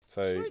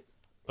So,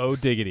 Oh,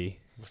 diggity.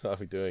 what are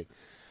we doing?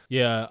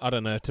 Yeah, I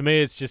don't know. To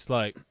me, it's just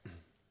like,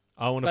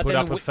 I want to But put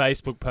then up a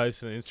Facebook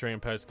post and an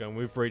Instagram post going,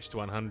 we've reached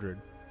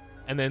 100.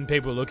 And then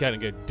people look at it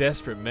and go,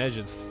 desperate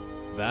measures,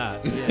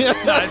 that.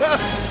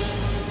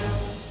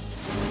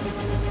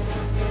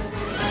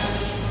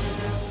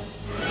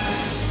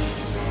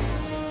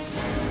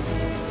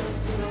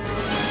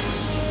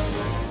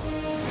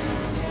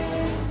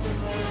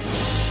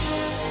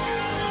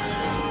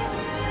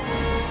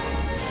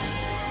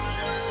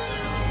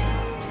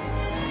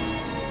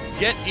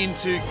 Get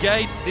into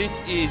Gate.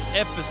 This is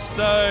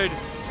episode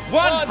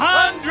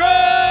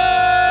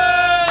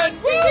 100!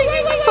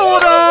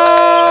 Sort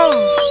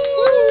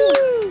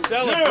of!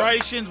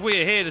 Celebrations.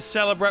 We are here to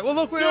celebrate. Well,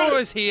 look, we're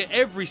always here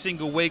every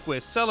single week.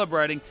 We're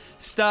celebrating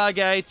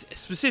Stargate,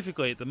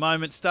 specifically at the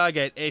moment,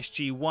 Stargate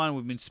SG-1.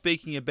 We've been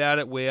speaking about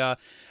it. We are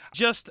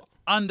just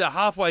under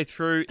halfway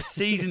through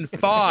Season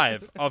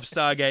 5 of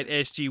Stargate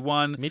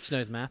SG-1. Mitch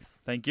knows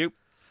maths. Thank you.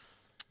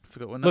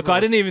 Forgot what Look, number I it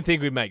was. didn't even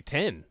think we'd make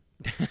 10.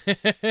 Well,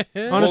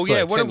 Honestly.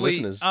 yeah, what 10 did we,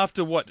 listeners.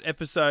 after what,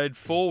 episode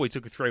 4, we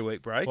took a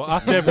 3-week break. Well,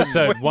 after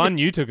episode 1,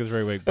 you took a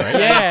 3-week break.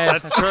 Yeah,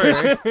 That's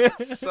true.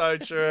 So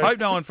true. Hope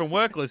no one from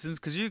work listens,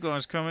 because you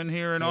guys come in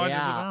here and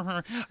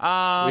Yeah.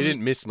 I just... We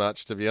didn't miss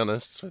much, to be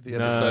honest, with the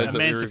No. episodes that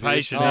we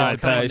Emancipation. reviewed.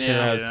 Emancipation,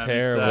 that was Yeah,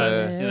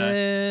 terrible. you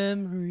know.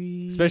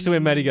 Memories. Especially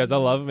when Maddie goes, I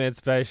love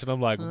Emancipation.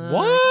 I'm like,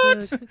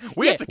 what?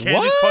 We have to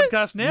can this What?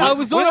 podcast now. I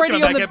was We're already not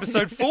on gonna the make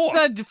episode 4.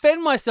 to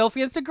defend myself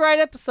against a great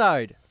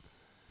episode.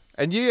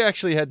 And you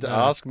actually had to No.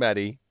 ask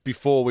Maddie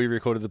before we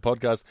recorded the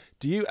podcast,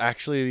 do you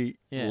actually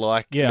Yeah.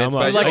 like Yeah, I'm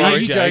Emancipation? like, Or are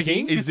you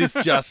joking? Is this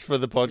just for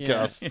the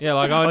podcast? Yeah,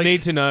 like, I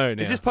need to know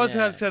now. Is this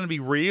podcast going to be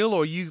real,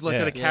 or you got a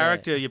Yeah.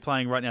 character you're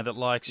playing right now that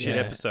likes shit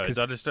Yeah, episodes? 'cause-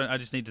 I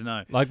just need to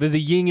know. Like, there's a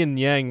yin and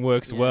yang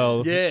works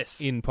well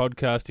Yes. in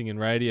podcasting and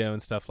radio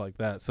and stuff like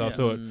that. So I Yeah.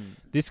 thought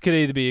this could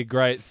either be a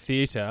great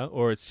theatre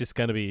or it's just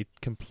going to be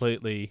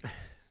completely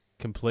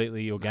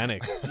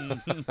organic.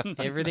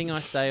 Everything I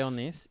say on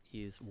this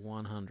is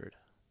 100.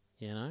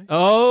 You know?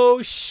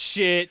 Oh,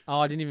 shit. Oh,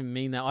 I didn't even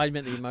mean that. I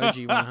meant the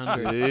emoji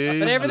 100.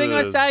 But everything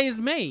I say is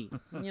me.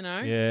 You know?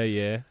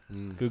 Yeah.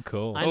 Good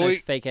call. I know,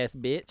 fake ass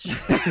bitch.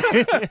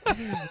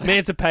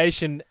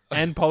 Emancipation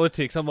and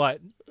politics. I'm like,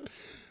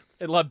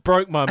 it like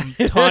broke my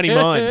tiny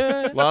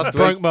mind. Last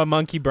Broke week, my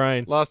monkey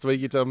brain. last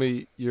week you told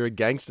me you're a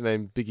gangster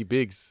named Biggie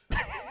Biggs.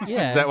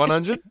 Yeah. Is that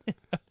 100?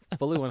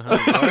 fully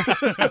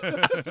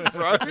 100?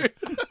 Bro?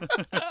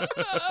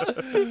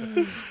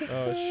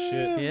 Oh,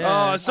 shit.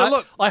 Yeah. Oh, so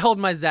look- I hold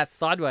my Zats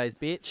sideways,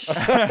 bitch.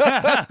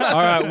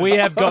 All right, we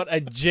have got a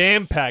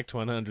jam-packed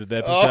 100th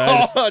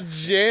episode. Oh,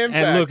 jam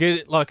And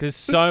look, there's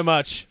so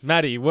much.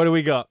 Maddie, what do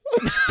we got?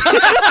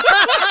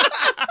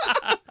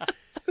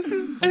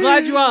 I'm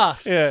glad you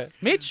asked. Yeah.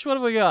 Mitch, what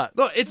have we got?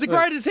 Look, it's the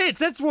greatest hits.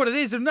 That's what it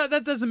is. And no,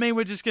 that doesn't mean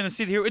we're just going to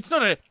sit here. It's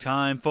not a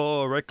time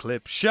for a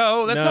clip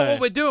show. That's not No.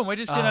 what we're doing. We're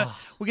just gonna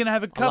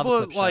have a couple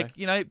a of clip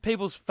show.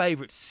 people's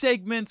favorite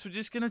segments. We're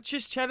just gonna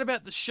chat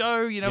about the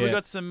show. We Yeah.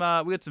 got some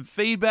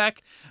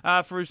feedback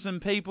for some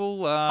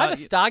people. I have a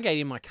Stargate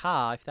in my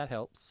car, if that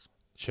helps.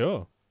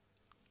 Sure.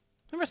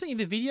 Remember I sent you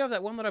the video of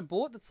that one that I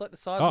bought that's like the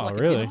size Oh, of like a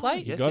really? dinner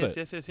plate? You yes, got yes,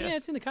 it. yes. Yeah,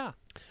 it's in the car.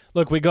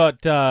 Look, we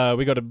got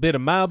a bit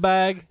of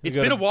mailbag. It's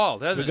been a while.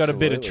 We hasn't got a it?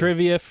 bit of Absolutely.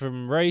 trivia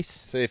from Reese.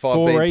 See if I've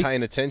For been Reese.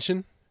 paying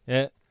attention.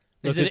 Yeah.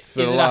 Is Look, it it's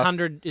for the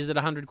 100? Is it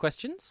 100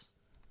 questions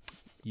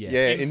Yes.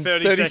 Yeah, In in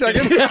 30 30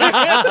 seconds.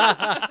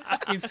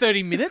 in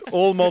 30 minutes?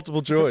 All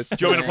multiple choice. Do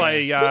you want me to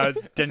play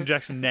Daniel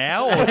Jackson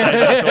now? Or save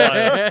that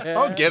till later?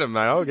 I'll get him, mate.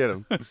 I'll get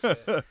him.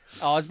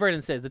 Oh, as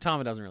Brendan says, the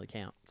timer doesn't really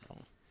count. So.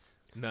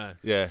 No.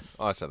 Yeah,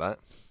 I said that.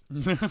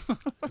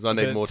 Because I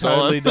need It more time.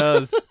 totally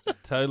does.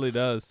 Totally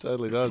does.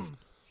 Totally does.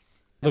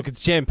 Look,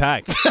 it's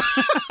jam-packed.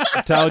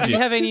 I told Do you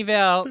you. have any of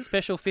our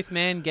special fifth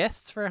man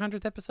guests for our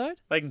 100th episode?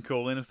 They can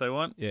call in if they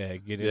want. Yeah,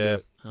 get in Yeah.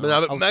 there. But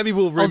no, but maybe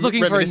we'll I was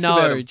looking for a reminisce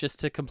about no 'em. just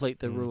to complete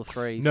the rule of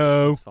threes.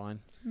 No. That's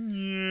fine.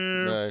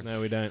 No.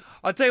 No, we don't.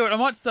 I'll tell you what, I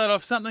might start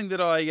off something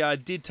that I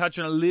did touch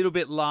on a little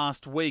bit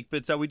last week,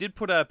 but we did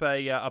put up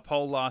a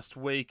poll last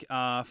week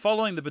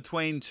following the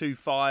Between Two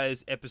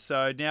Fires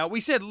episode. Now, we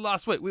said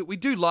last week we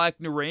do like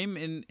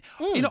Nareem, and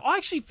I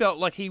actually felt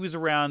like he was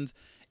around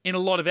in a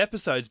lot of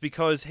episodes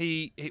because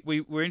we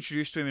were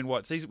introduced to him in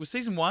what season? Was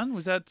season 1?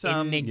 Was that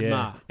Enigma.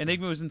 Yeah.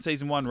 Enigma was in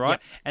season 1, right?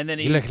 And then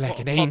he You look like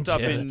an popped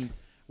up angel. in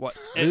what?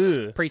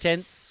 Ugh.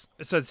 Pretense.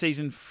 So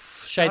season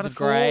Shades of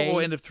Grey.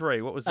 or end of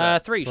 3? What was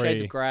that? 3,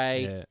 Shades of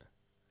Grey. Yeah.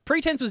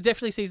 Pretense was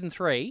definitely season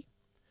 3.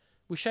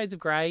 Was Shades of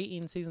Grey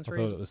in season I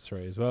 3? thought it was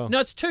 3 as well. No,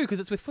 it's 2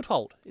 because it's with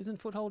Foothold.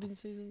 Isn't Foothold in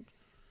season?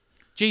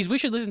 Geez, we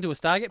should listen to a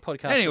Stargate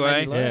podcast. to Anyway,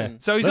 maybe learn. Yeah.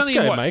 So he's Let's only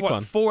go in make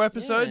one. 4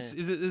 episodes?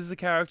 Yeah. Is the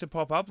character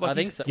pop up? Like I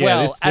think he's- so. Yeah,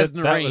 well, this- as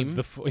that was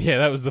Nareem.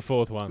 that was the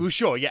fourth one. Well,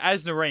 sure, yeah,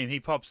 as Nareem,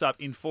 he pops up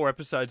in 4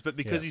 episodes, but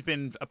because Yeah. he's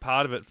been a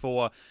part of it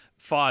for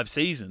 5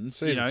 seasons,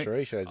 Season you know,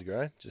 3, Shades of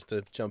Grey, just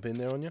to jump in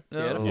there on you.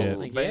 Beautiful. Yeah.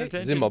 Thank paying you. He's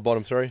attention. in my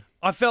bottom 3.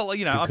 I felt like,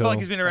 Good I felt call. like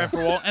he's been around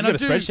for a while, and You I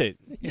got a do,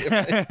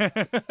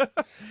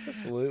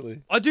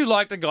 Absolutely. I do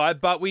like the guy,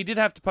 but we did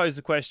have to pose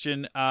the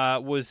question: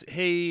 was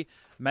he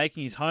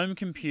making his home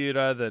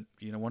computer that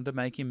wanted to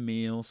make him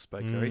meals,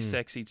 spoke very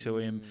sexy to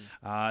him.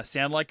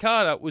 Sound like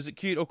Carter. Was it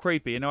cute or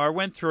creepy? I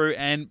went through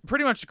and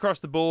pretty much across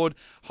the board,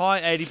 high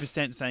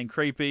 80% saying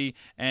creepy,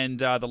 and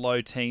the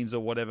low teens or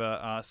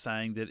whatever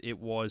saying that it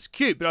was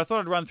cute. But I thought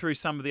I'd run through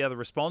some of the other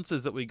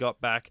responses that we got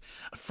back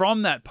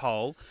from that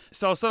poll.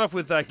 So I'll start off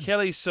with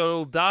Kelly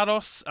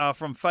Soldados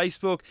from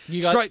Facebook.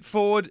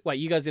 Straightforward. Wait,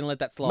 you guys didn't let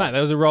that slide? Mate,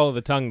 that was a roll of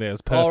the tongue there. It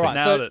was perfect. All right.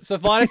 Nailed it. So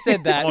if I'd have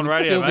said that, On it would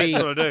radio, still mate. be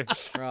That's what I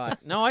do. right.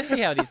 No, I see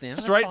how it is now.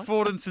 That's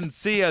Straightforward and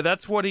sincere.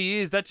 That's what he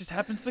is. That just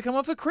happens to come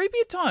off creepy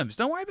at times.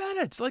 Don't worry about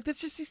it. It's like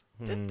that's just his.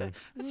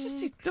 That's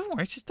just his. Don't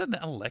worry. It's just an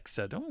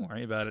Alexa. Don't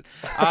worry about it.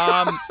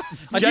 I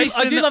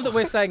Jason, do love that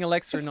we're saying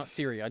Alexa and not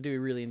Siri. I do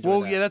really enjoy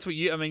Well, that. yeah, that's what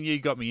you. I mean, you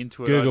got me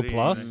into it. Google I do,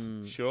 Plus?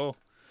 Sure.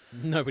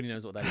 Nobody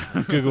knows what that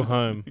is. Google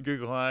Home.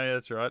 Google Hi,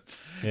 that's right.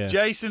 Yeah.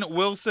 Jason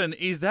Wilson,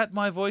 is that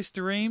my voice,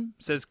 Dareem?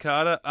 Says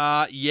Carter.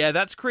 Yeah,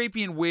 that's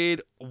creepy and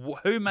weird.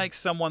 Who makes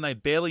someone they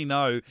barely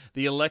know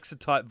the Alexa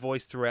type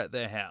voice throughout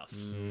their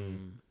house?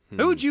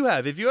 Who would you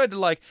have if you had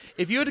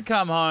to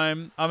come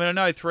home? I mean, I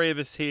know 3 of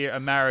us here are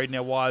married, and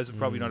our wives would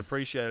probably not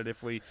appreciate it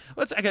if we.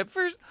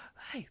 First.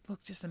 Hey,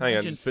 look, just Hang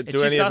imagine. on, but it's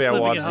do any just of us our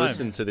living wives at home.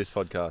 listen to this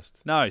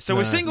podcast? No, so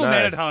we're single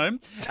men at home.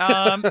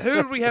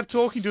 Who do we have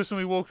talking to us when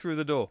we walk through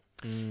the door?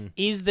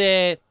 Is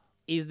there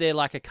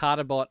like a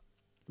Carterbot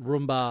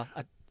Roomba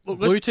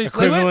Bluetooth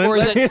equivalent. or,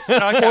 is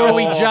it, Okay, or are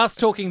we just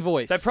talking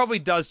voice? That probably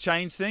does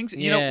change things.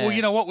 Yeah.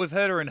 You know what? We've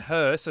heard her and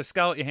her, so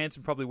Scarlett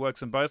Johansson probably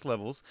works on both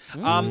levels.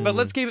 But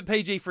let's keep it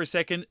PG for a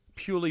second.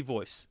 Purely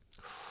voice.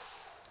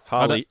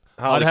 Harley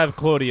I'd have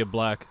Claudia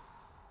Black.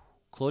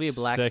 Claudia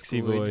Black's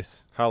Sexy good.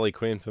 voice. Harley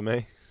Quinn for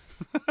me.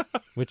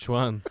 Which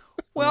one?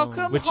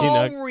 Welcome Which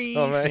home, you know- Reese.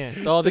 Oh,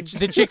 mate. Oh, the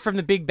chick from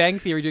The Big Bang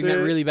Theory doing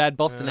that really bad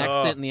Boston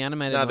accent in the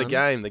animated No,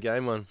 one. the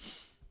game one.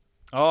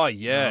 Oh,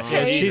 yeah.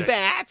 Yeah, she's-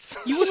 bats.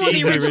 You wouldn't want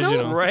She's the the original?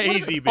 original.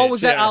 Crazy bitch. Oh,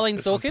 was that yeah. Arlene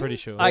Sorkin? pretty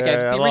sure. Okay, Yeah, if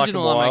it's I the like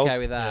original, them I'm wild. okay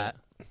with that.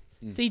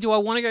 See, do I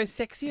want to go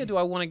sexy or do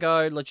I want to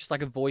go just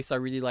like a voice I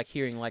really like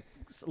hearing, like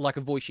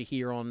a voice you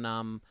hear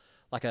on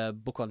like a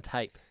book on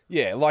tape?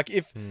 Yeah, like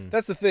if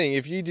that's the thing.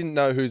 If you didn't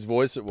know whose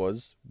voice it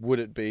was, would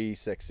it be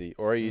sexy,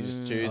 or are you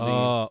just choosing?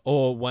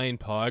 Or Wayne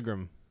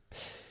Pygram.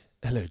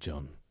 Hello,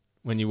 John.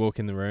 When you walk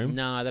in the room.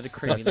 No, that'd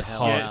creep me the hell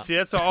hot. Yeah, out. see,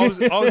 that's what I was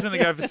going to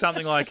go for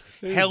something like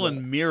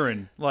Helen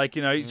Mirren, like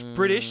it's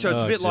British, so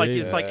it's a Oh, bit like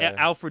geez. it's like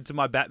Alfred to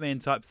my Batman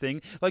type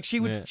thing. Like she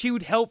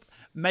would help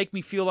make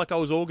me feel like I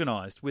was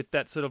organised with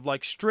that sort of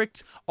like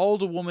strict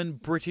older woman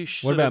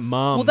British. What sort about of,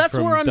 Mum Well, that's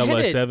from where I'm 007?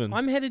 headed.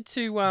 I'm headed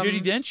to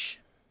Judi Dench?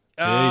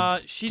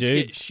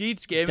 Judes. She'd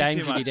scare me Dame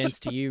too Judi much. Dench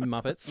to you,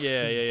 Muppets.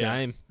 Yeah.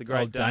 Dame. The great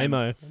Old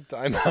Damo.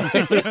 Damo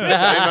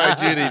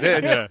Judy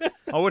Dench. Yeah.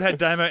 I would have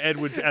Damo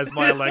Edwards as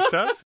my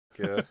Alexa.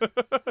 Yeah.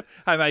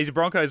 Hey, mate, he's a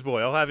Broncos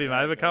boy. I'll have him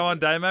over. Come on,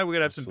 Damo. We're going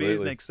to have some beers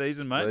Absolutely. next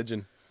season, mate.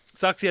 Legend.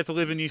 Sucks you have to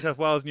live in New South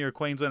Wales and you're a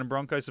Queensland and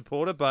Broncos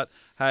supporter, but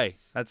hey,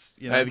 that's,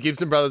 Hey, the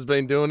Gibson brothers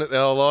been doing it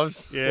their whole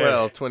lives. Yeah.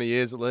 Well, 20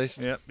 years at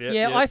least. Yep.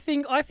 Yeah, I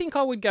think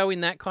I would go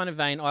in that kind of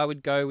vein. I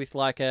would go with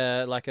like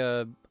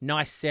a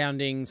nice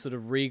sounding sort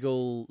of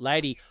regal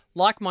lady,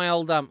 like my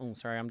old Oh,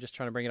 sorry, I'm just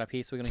trying to bring it up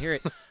here so we're gonna hear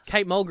it.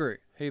 Kate Mulgrew,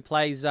 who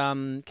plays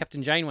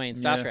Captain Janeway in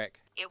Star Trek.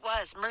 It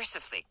was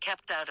mercifully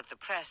kept out of the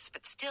press,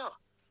 but still,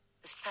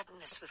 the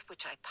suddenness with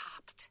which I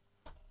popped.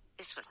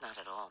 This was not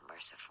at all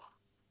merciful.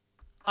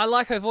 I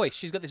like her voice.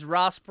 She's got this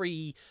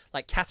raspberry,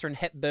 like Catherine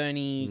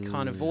Hepburn-y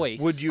kind of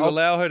voice. Would you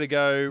allow her to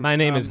go? My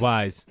name is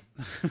Wise.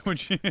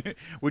 Would you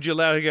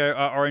allow her to go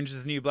Orange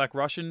is the New Black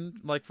Russian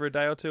like for a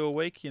day or two a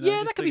week? You know, Yeah,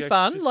 just that could to be go-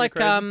 fun. just to go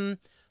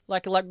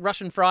Like crazy?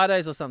 Russian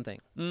Fridays or something.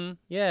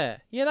 Yeah,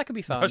 that could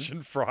be fun.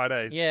 Russian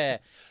Fridays. Yeah,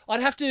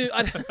 I'd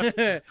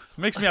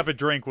Mix me up a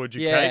drink, would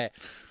you, yeah, Kate?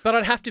 but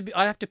I'd have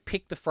to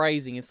pick the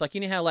phrasing. It's like,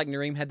 you know how like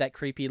Nareem had that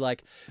creepy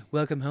like,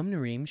 "Welcome home,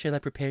 Nareem. Shall I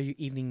prepare your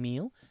evening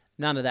meal?"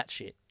 None of that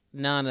shit.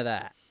 None of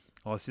that.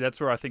 Oh, see,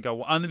 that's where I think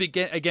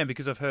again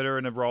because I've heard her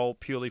in a role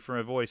purely from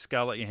her voice.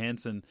 Scarlett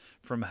Johansson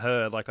from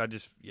her, like I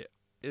just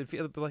it'd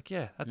feel like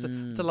that's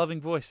a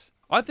loving voice.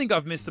 I think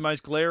I've missed the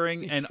most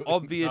glaring and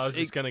obvious. I was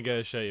just going to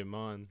go show you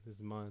mine. This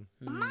is mine.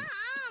 Mom!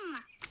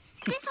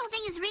 This whole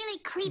thing is really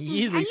creepy.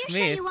 Yeely Are you sure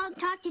Smith. you won't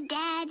talk to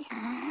Dad?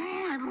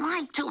 I'd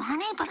like to,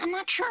 honey, but I'm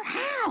not sure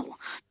how.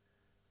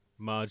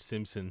 Marge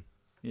Simpson.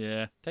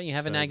 Yeah. Don't you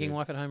have a So nagging good.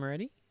 wife at home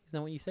already? Isn't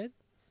that what you said?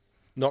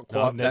 Not No,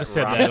 quite I've never that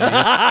said rough.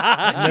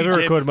 that. I've never did.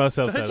 recorded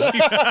myself say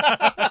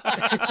that.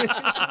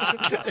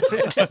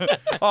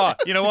 Oh,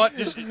 you know what?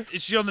 Just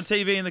is she on the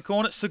TV in the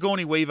corner?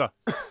 Sigourney Weaver.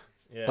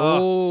 Yeah.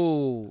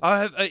 Oh, I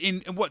have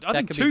in what I That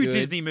think could be 2 good.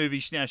 Disney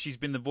movies now. She's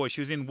been the voice.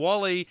 She was in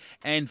WALL-E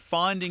and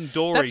Finding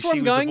Dory. that's where she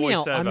I'm was going the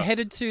now. voiceover. I'm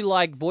headed to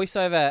like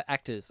voiceover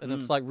actors, and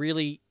it's like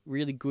really,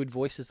 really good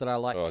voices that I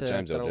like Oh, to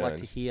James that Earl I like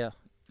to Jones. hear.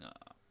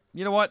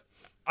 You know what?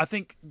 I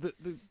think the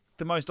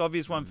most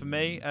obvious one for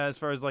me, as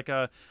far as like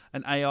an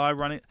AI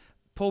running,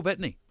 Paul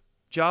Bettany,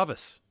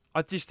 Jarvis.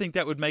 I just think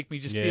that would make me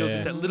just feel Yeah.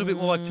 just that little bit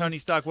more like Tony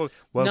Stark. Welcome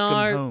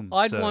No, home.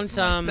 I'd sir. want,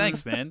 Like,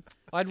 thanks, man.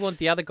 I'd want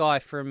the other guy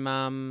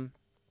from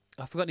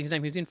I've forgotten his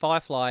name. He was in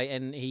Firefly,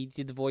 and he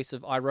did the voice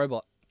of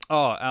iRobot.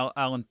 Oh,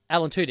 Alan.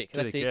 Alan Tudyk.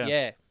 That's Tudyk,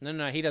 it. yeah.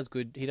 No, he does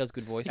good. He does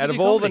good voice. Out of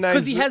all the names,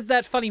 Because he has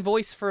that funny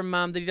voice from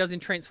that he does in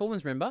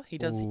Transformers. Remember, he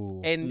does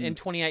Ooh. and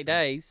 28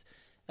 days,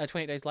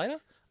 28 days later.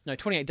 No,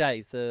 28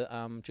 days. The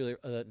not Julia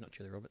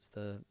Roberts.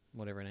 The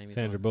whatever her name is.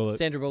 Sandra Bullock.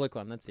 Sandra Bullock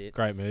one. That's it.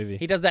 Great movie.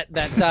 He does that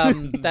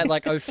that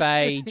like au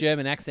fait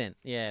German accent.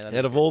 Yeah.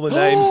 out of all the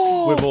names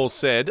we've all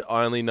said,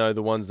 I only know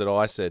the ones that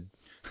I said.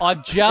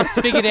 I've just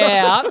figured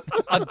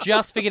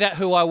out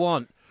who I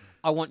want.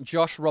 I want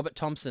Josh Robert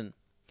Thompson.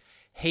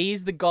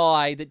 He's the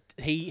guy that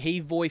he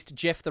voiced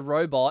Jeff the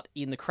Robot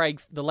in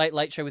the Late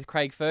Late Show with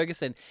Craig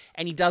Ferguson,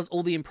 and he does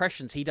all the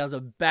impressions. He does a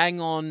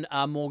bang on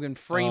Morgan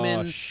Freeman.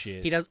 Oh,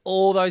 shit. He does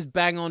all those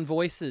bang on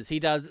voices. He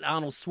does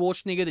Arnold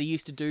Schwarzenegger that he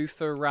used to do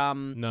for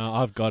No,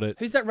 I've got it.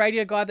 who's that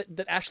radio guy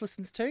that Ash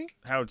listens to?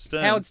 Howard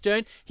Stern. Howard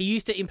Stern. He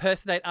used to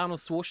impersonate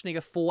Arnold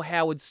Schwarzenegger for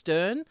Howard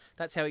Stern.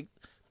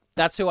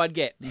 That's who I'd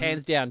get,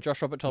 hands down.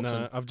 Josh Robert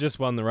Thompson. No, I've just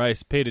won the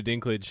race. Peter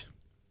Dinklage.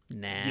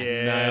 Nah.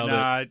 Yeah, Nailed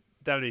no,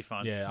 that'd be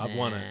fun. Yeah, I've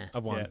won it.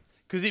 I've won.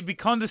 Because it'd be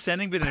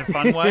condescending, but in a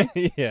fun way.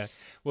 Yeah.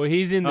 Well,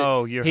 he's in the...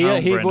 Oh, you're he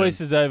home, he Brendan.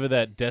 voices over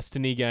that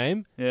Destiny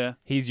game. Yeah.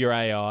 He's your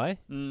AI,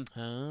 Oh.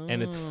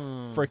 and it's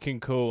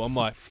freaking cool. I'm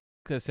like,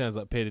 that sounds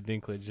like Peter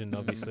Dinklage, and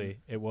obviously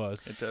it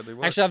was. It totally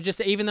was. Actually, I've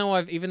just even though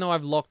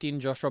I've locked in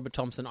Josh Robert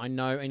Thompson, I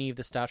know any of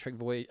the Star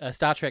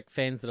Trek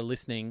fans that are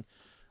listening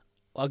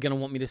are going to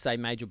want me to say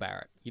Major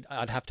Barrett.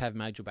 I'd have to have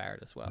Major Barrett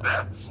as well.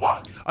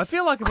 I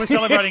feel like if we're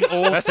celebrating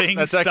all things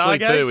that's actually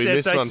Stargate, two. We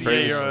that's missed one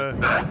actually-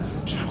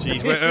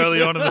 Jeez, we're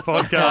early on in the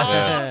podcast.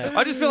 Yeah.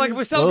 I just feel like if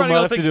we're celebrating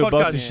all might have to things do a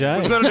box of podcast, shame.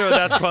 we've got to do it.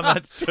 That's one.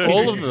 That's two.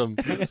 All of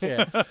them.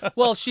 Yeah.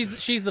 Well,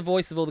 she's the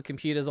voice of all the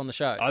computers on the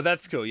shows. Oh,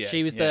 that's cool. Yeah.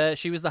 She was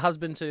the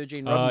husband to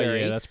Gene Oh,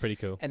 Roddenberry. yeah, that's pretty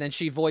cool. And then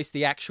she voiced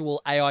the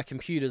actual AI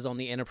computers on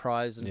the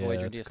Enterprise and Yeah,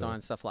 Voyager and that's DS9 cool.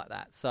 and stuff like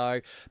that.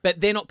 So, but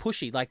they're not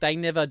pushy. Like they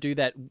never do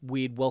that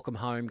weird welcome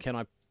home. Can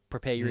I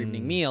prepare your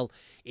evening meal?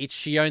 It's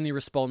she only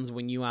responds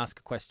when you ask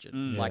a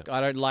question. Like I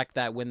don't like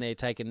that when they're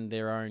taking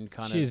their own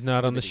kind of. She's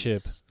not on the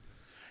liberties. ship.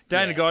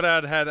 Dana Yeah.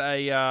 Goddard had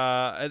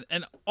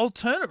an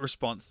alternate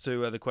response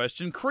to the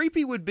question.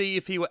 Creepy would be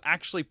if he were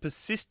actually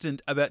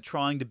persistent about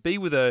trying to be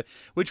with her,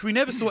 which we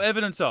never saw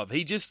evidence of.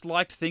 He just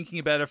liked thinking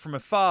about her from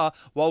afar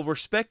while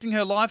respecting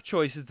her life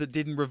choices that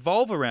didn't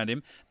revolve around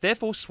him.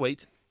 Therefore,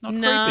 sweet, not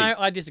No, creepy.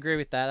 I disagree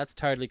with that. That's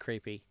totally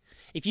creepy.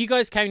 If you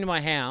guys came to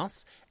my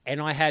house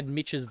and I had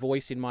Mitch's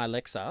voice in my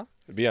Alexa,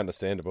 It'd be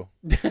understandable.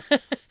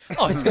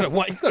 oh, he's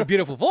got a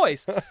beautiful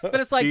voice, but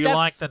it's like Do you that's,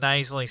 like the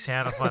nasally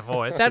sound of my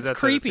voice? that's that's what it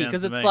creepy sounds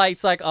because to it's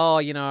me. like oh,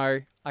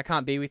 I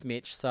can't be with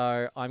Mitch,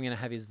 so I'm gonna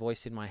have his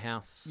voice in my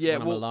house Yeah,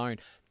 when I'm well- alone.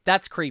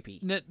 That's creepy.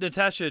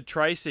 Natasha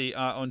Tracy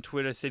on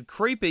Twitter said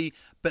creepy,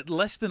 but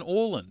less than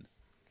Orlin.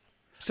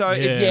 So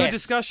it's a Yes. good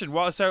discussion.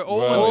 Well, so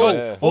Orlin, Well,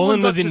 yeah.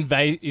 Orlin was got to-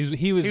 invasive.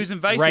 He was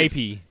invasive.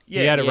 rapey.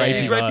 Yeah, he had a yeah,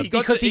 rapey he's vibe. rapey. Got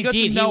Because to- he got to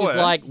did. He know was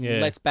her. like, Yeah.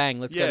 let's bang,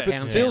 let's Yeah. go to But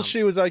pound Still, town.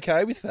 she was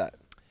okay with that.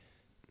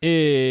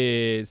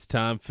 It's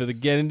time for the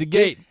Get Into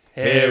Gate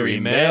Harry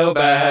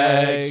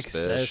Mailbag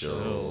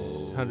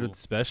Special. 100th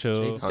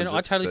special. Jesus, I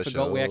 100 totally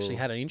forgot we special. actually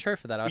had an intro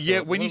for that. I Yeah,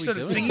 thought, when what you are we started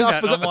doing? singing I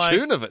that, forgot I'm like, the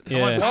tune of it. Yeah.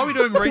 I'm like, why are we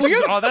doing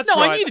research? Oh, that's no,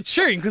 right. I need a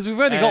tune because we've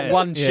only got Yeah.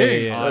 one Yeah,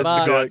 tune. yeah. I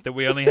But- forgot that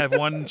we only have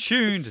one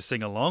tune to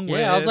sing along with.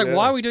 yeah, I was like,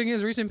 why are we doing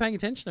this? We've been paying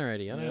attention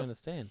already. I don't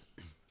understand.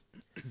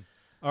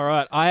 All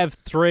right, I have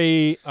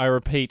three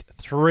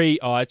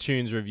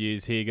iTunes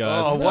reviews here,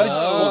 guys. Oh, why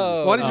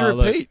did you Oh,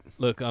 repeat?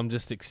 Look, I'm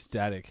just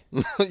ecstatic.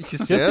 you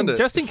Just sound it.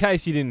 just in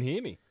case you didn't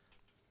hear me.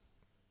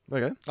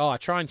 Okay. Oh, I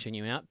try and tune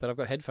you out, but I've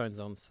got headphones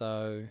on,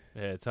 so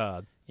Yeah, it's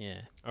hard.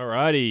 yeah.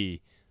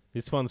 Alrighty.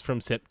 This one's from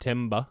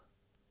September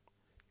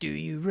Do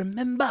you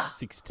remember?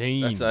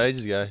 16. That's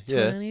ages ago.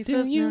 Yeah. 21st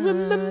Do you night of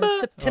remember? Oh,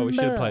 September. we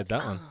should have played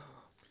that one.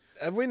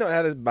 Have we not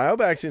had a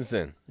mailbag since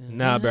then?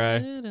 Nah, bro.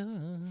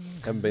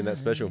 Haven't been that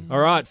special. All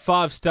right,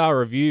 5-star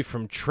review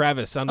from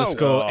Travis _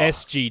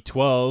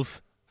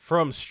 SG12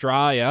 from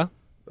Australia.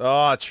 Oh,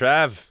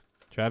 Trav.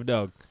 Trav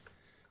Dog.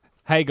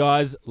 Hey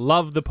guys,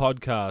 love the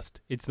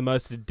podcast. It's the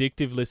most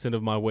addictive listen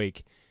of my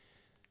week.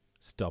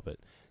 Stop it.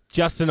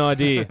 Just an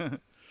idea.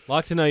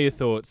 Like to know your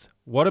thoughts.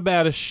 What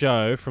about a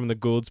show from the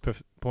Gould's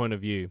point of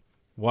view?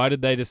 Why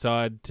did they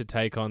decide to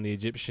take on the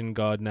Egyptian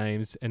god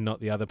names and not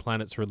the other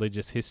planets'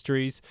 religious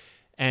histories?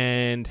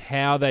 And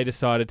how they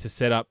decided to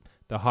set up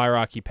the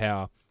hierarchy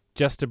power.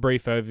 Just a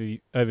brief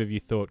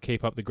overview thought.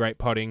 Keep up the great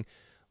potting.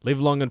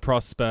 Live long and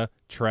prosper.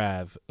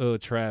 Trav. Oh,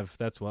 Trav,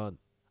 that's one.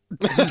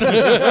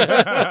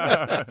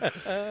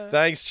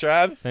 Thanks,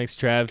 Trav. Thanks,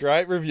 Trav.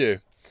 Great review.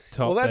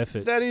 Top well,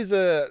 effort. that is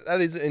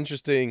an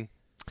interesting.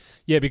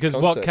 Yeah, because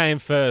what concept. came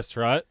first,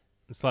 right?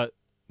 It's like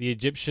the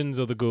Egyptians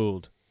or the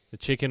Gould, the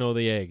chicken or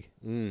the egg.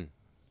 Mm.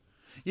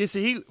 Yeah,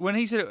 see, when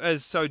he said it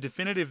as so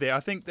definitive there, I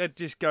think that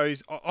just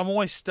goes... I'm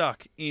always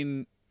stuck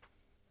in,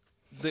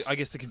 I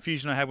guess, the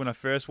confusion I had when I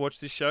first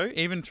watched this show.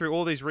 Even through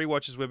all these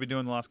rewatches we've been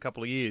doing the last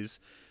couple of years,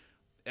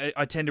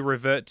 I tend to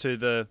revert to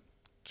the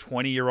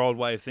 20-year-old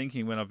way of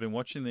thinking when I've been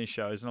watching these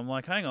shows, and I'm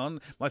like, hang on.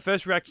 My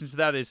first reaction to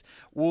that is,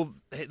 well,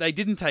 they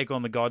didn't take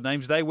on the god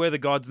names. They were the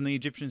gods, and the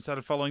Egyptians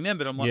started following them.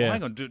 But I'm like, Yeah. well,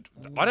 hang on, dude,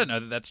 I don't know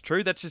that that's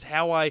true. That's just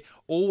how I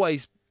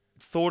always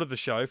thought of the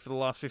show for the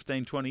last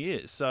 15, 20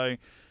 years. So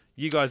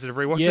you guys that have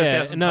rewatched it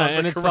 1,000 times,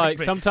 and it's correct like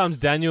me. sometimes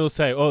Daniel will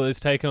say, "Oh, it's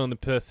taken on the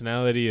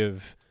personality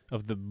of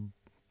the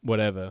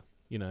whatever,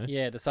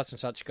 Yeah, the such and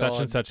such god. such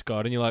and such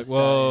god," and you're like, Star-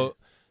 "Well,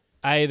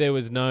 there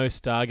was no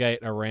Stargate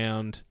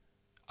around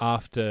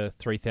after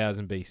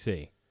 3000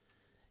 BC.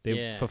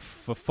 Yeah.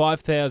 For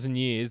 5,000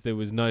 years, there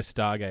was no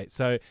Stargate.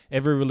 So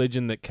every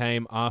religion that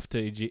came after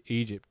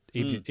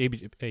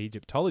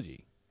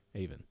Egyptology,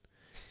 even."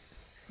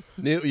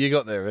 Neil, you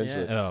got there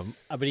eventually.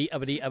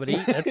 Uppity.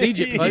 That's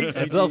Egypt, folks.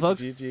 That's all,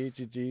 folks.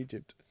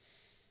 Egypt.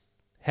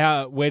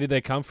 Where did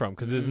they come from?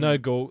 Because there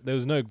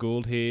was no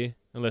Gould here,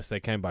 unless they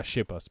came by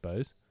ship, I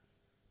suppose.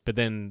 But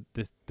then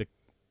the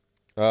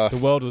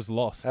world was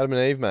lost. Adam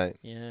and Eve, mate.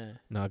 Yeah.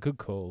 No, good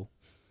call.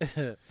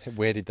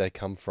 Where did they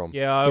come from?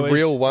 Yeah, the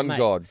real one Mate,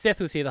 god.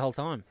 Seth was here the whole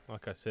time.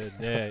 Like I said,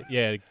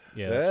 yeah,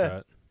 that's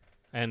right.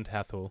 And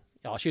Hathor,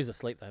 Oh, she was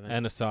asleep though, man.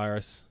 and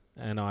Osiris,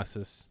 and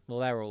Isis. Well,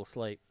 they were all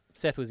asleep.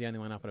 Seth was the only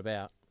one up and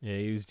about. Yeah,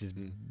 he was just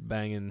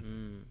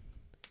banging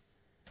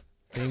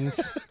things.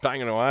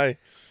 Banging away.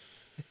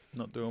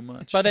 Not doing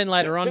much. But then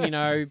later on, but then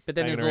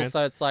Hanging there's around.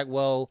 also, it's like,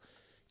 well,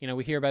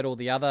 we hear about all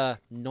the other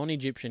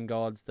non-Egyptian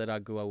gods that are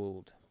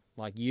Goa'uld,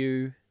 like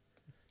you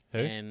Who?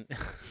 and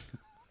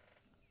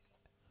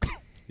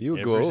You were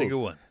Every good.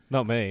 single one.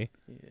 Not me.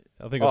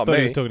 I think Oh, I thought he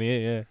me? was talking to you.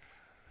 Yeah.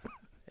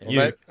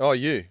 Well, mate,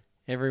 you.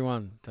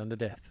 everyone done to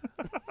death.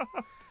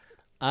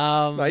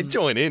 Mate,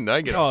 join in.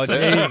 Don't get Oh,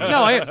 upset. jeez.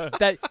 No,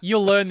 that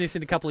you'll learn this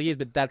in a couple of years,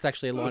 but that's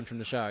actually a line from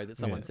the show that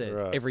someone Yeah,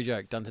 says. right. Every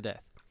joke done to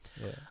death.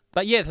 Yeah.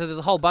 But yeah, so there's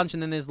a whole bunch,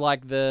 and then there's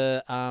like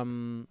the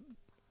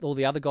all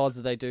the other gods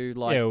that they do,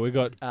 like Yeah, we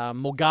got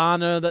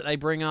Morgana that they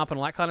bring up and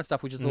all that kind of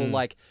stuff, which is all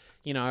like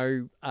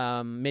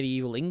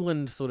medieval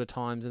England sort of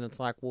times, and it's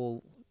like,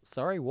 well,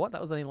 sorry, what? That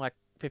was only like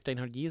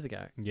 1500 years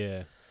ago.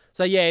 yeah.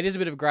 So yeah, it is a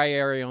bit of a grey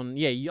area on.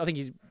 Yeah, I think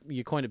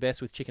you coined it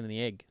best with chicken and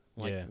the egg.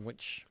 Like, Yeah.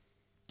 which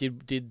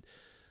did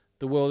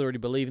the world already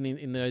believe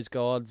in those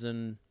gods,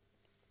 and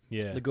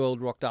Yeah. the world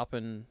rocked up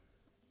and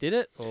did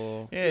it,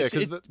 or Yeah,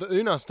 because the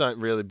Unas don't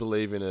really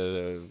believe in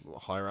a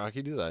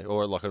hierarchy, do they?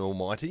 Or like an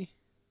almighty?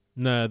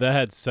 No, they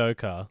had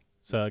Sokar,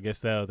 so I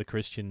guess they were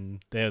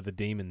the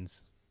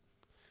demons.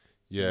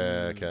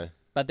 Yeah, okay.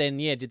 But then,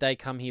 yeah, did they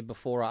come here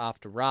before or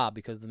after Ra?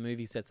 Because the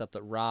movie sets up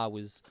that Ra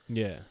was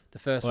Yeah. the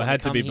first Well, it one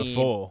had to to be come here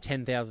before.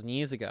 10,000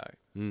 years ago.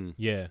 Mm.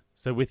 Yeah.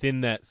 So within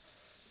that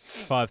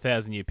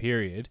 5,000 year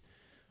period,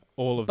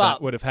 all of But-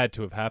 that would have had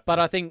to have happened. But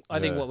I think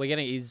Yeah. what we're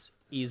getting is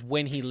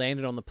when he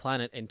landed on the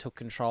planet and took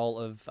control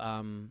of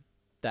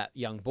that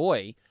young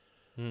boy.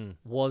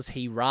 Was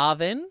he Ra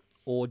then,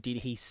 or did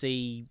he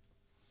see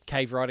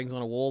cave writings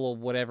on a wall or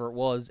whatever it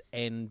was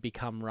and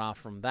become Ra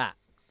from that,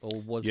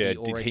 or was Yeah, he did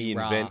already he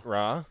Ra? invent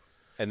Ra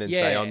and then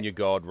say, Yeah. I'm your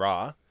god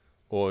Ra?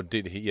 Or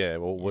did he,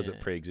 or was Yeah.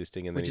 it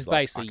pre-existing and then Which he's is like,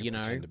 I basically, can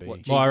pretend to be.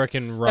 what well, I Jesus-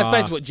 reckon Ra. That's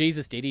basically what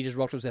Jesus did. He just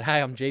rocked up and said,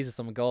 "Hey, I'm Jesus.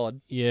 I'm a god."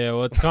 Yeah,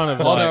 well, it's kind of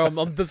Oh like,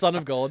 no, I'm the son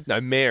of God. No,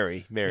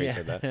 Mary Yeah.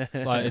 said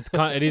that. like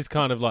it is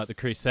kind of like the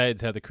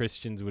Crusades, how the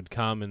Christians would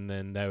come and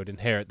then they would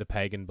inherit the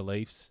pagan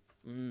beliefs.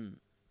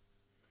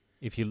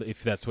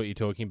 If that's what you're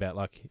talking about,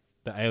 like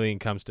the alien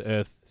comes to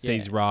Earth,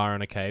 sees Yeah. Ra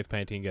in a cave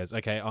painting, and goes,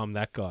 "Okay, I'm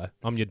that guy.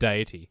 I'm your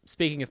deity."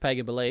 Speaking of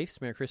pagan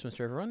beliefs, Merry Christmas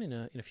to everyone in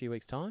a few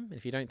weeks' time. And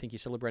if you don't think you're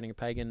celebrating a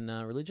pagan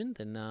religion,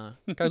 then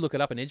go look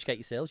it up and educate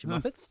yourselves, you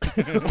muppets.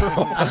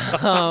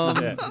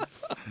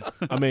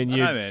 I mean,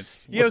 you. No, man.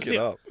 Yeah, Look see,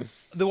 it up.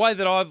 the way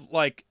that I've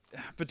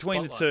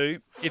between the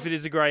two, if it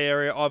is a grey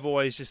area, I've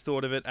always just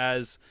thought of it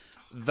as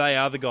they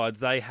are the gods.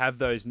 They have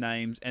those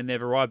names and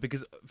they've arrived.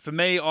 Because for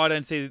me, I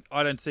don't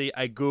see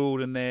a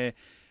Gould and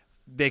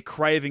their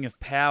craving of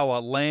power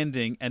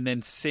landing and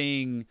then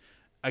seeing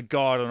a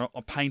god on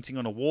a painting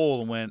on a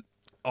wall and went,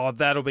 "Oh,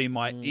 that'll be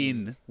my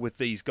in with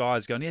these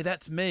guys." Going, "Yeah,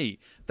 that's me."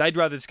 They'd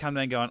rather just come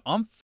down going,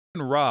 "I'm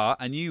f***ing Ra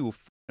and you will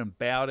f***ing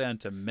bow down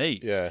to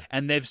me." Yeah.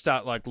 And they've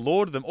start like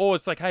lord of them. Or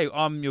it's like, "Hey,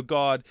 I'm your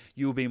god,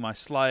 you will be my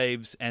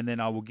slaves, and then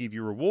I will give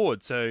you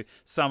reward." So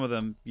some of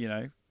them,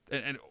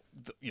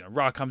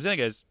 Ra comes in and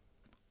goes,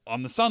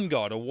 "I'm the sun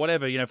god," or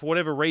whatever, for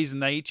whatever reason,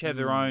 they each have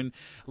their own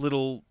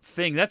little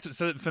thing. That's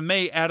so for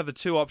me, out of the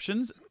two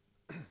options,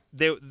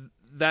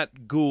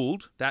 that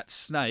Gould, that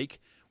snake,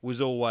 was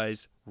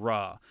always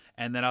Ra,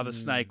 and that other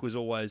snake was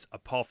always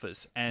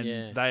Apophis, and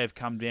Yeah. they have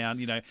come down,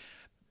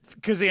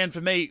 because again,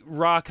 for me,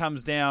 Ra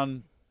comes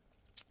down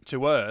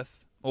to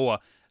Earth, or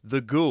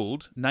the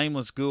Gould,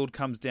 nameless Gould,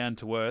 comes down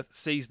to Earth,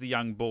 sees the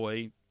young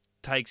boy,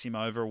 takes him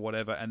over or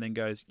whatever, and then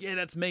goes, "Yeah,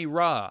 that's me,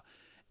 Ra."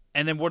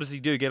 And then what does he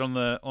do? Get on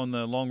the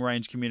long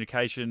range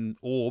communication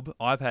orb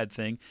iPad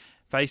thing,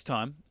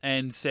 FaceTime,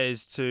 and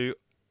says to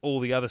all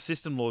the other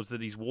system lords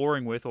that he's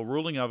warring with or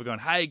ruling over, going,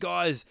 "Hey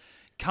guys,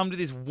 come to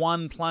this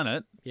one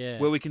planet Yeah.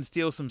 where we can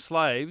steal some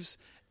slaves,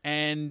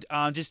 and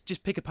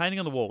just pick a painting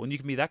on the wall, and you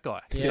can be that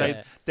guy. 'Cause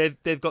Yeah.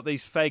 they've got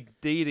these fake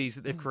deities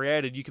that they've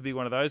created. You could be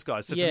one of those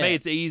guys. So Yeah. for me,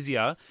 it's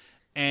easier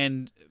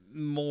and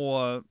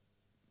more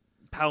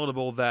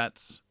palatable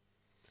that.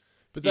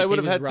 But they He would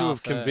have was had to Ra have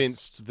first.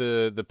 convinced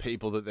the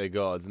people that they're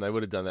gods, and they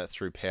would have done that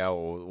through power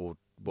or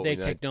what Their we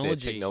know,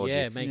 technology. Their technology.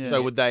 Yeah, making So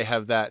it- would they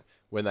have that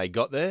when they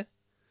got there,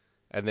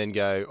 and then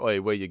go,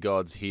 "Oi, we're your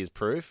gods. Here's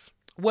proof."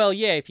 Well,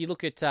 yeah, if you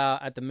look at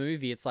the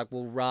movie, it's like,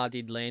 well, Ra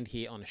did land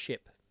here on a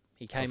ship.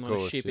 He came Of on a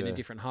course, ship in a yeah.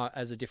 different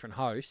as a different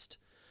host,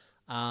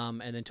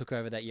 and then took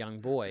over that young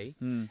boy.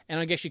 Hmm. And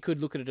I guess you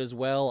could look at it as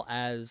well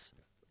as,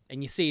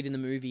 and you see it in the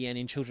movie and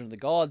in Children of the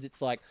Gods.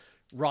 It's like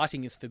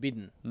writing is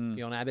forbidden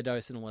beyond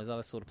Abydos and all those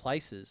other sort of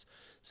places.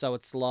 So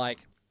it's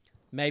like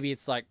maybe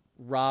it's like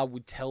Ra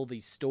would tell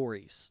these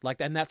stories, like,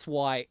 and that's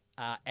why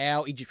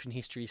our Egyptian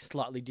history is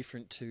slightly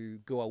different to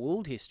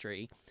Goa'uld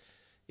history.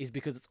 Is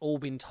because it's all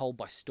been told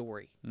by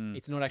story.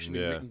 It's not actually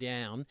been Yeah. written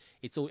down.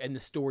 It's all, and the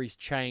stories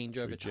change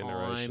over time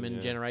generation, and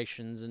yeah.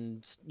 generations,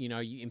 and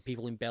and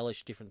people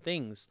embellish different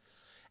things,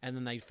 and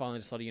then they finally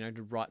decided,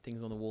 to write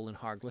things on the wall in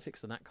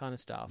hieroglyphics and that kind of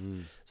stuff.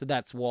 So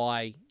that's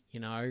why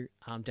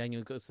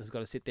Daniel has got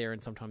to sit there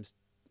and sometimes,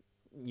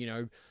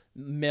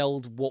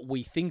 meld what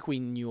we think we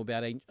knew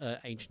about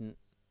ancient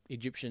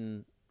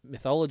Egyptian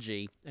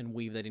mythology and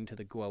weave that into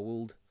the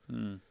Goa'uld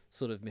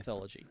sort of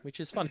mythology, which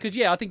is fun. Because,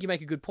 I think you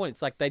make a good point.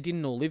 It's like they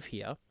didn't all live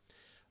here.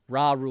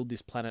 Ra ruled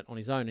this planet on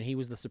his own, and he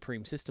was the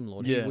supreme system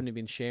lord. He Yeah. wouldn't have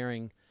been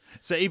sharing...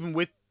 So even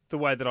with the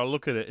way that I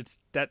look at it,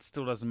 that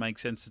still doesn't make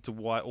sense as to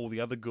why all the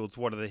other gods,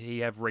 he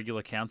have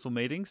regular council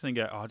meetings and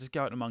go, just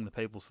go out among the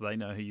people so they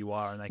know who you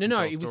are and they can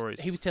tell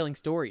stories. He was telling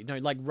stories. No,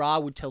 like Ra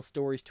would tell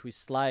stories to his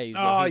slaves.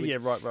 or Oh, he would- yeah,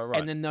 right.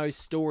 And then those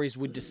stories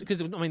would because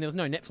there was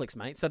no Netflix,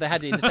 mate, so they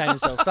had to entertain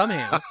themselves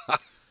somehow.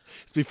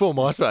 It's before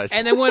MySpace.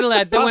 And they weren't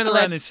allowed. They Pass weren't around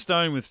allowed. this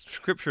stone with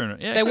scripture in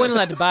it. Yeah. They weren't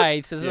allowed to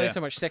bathe, so there's only Yeah.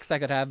 so much sex they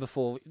could have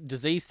before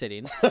disease set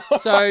in.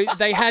 So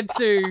they had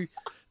to.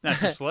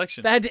 Natural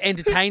selection. They had to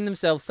entertain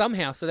themselves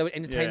somehow, so they would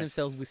entertain Yeah.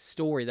 themselves with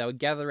story. They would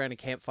gather around a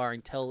campfire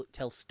and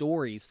tell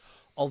stories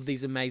of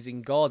these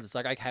amazing gods. It's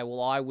like, okay,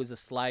 well, I was a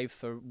slave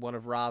for one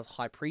of Ra's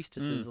high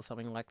priestesses or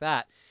something like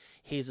that.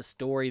 Here's a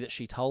story that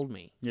she told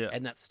me. Yeah.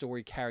 And that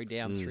story carried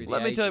down through the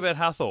Let me tell you about ages.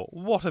 Hathor.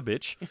 What a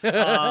bitch.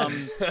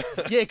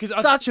 Yeah, because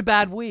Such a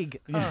bad wig.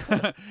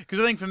 I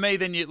think for me,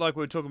 then like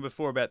we were talking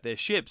before about their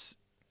ships,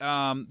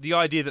 the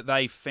idea that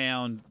they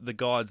found the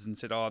gods and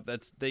said, I'm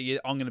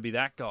going to be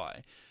that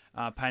guy,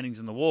 paintings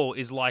on the wall,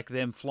 is like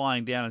them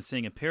flying down and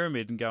seeing a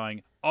pyramid and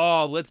going,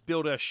 let's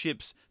build our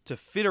ships to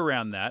fit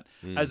around that,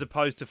 as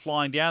opposed to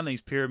flying down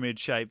these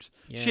pyramid-shaped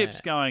ships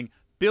going,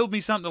 build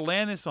me something to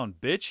land this on,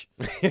 bitch.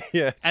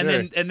 yeah, And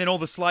true. then all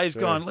the slaves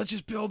going, let's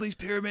just build these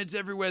pyramids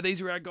everywhere. These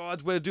are our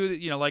gods. We'll do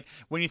it. Like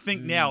when you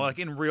think now, like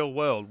in real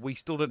world, we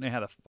still don't know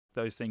how the fuck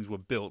those things were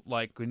built.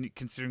 Like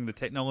considering the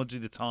technology,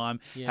 the time,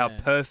 how Yeah.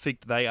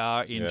 perfect they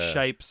are in Yeah.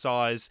 shape,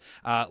 size,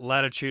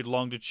 latitude,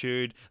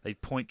 longitude. They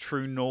point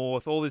true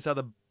north. All this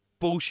other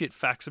bullshit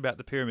facts about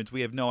the pyramids.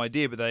 We have no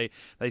idea. But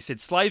they said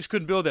slaves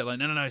couldn't build that. Like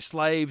no,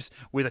 slaves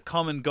with a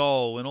common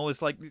goal and all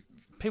this like.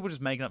 People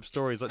just making up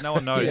stories like no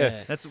one knows.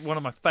 Yeah. That's one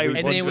of my favorite.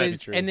 And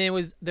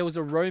ones. there was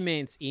a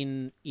romance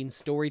in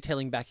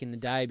storytelling back in the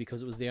day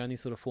because it was the only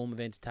sort of form of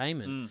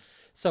entertainment.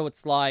 So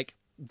it's like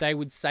they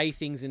would say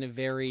things in a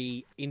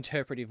very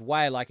interpretive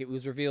way. Like it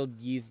was revealed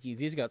years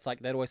ago. It's like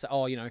they'd always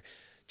say,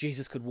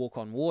 Jesus could walk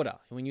on water.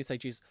 And when you say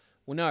Jesus,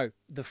 well, no,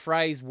 the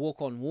phrase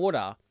walk on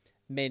water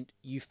meant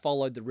you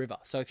followed the river.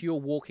 So if you were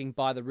walking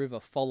by the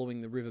river,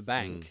 following the river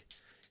bank,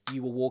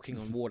 you were walking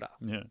on water.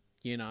 Yeah.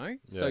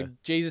 So Yeah.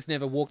 Jesus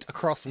never walked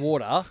across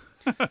water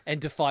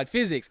and defied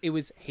physics. It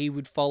was he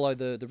would follow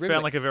the river.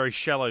 Found like a very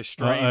shallow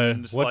stream Uh-oh.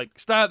 and just What- like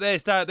start there,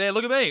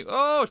 look at me.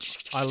 Oh,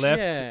 I left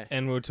Yeah.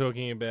 and we were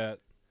talking about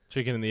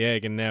chicken and the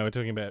egg, and now we're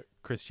talking about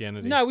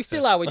Christianity. No, we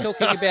still are. We're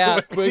talking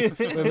about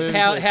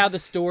how the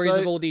stories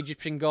So- of all the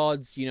Egyptian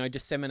gods,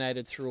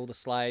 disseminated through all the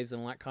slaves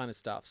and all that kind of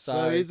stuff.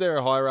 So is there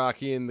a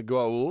hierarchy in the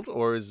Goa'uld,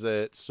 or is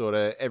it sort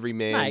of every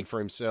man Mate, for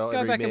himself? go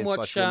every back man and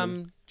watch slash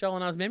woman? Joel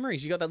and I's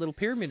Memories. You got that little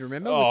pyramid,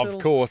 remember? Oh, With of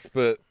little- course,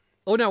 but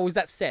Oh no, was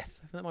that Seth?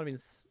 That might have been.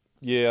 Was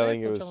it yeah, I Seth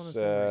think it or was. Joel and I's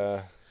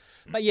Memories?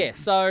 But yeah,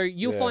 so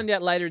you'll find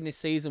out later in this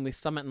season with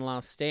Summit and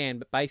Last Stand.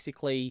 But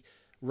basically,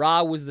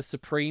 Ra was the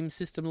supreme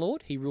system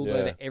lord. He ruled Yeah.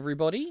 over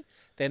everybody.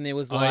 Then there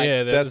was Oh like,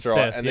 yeah, That's that's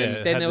right, Seth, and yeah, then-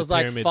 it then had there the was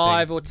like pyramid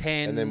 5 thing. or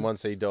 10. and then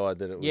once he died,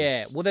 then it was.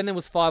 Yeah, well, then there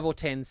was 5 or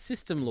 10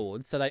 system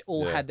lords, so they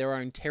all Yeah. had their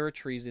own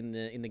territories in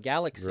the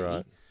galaxy.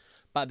 Right.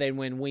 But then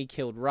when we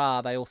killed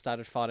Ra, they all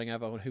started fighting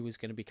over on who was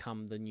going to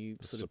become the new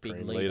sort of big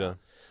Supreme leader. leader.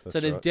 So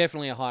That's there's right.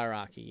 definitely a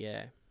hierarchy.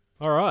 Yeah.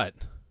 All right,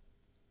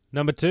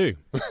 number 2.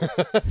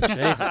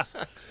 Jesus.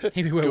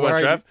 He we were Good one,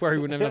 worried, Trav. worried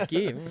we wouldn't have enough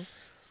gear.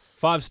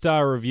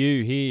 5-star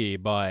review here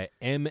by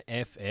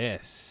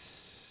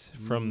MFS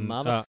from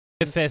Motherfucking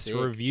FS sick.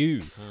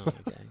 Review Oh,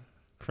 okay.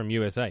 from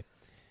USA.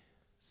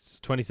 It's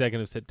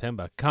 22nd of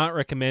September. Can't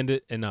recommend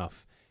it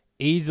enough.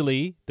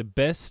 Easily the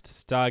best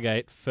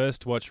Stargate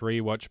first watch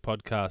rewatch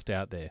podcast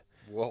out there.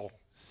 Whoa.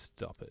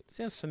 Stop it.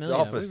 Sounds familiar.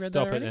 Stop Have we it. read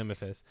Stop that it, already?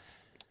 MFS.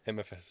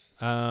 MFS.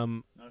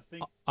 I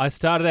think I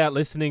started out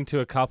listening to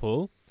a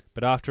couple,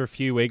 but after a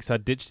few weeks, I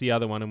ditched the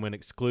other one and went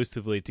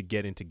exclusively to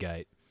Get Into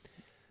Gate.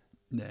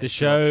 The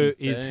show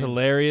is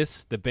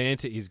hilarious. The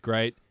banter is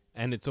great.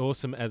 And it's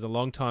awesome as a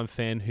long-time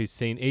fan who's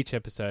seen each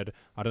episode,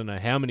 I don't know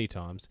how many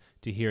times,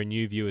 to hear a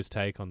new viewer's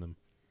take on them.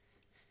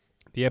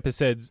 The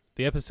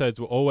episodes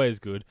were always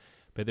good,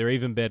 but they're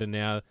even better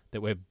now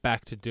that we're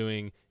back to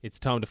doing It's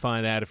Time to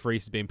Find Out If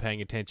Reese has been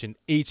paying attention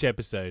each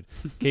episode.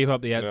 Keep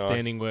up the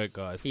outstanding work,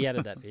 guys. He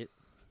added that bit.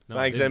 No,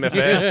 Thanks, I didn't.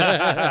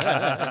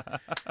 MFS.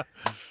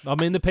 I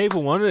mean, the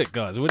people wanted it,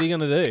 guys. What are you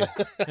going to do?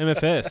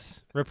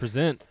 MFS,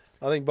 represent.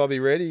 I think Bobby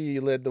Reddy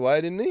led the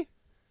way, didn't he?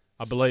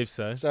 I believe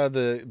so. So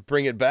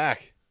bring it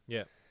back.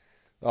 Yeah.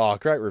 Oh,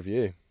 great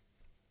review.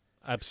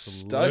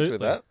 Absolutely. Stoked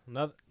with that.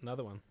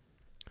 Another one.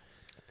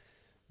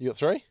 You got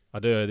 3? I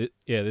do.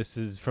 Yeah, this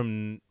is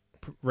from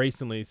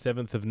recently,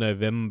 7th of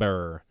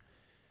November.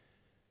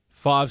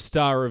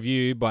 5-star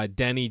review by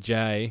Danny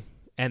J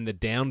and the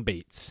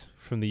Downbeats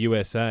from the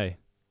USA.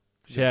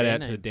 Shout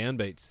out to the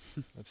Downbeats.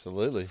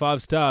 Absolutely.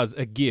 5 stars,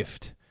 a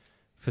gift.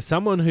 For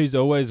someone who's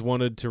always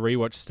wanted to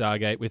rewatch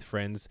Stargate with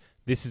friends,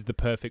 this is the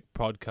perfect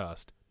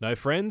podcast. No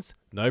friends?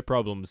 No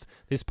problems.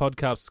 This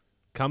podcast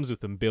comes with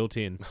them built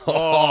in.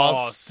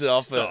 Oh,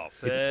 stop it.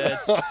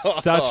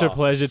 It's such a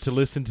pleasure to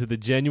listen to the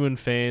genuine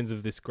fans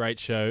of this great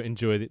show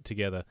enjoy it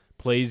together.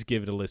 Please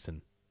give it a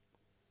listen.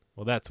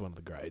 Well, that's one of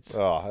the greats.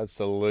 Oh, A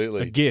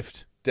absolutely.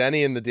 gift.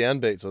 Danny and the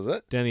Downbeats, was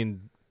it? Danny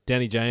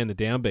J and the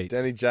Downbeats.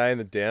 Danny J and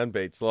the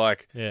Downbeats.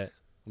 Like, Yeah.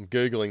 I'm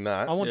Googling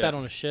that. I want Yeah. that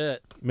on a shirt.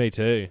 Me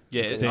too.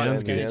 Yeah, It it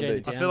sounds Danny good. J.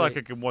 the I feel like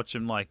I Downbeats. could watch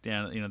them like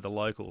down at the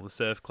local, the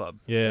surf club.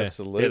 Yeah.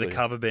 Absolutely. They're the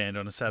cover band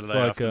on a It's Saturday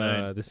like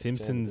afternoon. the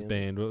Simpsons Danny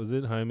band. What was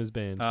it? Homer's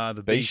band.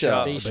 The B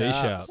Sharps. The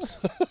B-Sharps.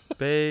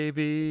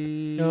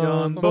 Baby On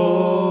on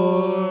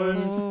board.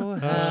 board.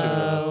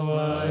 How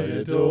I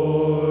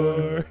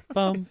adore.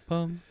 Bum,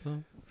 bum,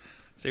 bum.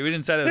 See, we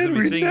didn't say that was going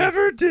to be singing.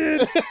 never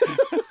did.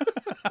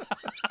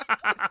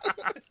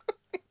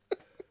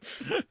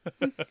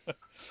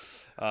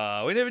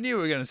 We never knew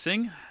we were going to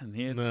sing, and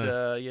yet,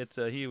 No.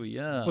 here we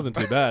are. Wasn't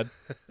too bad.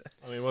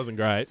 I mean, it wasn't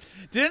great.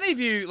 Did any of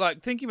you,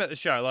 like, thinking about the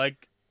show,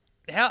 like,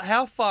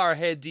 how far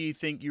ahead do you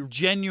think you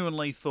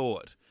genuinely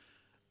thought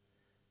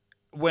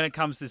when it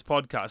comes to this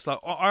podcast? Like,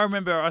 I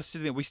remember us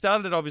sitting there. We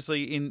started it,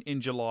 obviously,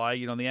 in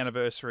July, on the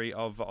anniversary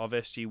of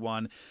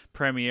SG1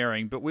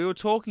 premiering, but we were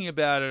talking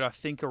about it, I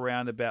think,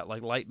 around about,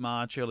 like, late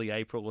March, early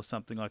April or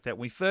something like that.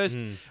 We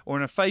first, or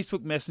in a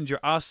Facebook Messenger,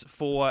 us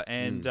four,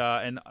 and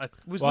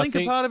was Well, I Lincoln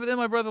think- part of it then,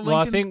 my brother Lincoln?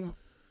 Well, I think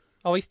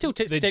Oh, he's still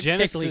The technically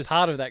Genesis-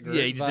 part of that group.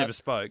 yeah, he just but- never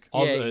spoke.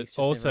 of Yeah, it he's just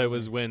also never-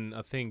 was when,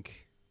 I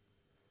think,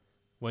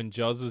 when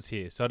Joz was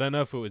here. So I don't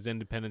know if it was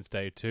Independence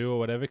Day 2 or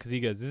whatever, because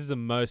he goes, this is the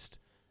most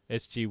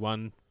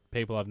SG1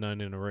 people I've known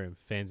in a room,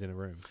 fans in a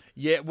room.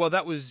 Yeah, well,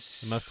 that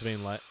was... It must have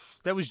been like...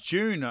 That was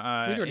June.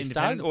 already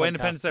started the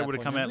Independence podcast Day at would that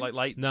have come point, out like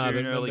late No,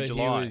 June, but early remember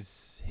July.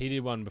 he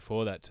did one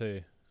before that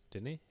too,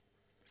 didn't he?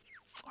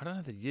 I don't know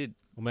if they did.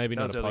 Or maybe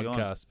That not a was early on.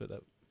 podcast, but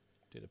that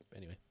did it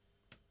anyway.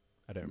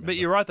 I don't remember. But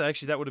you're right, though.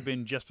 Actually, that would have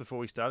been just before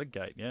we started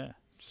Gate. Yeah,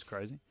 which is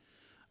crazy.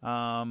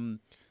 I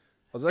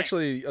was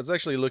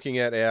actually looking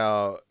at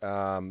our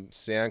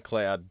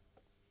SoundCloud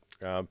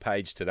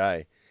page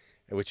today,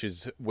 which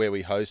is where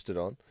we hosted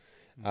on,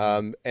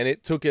 and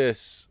it took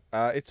us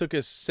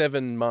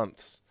 7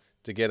 months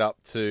to get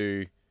up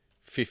to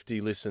 50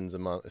 listens a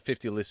month,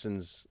 50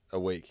 listens a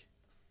week.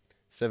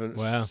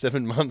 Wow.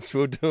 7 months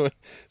we were doing.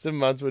 7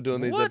 months we were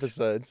doing these What?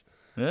 episodes,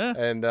 Yeah.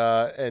 and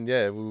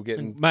yeah, we were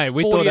getting. Mate,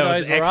 we 40 thought of that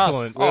was those were us.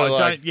 excellent. We were Oh,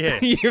 like- don't. Yeah.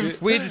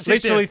 You've We had to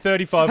sit literally there.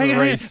 35 Hang of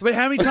on, Reese. but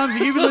how many times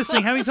have you been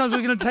listening? How many times are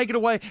we going to take it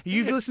away?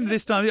 You've listened to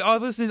this time. Oh,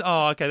 I've listened.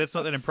 Oh, okay, that's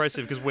not that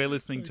impressive because we're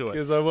listening to it.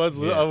 Because I was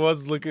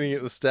looking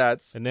at the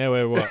stats. And now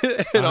we're what?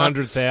 And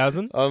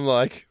 100,000? I'm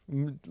like,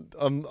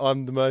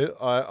 I'm the most.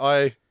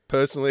 I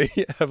personally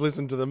have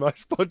listened to the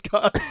most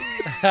podcasts.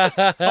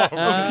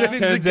 I'm getting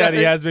Turns to out he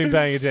Gate. has been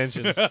paying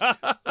attention.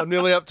 I'm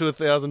nearly up to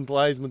 1,000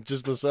 plays with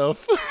just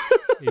myself.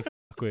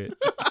 Quit.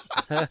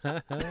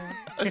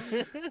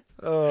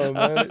 Oh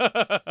man,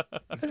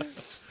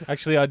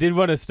 Actually, I did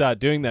want to start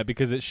doing that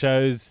because it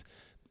shows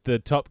the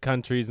top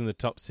countries and the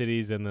top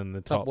cities and then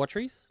the Top top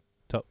watcheries?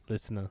 top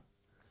listener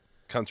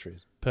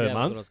countries. per Yeah, that's what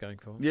I month. was going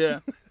for. Yeah.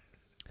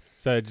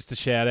 So just a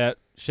shout out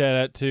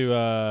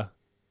to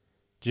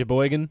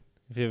Sheboygan.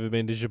 If you've ever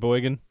been to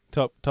Sheboygan,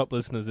 top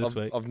listeners this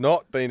week. I've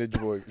not been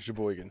to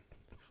Sheboygan.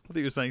 I thought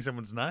you were saying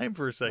someone's name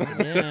for a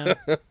second. Yeah,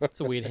 that's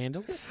a weird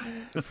handle.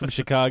 From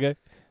Chicago.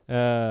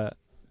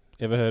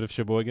 Ever heard of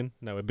Sheboygan?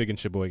 No, we're big in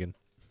Sheboygan.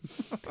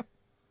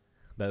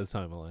 That was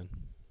Home Alone.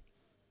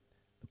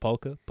 The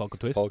polka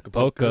twist.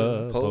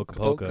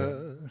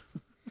 Polka.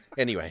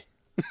 Anyway,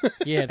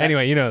 Yeah. That,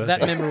 Anyway, you know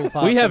that memorable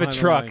part. we have from a Home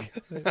truck.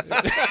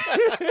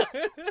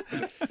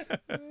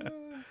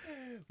 Alone.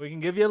 We can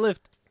give you a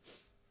lift.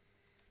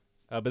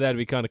 But that'd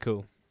be kind of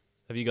cool.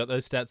 Have you got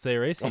those stats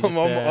there, Reese? You I'm just,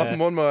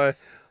 on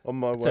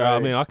my way. so, I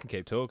mean, I can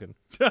keep talking.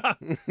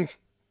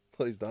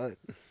 Please don't.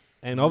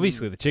 And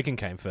obviously, the chicken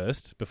came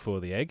first before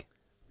the egg.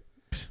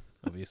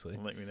 obviously.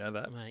 Let me know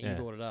that. Mate, Yeah. you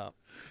brought it up.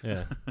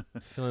 Yeah.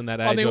 Filling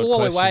that I mean, age-old while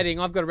question. we're waiting,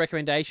 I've got a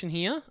recommendation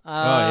here.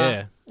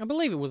 Yeah. I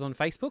believe it was on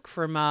Facebook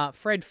from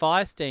Fred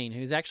Firestein,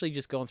 who's actually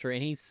just gone through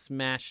and he's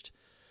smashed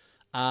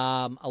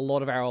a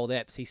lot of our old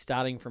eps. He's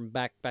starting from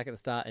back at the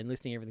start and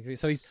listening to everything through.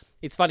 So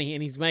it's funny,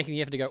 and he's making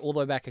the effort to go all the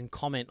way back and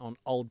comment on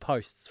old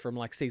posts from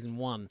like season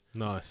 1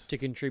 Nice. to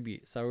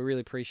contribute. So we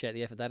really appreciate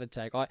the effort that'd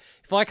take.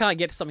 If I can't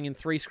get to something in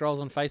 3 scrolls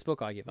on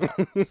Facebook, I give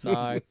up.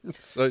 So.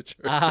 So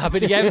true.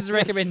 But he gave us a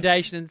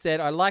recommendation and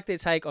said, I like their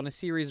take on a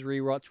series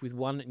rewatch with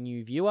one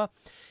new viewer.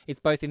 It's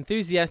both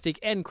enthusiastic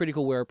and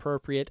critical where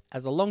appropriate.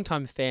 As a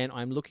long-time fan,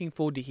 I'm looking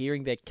forward to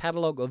hearing their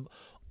catalogue of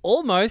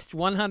almost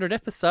 100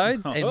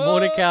 episodes and more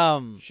to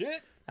come.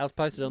 Shit. That was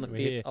posted on the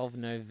Yeah. 5th of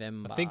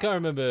November. I think I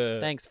remember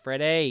Thanks,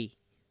 Freddie.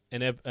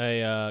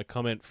 a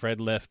comment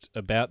Fred left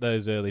about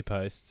those early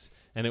posts,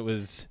 and it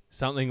was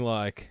something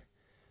like,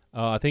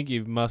 I think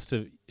you must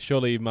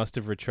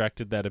have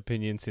retracted that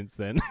opinion since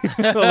then.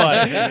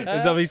 Like, it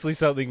was obviously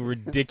something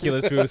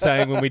ridiculous we were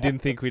saying when we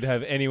didn't think we'd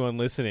have anyone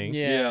listening.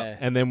 Yeah.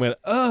 And then went,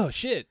 oh,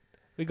 shit,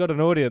 we got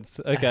an audience.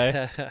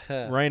 Okay.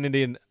 Rein it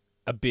in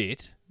a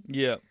bit.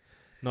 Yeah.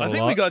 Not I a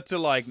think lot. we got to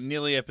like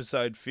nearly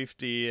episode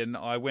 50, and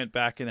I went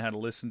back and had a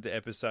listen to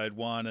episode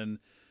 1, and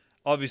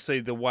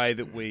obviously the way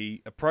that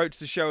we approached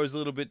the show is a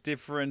little bit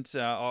different.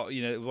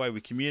 The way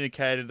we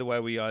communicated, the way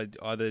we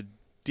either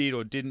did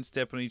or didn't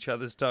step on each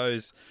other's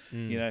toes,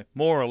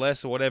 more or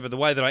less, or whatever. The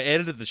way that I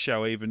edited the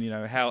show, even,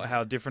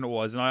 how different it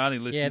was. And I only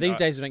listened. Yeah, these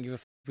days we don't give a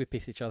we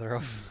piss each other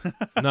off.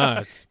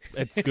 No,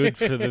 it's good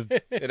for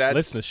the It adds.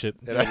 listenership.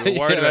 It We were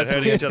worried about adds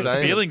hurting each other's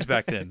entertainment. feelings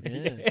back then.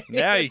 Yeah.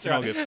 Now you can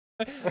all get.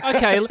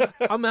 Okay,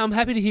 I'm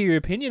happy to hear your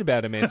opinion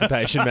about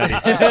emancipation, Matty.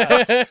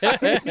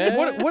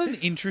 What an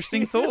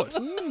interesting thought.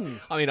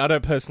 I mean, I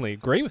don't personally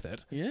agree with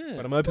it, Yeah.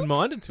 but I'm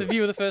open-minded to The it.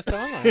 view of the first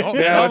time. Oh,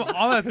 Now I'm,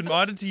 I'm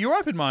open-minded to your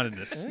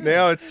open-mindedness.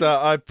 Now it's.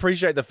 I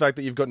appreciate the fact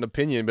that you've got an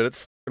opinion, but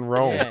it's fucking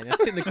wrong. Yeah, now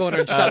sit in the corner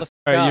and shut the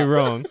Sorry, fuck you're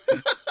up. wrong.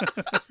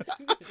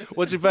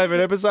 What's your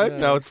favourite episode?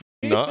 No, it's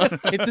not.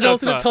 It's an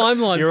alternate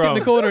timeline. You're Sit in the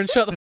wrong. corner and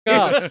shut the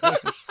fuck up.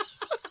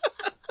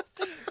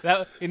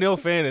 That, in all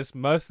fairness,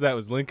 most of that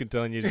was Lincoln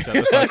telling you to shut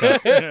the fuck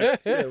up.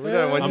 Yeah, we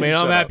don't want I you mean, to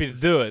I'm shut happy up. to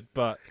do it,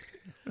 but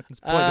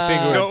let's point the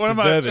finger No, where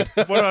it's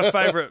deserved. One of my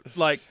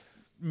favourite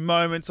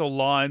moments or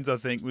lines, I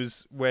think,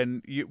 was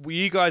when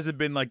you guys had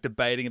been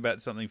debating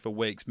about something for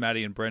weeks,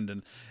 Maddie and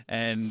Brendan,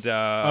 and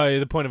Oh, yeah,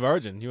 the point of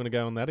origin. You want to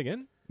go on that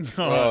again?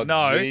 Oh,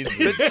 no, Jesus.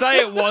 but say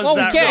it was Well,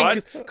 we that can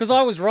right. because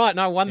I was right and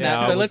I won Yeah, that.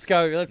 I So was- let's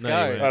go. Let's No, go.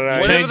 you I don't know.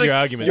 weren't. Whatever Change the- your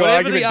argument. Your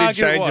Whatever argument the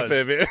did argument change a was.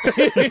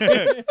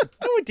 fair bit.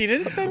 No, it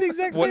didn't. It's the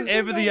exact same.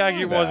 Whatever the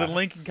argument was, and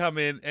Lincoln come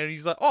in and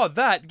he's like, "Oh,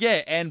 that,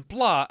 yeah," and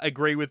blah,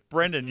 agree with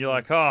Brendan. You're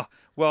like, "Oh,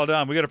 well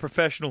done, we got a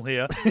professional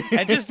here."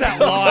 And just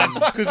that line,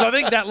 because I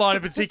think that line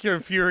in particular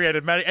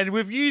infuriated Matty, and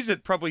we've used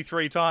it probably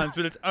 3 times,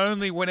 but it's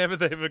only whenever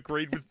they've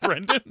agreed with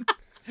Brendan.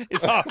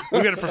 It's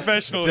we got a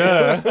professional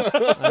here.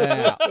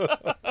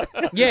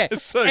 Yeah,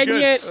 so and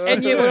good. yet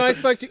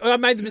when I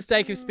made the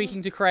mistake of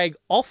speaking to Craig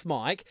off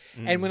mic,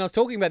 and when I was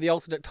talking about the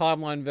alternate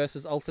timeline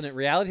versus alternate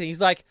reality,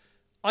 he's like,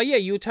 "Oh yeah,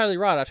 you were totally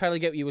right. I totally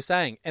get what you were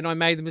saying." And I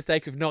made the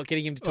mistake of not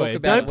getting him to talk Wait,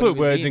 about don't it when he put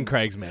was words in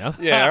Craig's mouth.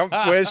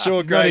 Yeah, we're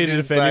sure Greg here to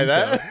didn't say defend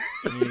that.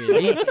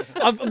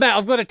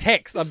 I've got a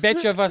text. I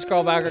bet you if I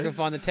scroll back, I can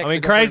find the text. I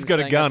mean, Craig's got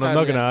a gun. I'm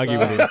not going to argue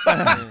with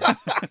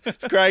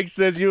him. Craig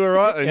says you were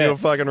right, and Yeah. you're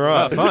fucking Oh,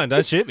 right. fine,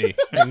 don't shit me.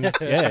 Yeah,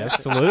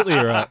 absolutely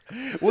you're right.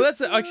 Well,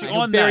 that's actually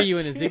He'll on bury that. you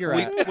in a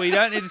ziggurat. We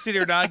don't need to sit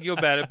here and argue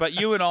about it, but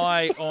you and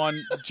I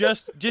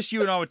just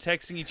you and I were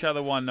texting each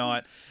other one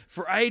night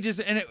for ages,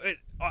 and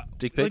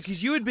Dick pics?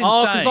 because you had been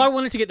Oh, saying, because I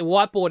wanted to get the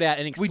whiteboard out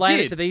and explain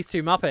did. it to these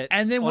two Muppets,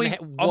 and then on I'm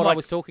what I like-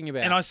 was talking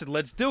about. and I said,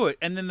 "Let's do it."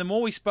 And then the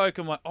more we spoke,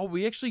 I'm like, "Oh,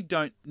 we actually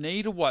don't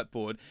need a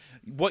whiteboard."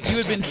 What you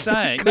had been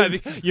saying, no,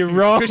 You're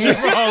wrong. because you're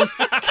wrong.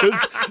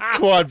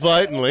 Quite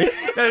blatantly.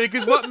 No,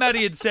 because what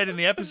Maddie had said in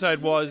the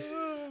episode was,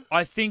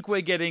 I think we're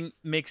getting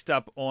mixed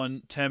up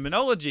on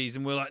terminologies,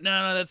 and we're like,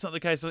 no, that's not the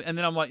case. And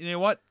then I'm like, you know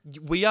what,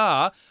 we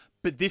are,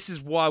 but this is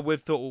why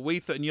we've thought what we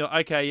thought. And you're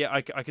like, okay, yeah,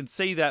 I can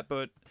see that,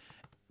 but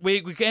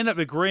we end up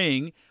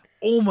agreeing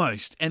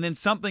almost, and then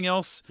something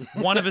else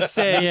one of us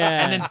said,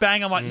 Yeah. and then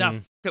bang, I'm like, no,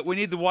 f- it, we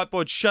need the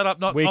whiteboard. Shut up,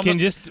 not. We I'm can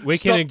not- we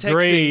stop can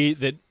agree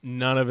that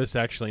none of us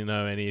actually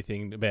know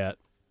anything about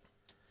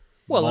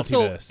well,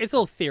 multiverse. it's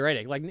all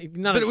theoretic. Like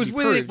none But of it was can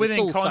be proved. It's within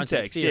all scientific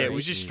context. Yeah, theory. it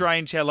was just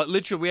strange how,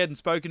 literally, we hadn't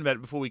spoken about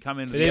it before we come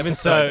in. But even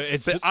so,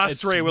 it's but us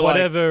it's three were like,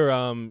 whatever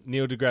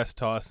Neil deGrasse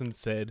Tyson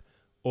said,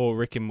 or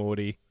Rick and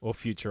Morty, or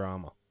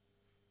Futurama.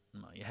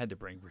 no, you had to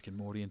bring Rick and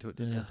Morty into it,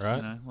 didn't you? Right.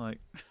 You know, like,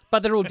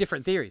 But they're all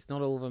different theories.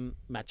 Not all of them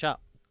match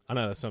up. I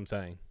know, that's what I'm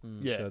saying.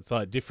 yeah. So it's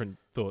like different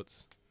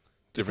thoughts,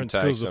 Different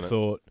schools takes of on it.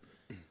 thought,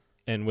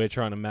 and we're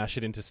trying to mash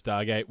it into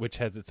Stargate, which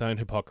has its own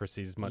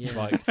hypocrisies, much Yeah.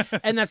 like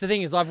And that's the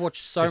thing is, I've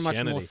watched so much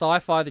more Christianity.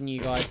 sci-fi than you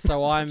guys,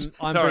 so I'm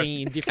Sorry.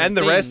 bringing in different And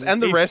the rest, things.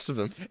 and the rest of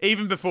them.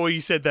 Even before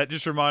you said that,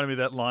 just reminded me of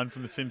that line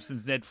from The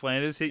Simpsons. Ned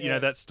Flanders hit, you know,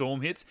 that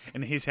storm hits,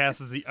 and his house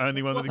is the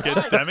only one that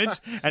gets damaged,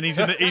 and he's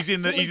in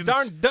the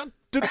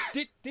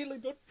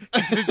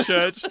He's in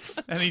church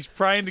and he's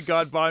praying to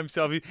God by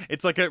himself.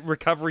 It's like a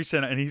recovery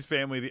center, and his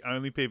family are the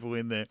only people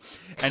in there.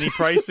 And he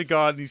prays to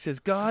God and he says,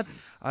 God,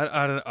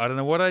 I don't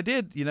know what I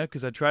did,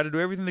 because I tried to do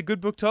everything the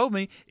good book told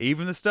me,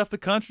 even the stuff that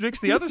contradicts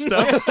the other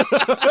stuff.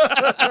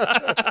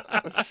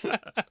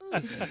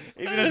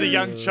 Even as a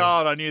young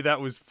child, I knew that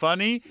was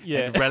funny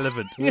and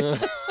relevant.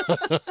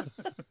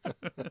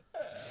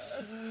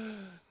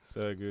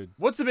 So good.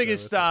 What's the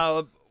biggest,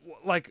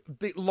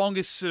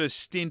 longest sort of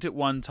stint at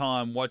one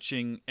time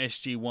watching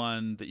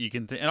SG1 that you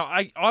can think? And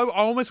I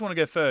almost want to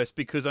go first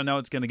because I know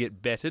it's going to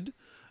get bettered.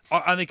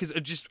 I think because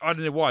I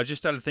don't know why. I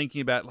just started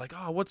thinking about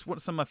what's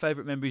some of my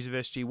favourite memories of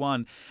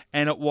SG1,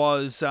 and it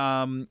was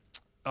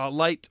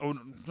late, or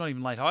not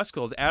even late high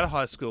school. It was out of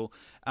high school.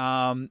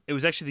 It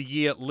was actually the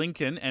year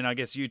Lincoln, and I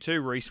guess you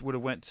too, Reese, would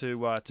have went to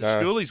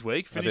Schoolies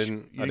Week.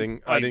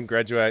 I didn't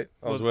graduate.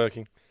 I was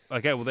working.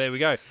 Okay, well there we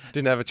go.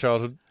 Didn't have a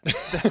childhood.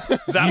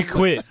 You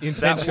quit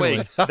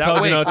intentionally. That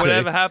week, not to.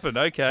 whatever happened.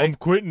 Okay, I'm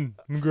quitting.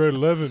 I'm grade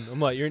 11. I'm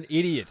like, you're an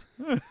idiot.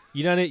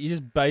 You don't. You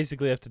just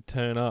basically have to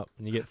turn up,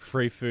 and you get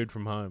free food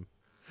from home.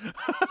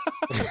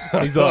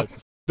 He's like,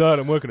 Dad,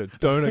 I'm working at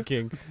Donut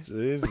King.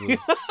 Jesus.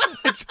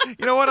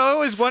 You know what? I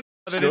always wonder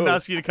why they didn't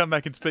ask you to come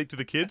back and speak to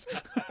the kids.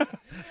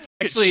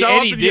 Actually, Show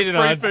up Eddie and did, get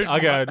and free food I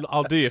go,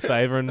 I'll do you a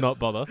favour and not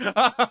bother.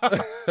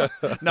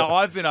 No,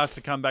 I've been asked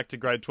to come back to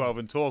grade 12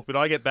 and talk, but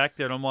I get back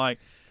there and I'm like,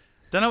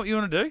 don't know what you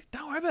want to do?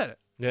 Don't worry about it.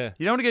 Yeah.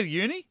 You don't want to go to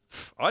uni?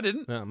 I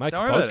didn't. No, make a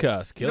Don't worry about it.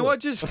 podcast. You know Kill what?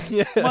 it.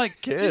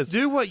 Just cares? just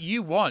do what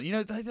you want. They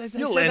You'll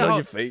say land that on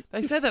your feet.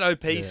 They say that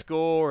OP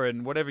score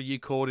and whatever you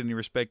called in your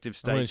respective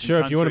states. I mean, and sure,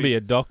 if you want to be countries.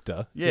 a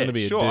doctor, you want to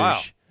be a douche.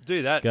 I'll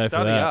do that. Go for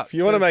Study that. up. If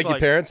you want to But make it's your like,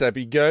 parents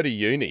happy, go to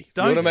uni. If you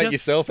Don't want to make just-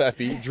 yourself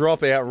happy,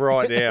 drop out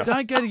right now.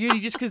 Don't go to uni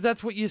just because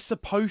that's what you're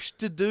supposed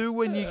to do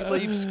when you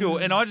leave school.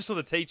 And I just saw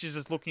the teachers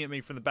just looking at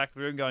me from the back of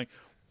the room going,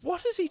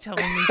 what is he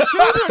telling these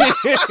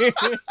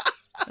children?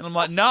 And I'm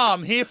like,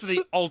 I'm here for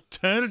the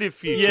alternative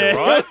future,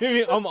 right?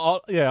 I'm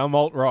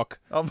alt rock.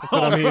 That's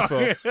what I'm here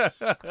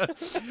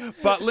for.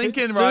 But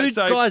Lincoln, right? Dude,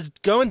 guys,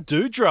 go and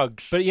do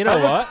drugs. But you know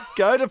what?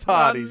 Go to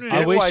parties.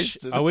 Get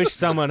wasted. I wish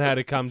someone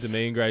had come to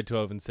me in grade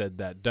 12 and said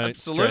that. Don't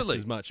stress Absolutely.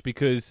 as much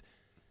because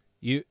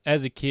you,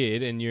 as a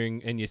kid, and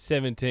you're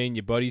 17,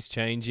 your body's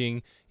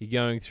changing. You're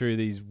going through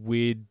these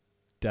weird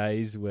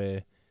days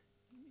where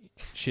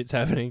shit's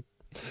happening,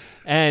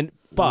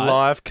 but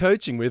Live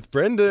coaching with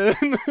Brendan.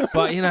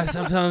 but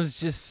sometimes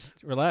just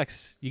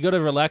relax. You got to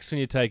relax when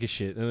you take a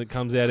shit, and it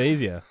comes out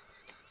easier.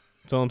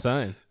 That's all I'm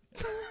saying.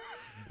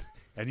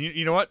 And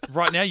you know what?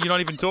 Right now, you're not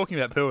even talking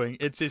about pooing.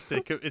 It's just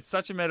it's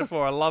such a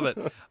metaphor. I love it.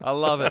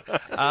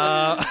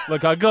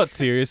 Look, I got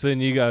serious,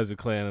 and you guys are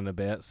clowning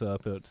about, so I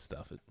thought to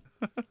stuff it.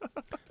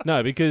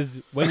 No, because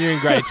when you're in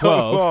grade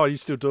 12, Oh, you're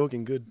still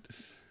talking good.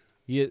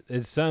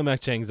 there's so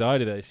much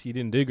anxiety that you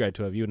didn't do grade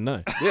 12. You wouldn't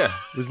know. Yeah,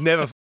 was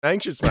never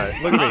anxious, mate.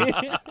 Look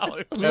at me.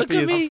 Look Happy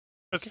at as me.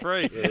 It's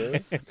free. Yeah.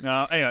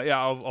 No, anyway,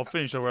 I'll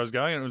finish where I was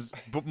going. It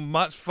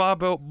was far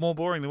more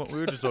boring than what we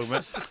were just talking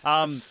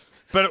about.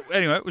 But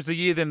anyway, it was the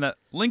year then that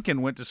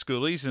Lincoln went to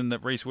schoolies and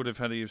that Reese would have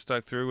had to have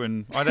stuck through.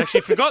 And I'd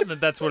actually forgotten that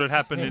that's what had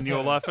happened in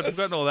your life. I'd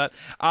forgotten all that.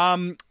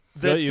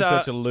 You're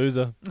such a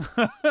loser.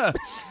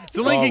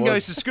 So Lincoln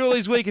goes to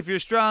Schoolies Week. If you're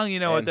Australian, you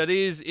know what that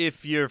is.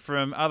 If you're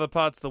from other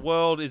parts of the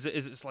world, is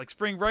it like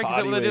spring break? Party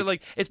is that what they do? week.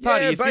 Like it's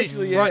party. Yeah, You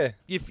basically, right,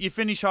 you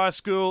finish high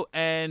school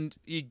and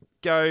you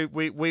go.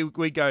 We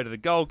go to the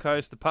Gold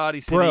Coast, the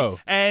party city, Bro.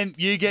 and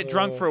you get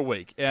drunk for a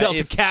week.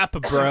 Delta Kappa,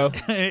 bro.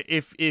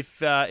 if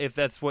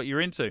that's what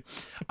you're into.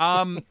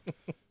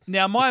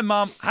 Now, my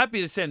mum,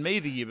 happy to send me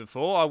the year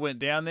before. I went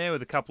down there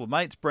with a couple of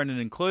mates, Brendan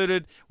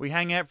included. We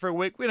hang out for a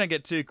week. We don't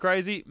get too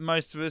crazy.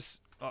 Most of us,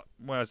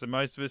 I say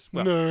most of us,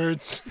 well,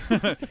 Nerds.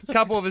 a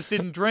couple of us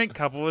didn't drink. A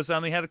couple of us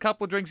only had a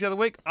couple of drinks the other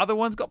week. Other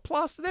ones got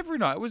plastered every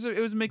night. It was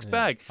a mixed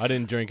bag. I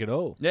didn't drink at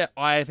all. Yeah,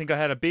 I think I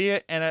had a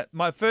beer, and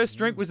my first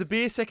drink was a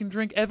beer. Second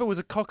drink ever was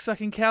a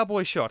cocksucking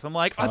cowboy shot. I'm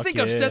like, I Fuck think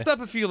I've yeah. stepped up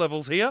a few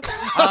levels here.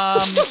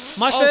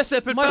 My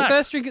back.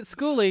 first drink at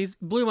Schoolies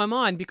blew my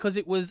mind because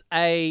it was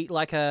a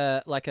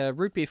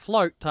root beer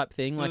float type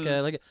thing,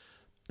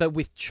 but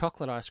with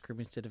chocolate ice cream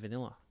instead of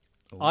vanilla.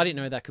 I didn't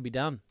know that could be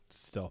done.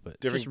 Stop it.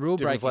 Just rule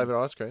breaking. Different flavored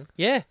ice cream.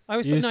 Yeah, I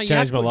was You thinking, just you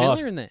have changed to put my life.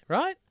 vanilla in there,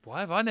 right?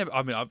 Why have I never?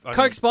 I mean, I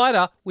Coke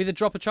Spider with a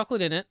drop of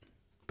chocolate in it.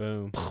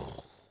 Boom.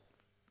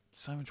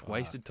 so much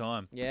wasted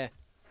time. Yeah,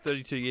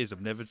 32 years, I've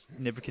never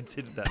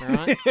considered that. all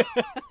right.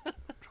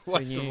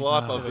 Waste of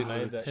life I've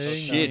been through.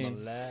 Shit.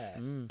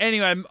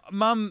 Anyway,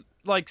 Mum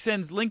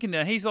sends Lincoln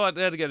down. He's allowed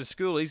to go to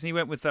schoolies, and he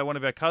went with one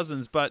of our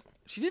cousins, but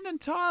she didn't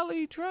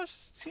entirely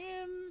trust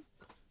him.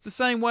 the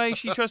same way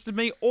she trusted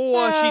me,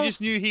 or she just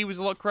knew he was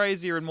a lot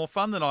crazier and more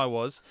fun than I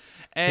was.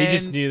 And He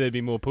just knew there'd be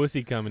more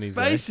pussy coming his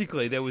way.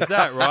 basically, there was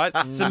that, right?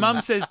 So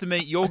Mum says to me,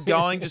 "You're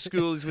going to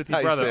schoolies with your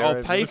Hey, brother. Sarah,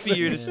 I'll pay for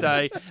you to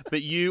stay,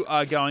 but you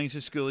are going to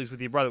schoolies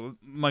with your brother."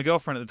 My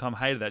girlfriend at the time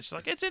hated that. She's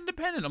like, "It's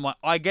independent." I'm like,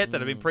 "I get that.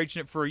 I've been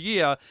preaching it for a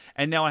year,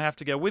 and now I have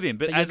to go with him."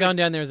 But, But you're as going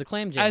down there as a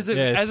clam jam. as a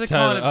Yeah, as a it's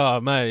total, kind of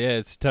oh mate, yeah,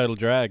 it's total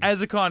drag.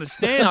 as a kind of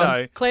stand No,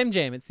 though. clam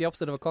jam. It's the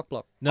opposite of a cock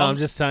block. No, I'm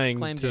just saying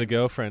clam to the jam.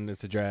 girlfriend,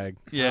 it's a drag.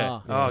 Yeah.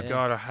 Oh, Oh yeah.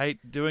 God, I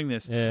hate doing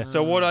this. Yeah.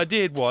 So what I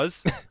did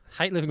was,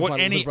 Hate living what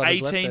with any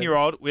brothers'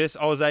 18-year-old, yes,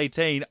 I was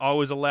 18, I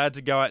was allowed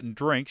to go out and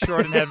drink. Sure,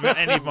 I didn't have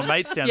any of my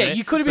mates down Yeah, there.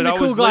 you could have been but the I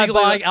cool was guy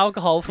legally- buying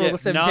alcohol for all Yeah, the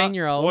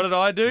 17-year-olds. What did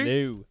I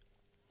do?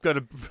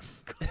 No.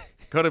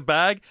 Got a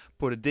bag,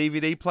 put a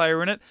DVD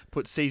player in it,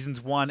 put seasons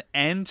 1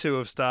 and 2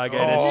 of Stargate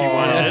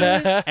SG-1 in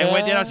it, and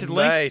went down. I said,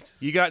 "Link, Mate.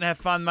 you go out and have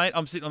fun, mate.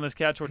 I'm sitting on this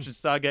couch watching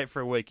Stargate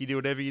for a week. You do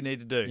whatever you need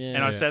to do." Yeah.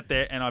 And I Yeah. sat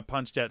there and I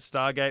punched out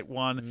Stargate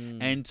 1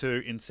 and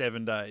 2 in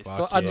 7 days.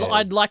 So Fuck yeah.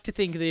 I'd like to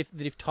think that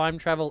if time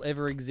travel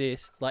ever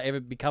exists, like ever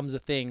becomes a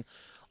thing,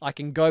 I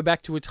can go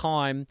back to a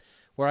time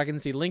where I can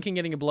see Lincoln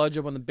getting a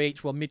blowjob on the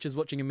beach while Mitch is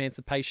watching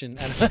Emancipation.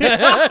 And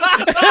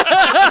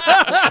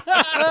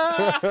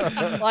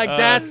like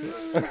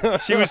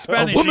that's She was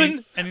Spanish,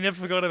 woman? and he never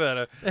forgot about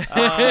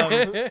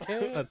her.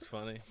 That's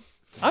funny.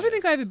 I don't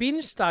think I ever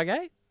binged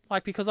Stargate.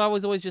 Like because I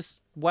was always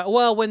just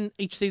well, when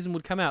each season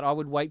would come out, I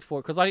would wait for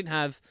it because I didn't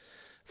have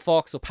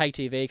Fox or pay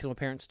TV because my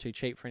parents were too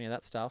cheap for any of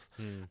that stuff.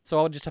 So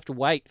I would just have to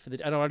wait for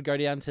the. And I'd go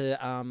down to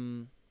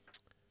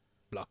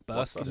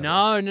Blockbuster.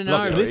 no.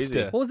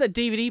 Blockbuster. What was that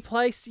DVD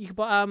place you could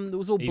buy? It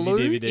was all Easy blue.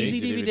 DVD.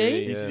 Easy DVD.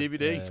 Yeah. Easy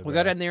DVD. Yeah. We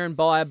go down there and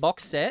buy a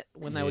box set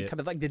when they would Yeah. come,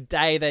 like the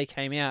day they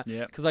came out,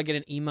 Yeah. because I get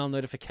an email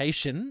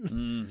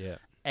notification, Yeah.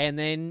 and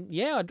then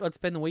I'd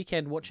spend the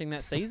weekend watching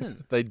that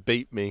season. They'd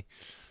beat me.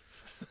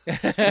 Did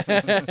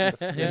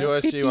you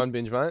SG1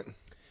 binge, mate?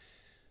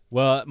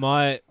 Well,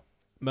 my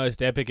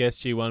most epic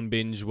SG1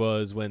 binge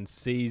was when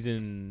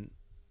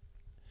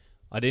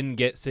I didn't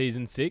get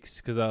season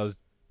 6 because I was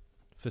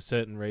for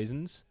certain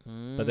reasons,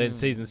 but then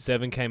season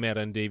 7 came out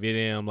on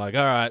DVD, and I'm like,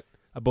 all right,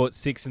 I bought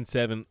 6 and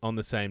 7 on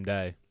the same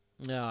day,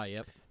 Oh,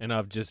 yep. and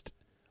I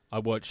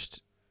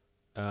watched,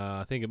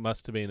 I think it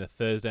must have been a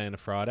Thursday and a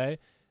Friday,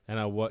 and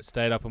I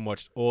stayed up and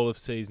watched all of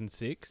season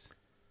 6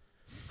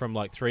 from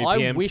like 3 I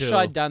p.m. wish till,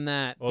 I'd done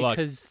that or like-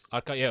 because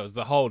it was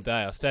the whole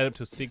day. I stayed up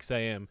till 6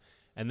 a.m.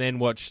 and then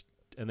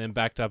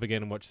backed up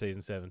again and watched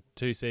season 7.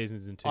 2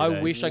 seasons in 2 I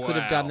days. wish I could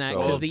have done that So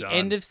because well the done.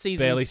 end of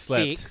season Barely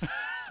 6,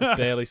 slept.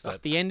 Barely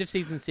slept. the end of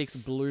season 6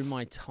 blew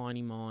my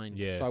tiny mind.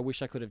 Yeah. So I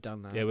wish I could have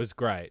done that. Yeah, it was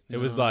great. It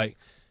was No. like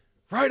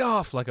right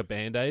off like a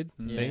band-aid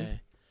Yeah. thing.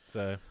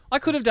 So I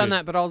could have It's done good.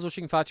 that, but I was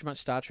watching far too much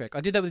Star Trek.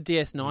 I did that with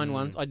DS9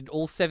 once. I did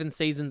all 7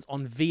 seasons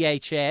on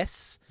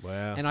VHS.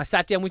 wow. And I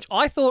sat down, which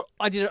I thought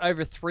I did it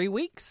over 3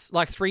 weeks,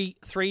 like three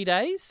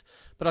days.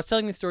 But I was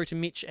telling this story to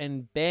Mitch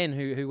and Ben,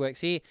 who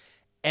works here,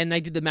 and they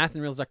did the math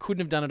and realized I couldn't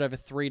have done it over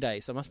 3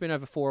 days. So it must have been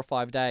over 4 or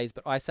 5 days.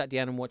 But I sat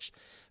down and watched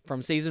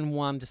from season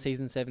 1 to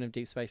season 7 of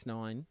Deep Space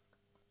Nine,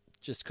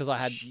 just because I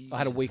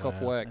had a week off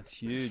work. That's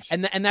huge.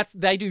 And that's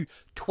they do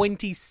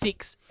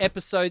 26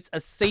 episodes a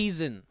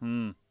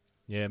season.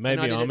 yeah, and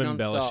maybe I did I'm it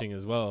embellishing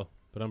as well,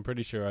 but I'm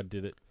pretty sure I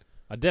did it.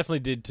 I definitely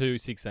did 2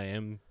 6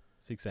 a.m.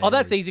 6 a.m. Oh,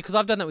 that's easy because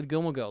I've done that with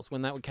Gilmore Girls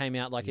when that came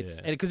out. Like it's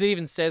Yeah. because it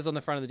even says on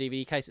the front of the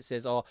DVD case, it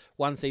says, "Oh,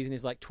 one season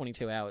is like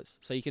 22 hours,"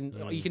 so you can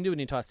do an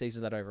entire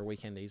season of that over a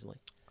weekend easily.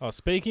 Oh,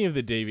 speaking of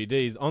the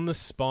DVDs, on the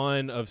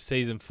spine of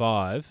season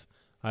 5,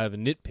 I have a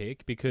nitpick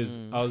because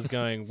I was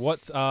going,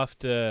 what's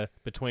after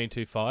Between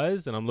Two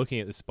Fires? And I'm looking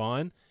at the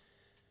spine,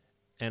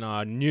 and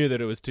I knew that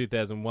it was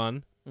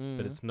 2001,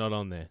 but it's not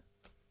on there.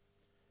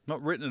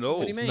 Not written at all.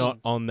 What do you It's mean? not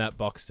on that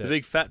box set. The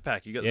big fat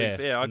pack. You got Yeah, the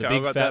big, yeah, and the okay,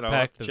 big I got fat that. I'll have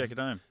pack, to the- check it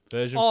home.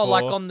 Version Oh, 4,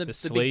 like on the big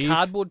sleeve.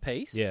 cardboard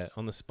piece. Yeah,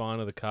 on the spine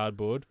of the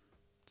cardboard.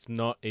 It's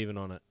not even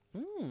on it.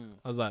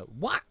 I was like,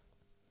 what?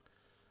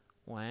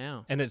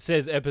 Wow. And it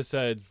says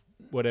episode,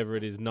 whatever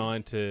it is,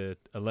 9 to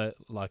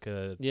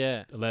 11,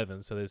 Yeah.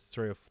 11. So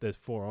there's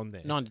 4 on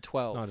there. 9 to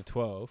 12. 9 to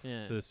 12.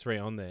 Yeah. So there's 3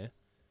 on there.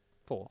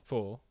 4.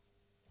 4.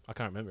 I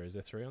can't remember. Is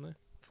there 3 on there?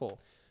 4.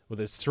 Well,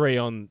 there's 3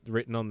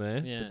 written on there,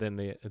 Yeah. but then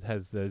it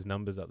has those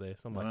numbers up there.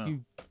 So I'm like, Wow.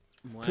 you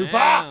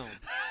Wow.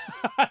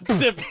 I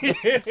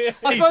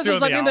suppose it was doing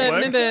like the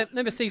artwork.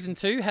 remember season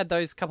 2 had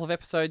those couple of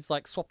episodes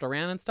like swapped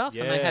around and stuff,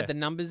 and they Yeah. had the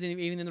numbers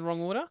even in the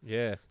wrong order,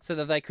 yeah. so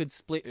that they could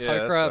split Yeah,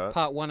 that's Tok'ra right.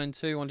 part 1 and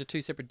 2 onto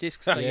 2 separate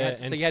discs. So Yeah, you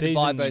and had to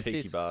buy seasons- both Cheeky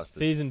discs. bastard.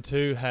 Season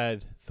 2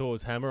 had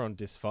Thor's hammer on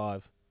disc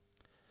 5.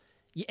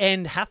 Yeah,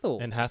 and Hathor.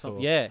 And Hathor.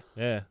 Yeah.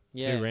 Yeah.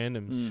 Yeah. 2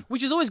 randoms.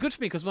 Which is always good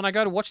for me because when I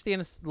go to watch the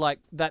end of, like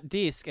that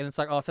disc and it's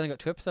like, oh, it's only got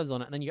 2 episodes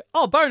on it, and then you go,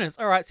 oh, bonus!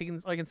 All right, so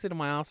I can sit on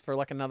my ass for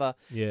like another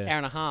Yeah. hour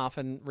and a half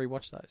and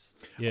rewatch those.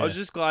 Yeah. I was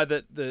just glad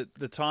that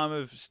the time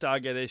of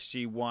Stargate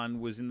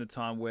SG-1 was in the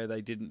time where they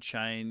didn't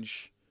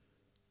change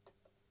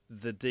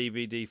the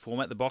DVD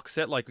format, the box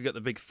set. Like, we got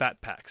the big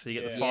fat pack, so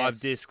you get the 5 Yes.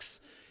 discs.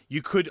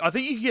 you could. I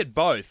think you could get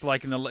both,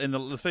 like in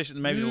the especially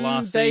maybe the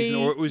last they- season,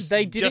 or it was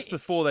they did just it-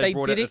 before they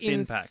brought out did the it thin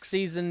in packs.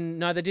 season.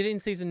 No, they did it in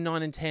season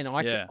 9 and 10.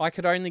 I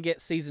could only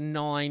get season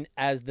 9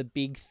 as the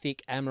big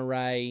thick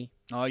Amaray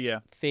Oh yeah,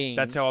 thing.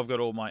 that's how I've got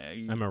all my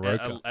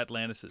Amaroka.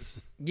 Atlantises.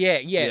 Yeah.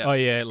 Oh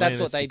yeah, That's Atlantis,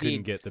 what they you couldn't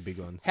did. get the big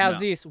ones. How's No.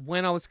 this?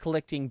 When I was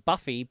collecting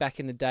Buffy back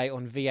in the day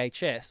on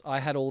VHS,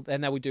 I had all,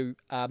 and they would do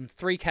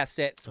 3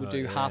 cassettes. Would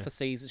do half a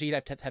season, so you'd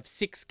have to have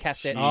 6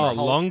 cassettes for Oh, a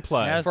whole, long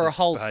play. How's for the a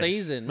whole space?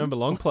 season. Remember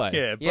long play?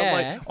 Yeah, but Yeah.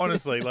 like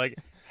honestly, like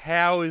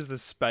how is the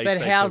space But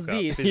they how's took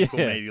up this? physical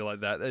Yeah. media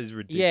like that? That is Yeah,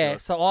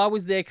 ridiculous. so I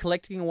was there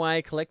collecting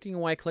away.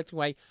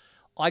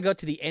 I got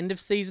to the end of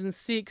season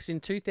 6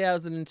 in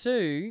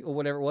 2002 or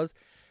whatever it was.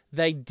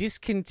 They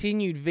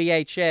discontinued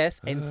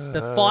VHS, and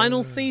the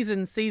final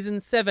season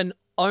 7,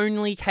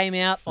 only came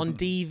out on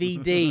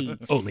DVD.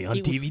 Only on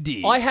It was-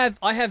 DVD.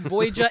 I have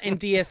Voyager and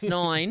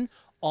DS9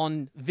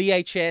 on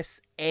VHS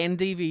and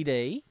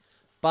DVD,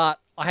 but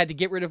I had to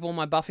get rid of all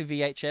my Buffy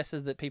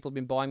VHSs that people have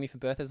been buying me for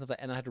birthdays and stuff,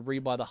 and I had to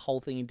rebuy the whole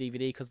thing in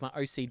DVD because my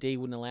OCD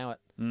wouldn't allow it.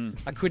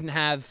 I couldn't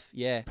have,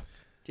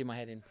 did my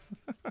head in.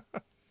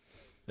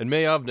 And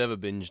me, I've never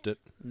binged it.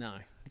 No.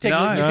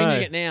 Technically, No. you're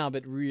binging it now,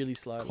 but really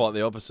slowly. Quite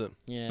the opposite.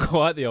 Yeah.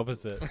 Quite the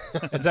opposite.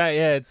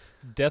 It's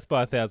death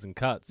by 1,000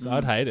 cuts.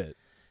 I'd hate it.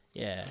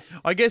 Yeah.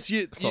 I guess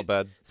It's not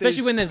bad.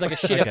 Especially when there's like a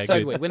shit Okay, episode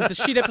good. week. When it's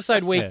a shit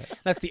episode week, Yeah.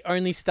 that's the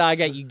only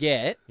Stargate you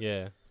get.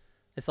 Yeah.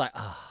 It's like,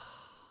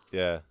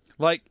 Yeah.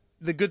 like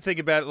the good thing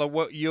about it, like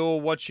what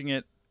you're watching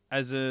it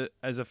as a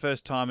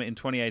first timer in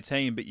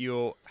 2018, but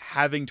you're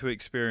having to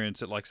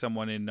experience it like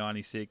someone in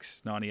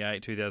 96,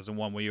 98,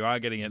 2001, where you are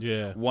getting it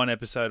Yeah. one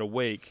episode a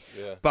week.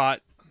 Yeah.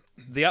 But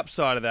the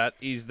upside of that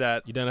is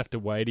that You don't have to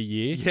wait a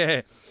year.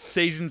 yeah,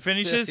 season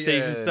finishes, Yeah,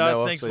 season yeah, starts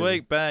no next off-season.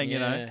 week, bang, you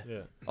know. yeah.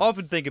 Yeah. I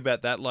often think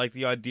about that, like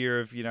the idea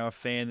of, a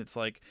fan that's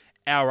like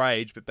our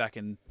age, but back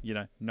in,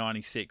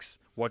 96,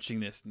 watching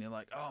this, and they're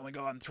like, oh my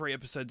God, I'm 3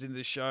 episodes into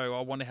this show.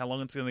 I wonder how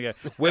long it's going to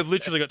go. We've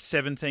literally got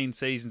 17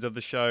 seasons of the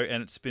show,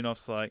 and its spin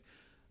offs like,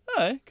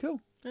 oh,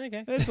 cool.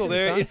 Okay. It's all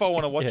there if I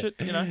want to watch it,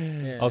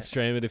 Yeah. I'll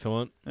stream it if I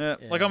want. Yeah.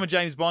 Like, I'm a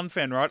James Bond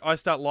fan, right? I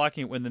start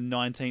liking it when the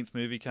 19th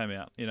movie came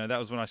out. That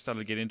was when I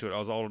started to get into it. I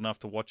was old enough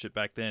to watch it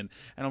back then.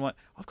 And I'm like,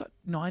 I've got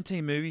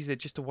 19 movies there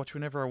just to watch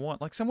whenever I want.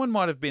 Like, someone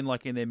might have been,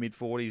 like, in their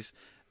mid-40s,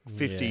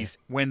 50s,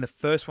 when the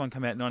first one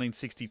came out in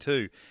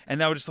 1962.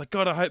 And they were just like,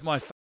 God, I hope my...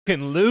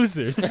 Fucking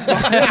losers.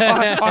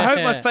 I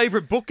hope my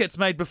favourite book gets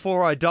made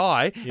before I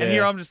die. Yeah. And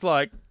here I'm just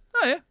like,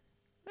 oh, yeah.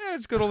 Yeah,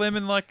 it's got all them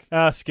in, like,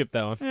 Skip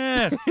that one.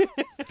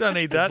 don't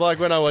need that. It's like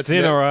when I watch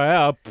Casino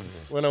Royale.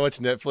 when I watch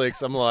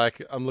Netflix,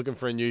 I'm looking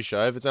for a new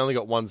show. If it's only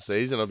got one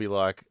season, I'll be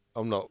like,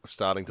 I'm not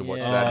starting to watch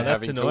Yeah. that Oh, and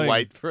that's having annoying. to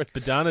wait for it.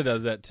 Badana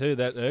does that too.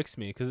 That irks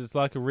me because it's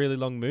like a really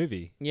long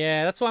movie.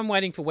 Yeah, that's why I'm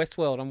waiting for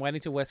Westworld. I'm waiting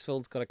till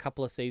Westworld's got a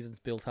couple of seasons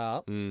built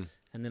up, Mm.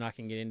 and then I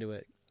can get into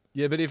it.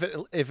 Yeah, but if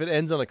it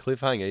ends on a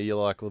cliffhanger,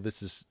 you're like, well,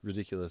 this is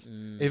ridiculous.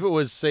 If it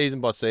was season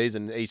by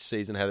season, each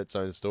season had its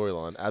own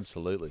storyline,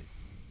 absolutely.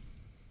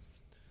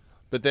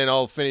 But then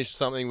I'll finish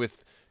something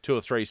with 2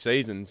 or 3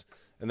 seasons,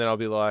 and then I'll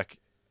be like,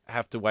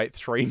 have to wait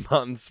 3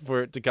 months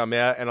for it to come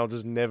out, and I'll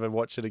just never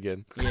watch it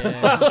again.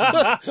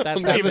 Yeah,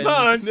 that's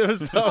happened. Never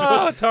start Oh,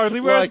 watching- it's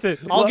hardly worth it.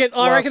 I reckon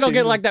I'll Last get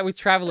Kingdom. like that with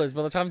Travelers.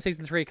 By the time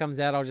season 3 comes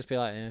out, I'll just be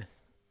like,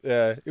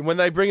 Yeah, and when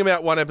they bring them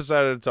out one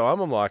episode at a time,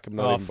 I'm like, I'm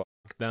not Oh, even.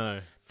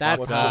 No. that's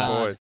What's the hard.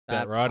 point?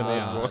 That That's right in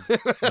the hard.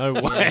 arse. No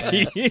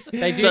way.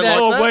 They do Don't that.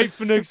 like that? wait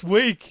for next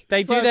week.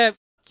 They It's do like, that.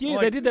 Yeah,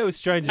 Like, they did that with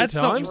Stranger That's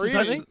Times not or really,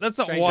 something. that's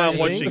not Stranger why I'm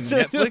watching Things.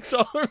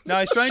 Netflix.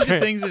 No, Stranger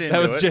Things didn't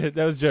That do was it.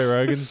 that was Joe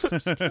Rogan's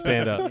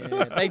stand up.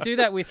 Yeah, they do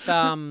that with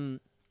Riverdale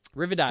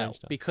Strange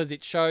stuff. because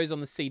it shows on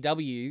the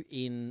CW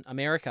in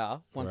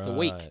America once a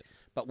week, Right.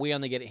 but we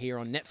only get it here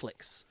on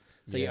Netflix.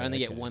 So you Yeah, only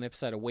get okay. one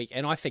episode a week,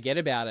 and I forget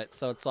about it.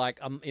 So it's like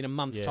in a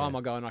month's Yeah. time,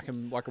 I'll go and I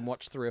can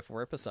watch 3 or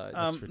 4 episodes.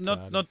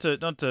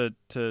 retarded. Not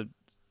to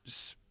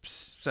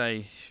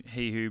say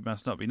he who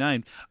must not be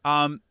named.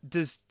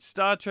 Does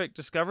Star Trek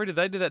Discovery, do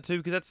they do that too?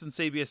 Because that's in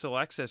CBS All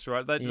Access,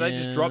 right? Do they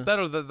just Yeah. drop that,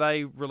 or do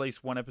they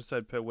release 1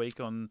 episode per week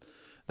on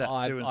that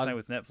too? And I've same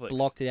with Netflix.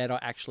 Blocked it out. I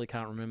actually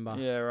can't remember.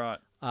 Yeah,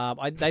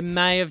 right. They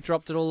may have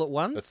dropped it all at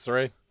once. That's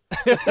 3.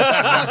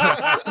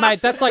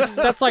 Mate, that's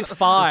like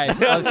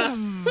 5.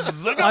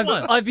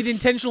 I've been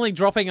intentionally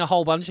dropping a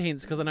whole bunch of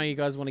hints because I know you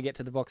guys want to get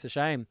to the box of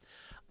shame.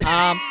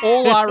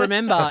 All I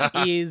remember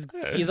is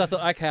I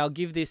thought, okay, I'll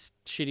give this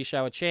shitty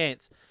show a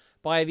chance.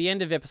 By the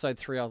end of episode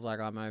 3, I was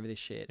like, I'm over this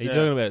shit. Are you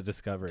talking about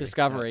Discovery?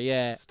 Discovery,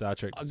 yeah. Star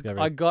Trek Discovery.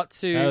 I got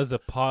to. That was a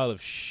pile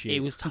of shit.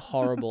 It was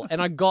horrible,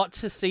 and I got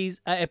to see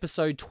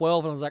episode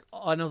 12, and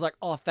I was like,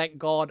 oh, thank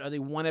God, only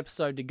 1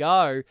 episode to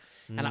go.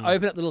 And I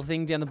opened up the little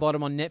thing down the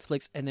bottom on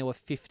Netflix, and there were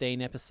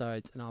 15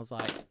 episodes, and I was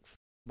like,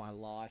 my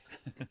life.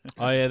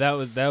 Oh yeah,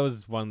 that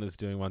was one that's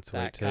doing once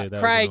a week too. That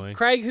was annoying.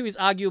 Craig, who is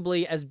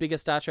arguably as big a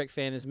Star Trek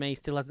fan as me,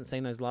 still hasn't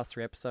seen those last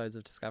 3 episodes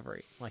of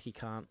Discovery. Like he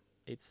can't.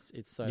 It's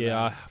so Yeah,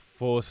 bad. I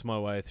forced my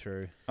way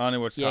through. I only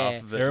watched Yeah.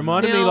 half of it. It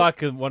reminded me Now-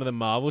 like one of the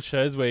Marvel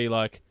shows where you're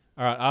like,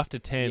 all right, after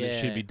 10 it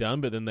Yeah. should be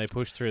done, but then they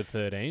push through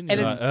 13. and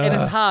You're it's like, and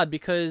it's "Ugh." hard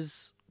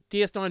because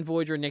DS9,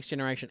 Voyager, and Next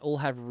Generation all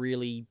have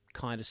really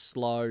kind of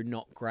slow,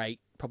 not great,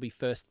 probably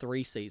first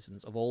 3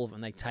 seasons of all of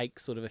them. They take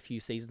sort of a few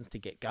seasons to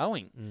get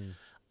going.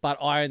 But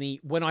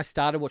when I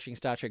started watching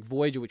Star Trek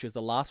Voyager, which was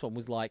the last one,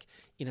 was like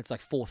in its like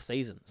 4th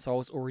season.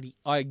 So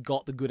I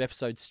got the good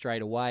episodes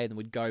straight away and then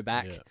would go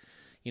back,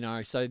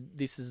 so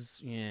this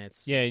is, and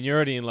you're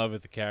already in love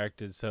with the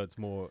characters, so it's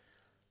more,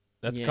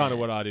 that's kind of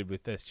what I did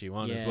with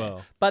SG1 as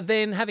well. But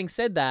then having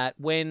said that,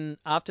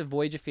 after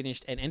Voyager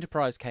finished and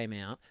Enterprise came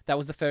out, that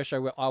was the first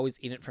show where I was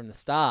in it from the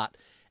start.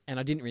 And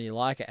I didn't really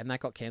like it, and that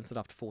got cancelled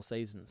after 4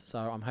 seasons. So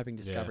I'm hoping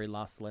Discovery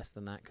lasts less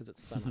than that because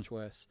it's so much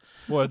worse.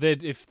 Well,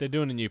 if they're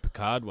doing a new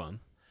Picard one,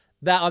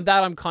 that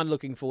I'm kind of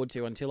looking forward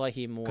to until I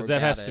hear more. Because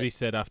that has to be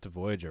set after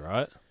Voyager,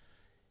 right?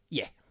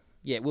 Yeah,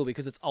 it will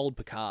because it's old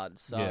Picard.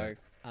 So,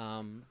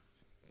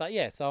 but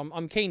yeah, so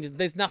I'm keen.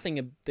 There's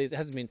nothing.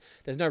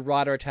 There's no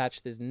writer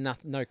attached. There's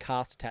no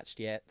cast attached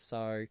yet.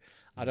 So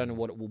I don't know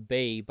what it will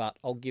be, but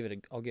I'll give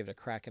it a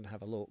crack and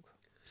have a look.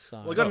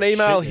 So. We got an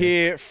email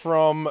here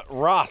from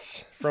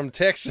Russ from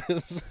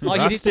Texas.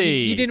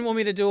 You didn't want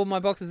me to do all my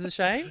boxes of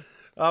shame?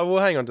 We'll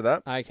hang on to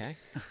that. Okay.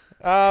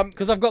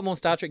 Because I've got more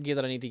Star Trek gear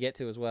that I need to get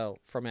to as well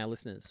from our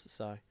listeners.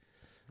 So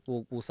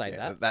we'll save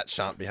that. That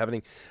shan't be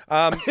happening.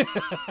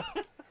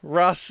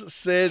 Russ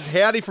says,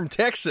 howdy from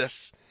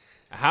Texas.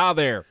 How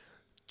there?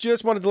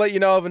 Just wanted to let you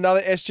know of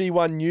another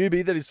SG1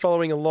 newbie that is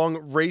following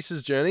along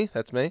Reese's journey.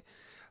 That's me.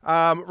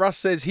 Russ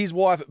says his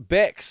wife,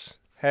 Bex,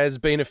 has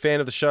been a fan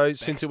of the show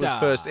since it was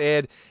first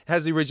aired,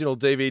 has the original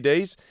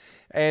DVDs,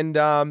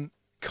 and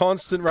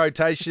constant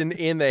rotation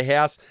in their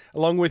house,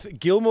 along with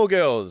Gilmore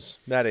Girls,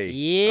 Maddie.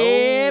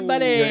 Yeah,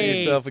 buddy. You got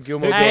yourself a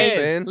Gilmore Girls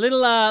fan?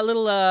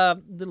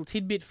 Little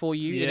tidbit for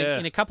you. Yeah.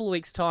 In a couple of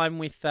weeks' time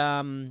with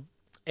SG1's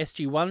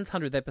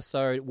 100th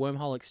episode,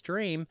 Wormhole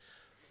Extreme,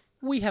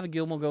 we have a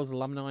Gilmore Girls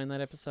alumni in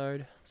that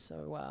episode.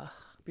 So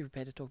be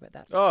prepared to talk about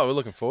that. Oh, we're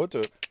looking forward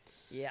to it.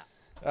 Yeah.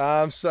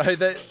 So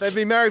they've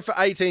been married for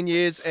 18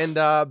 years, and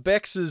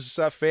Bex's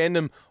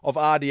fandom of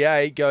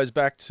RDA goes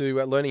back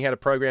to learning how to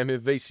program her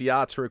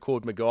VCR to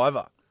record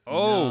MacGyver.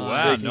 Oh,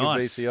 wow, Speaking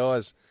nice. of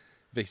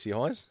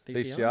VCRs?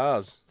 VCRs.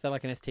 Is that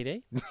like an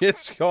STD?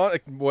 It's kind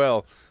of,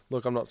 well,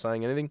 look, I'm not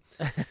saying anything.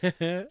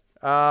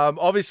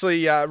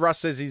 Obviously, Russ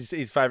says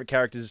his favourite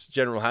character is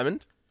General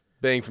Hammond,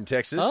 being from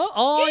Texas.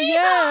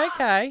 Yeah,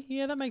 okay.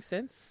 Yeah, that makes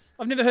sense.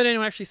 I've never heard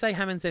anyone actually say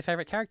Hammond's their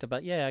favourite character,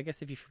 but yeah, I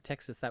guess if you're from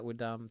Texas, that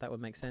would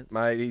make sense.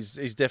 Mate,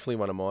 he's definitely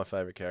one of my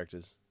favourite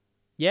characters.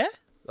 Yeah?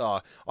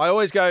 Oh, I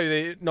always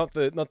go not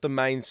the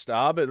main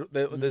star, but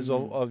there's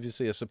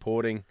obviously a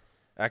supporting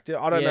actor.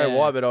 I don't know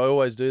why, but I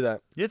always do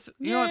that. That's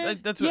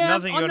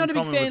another thing you got in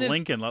common with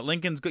Lincoln. Like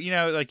Lincoln's got,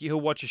 like he'll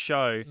watch a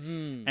show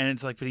and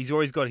it's like, but he's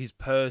always got his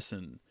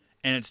person.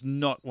 And it's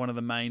not one of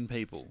the main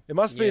people. It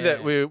must be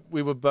that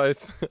we were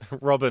both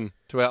Robin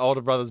to our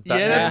older brother's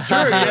Batman. Yeah, that's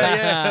true.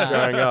 Yeah.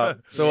 Growing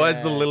up, it's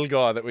always the little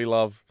guy that we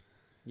love.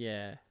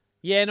 Yeah.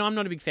 Yeah. No, I'm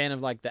not a big fan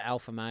of like the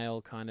alpha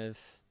male kind of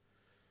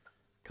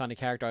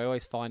character. I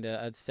always find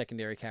a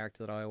secondary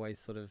character that I always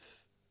sort of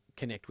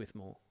connect with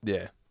more.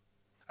 Yeah.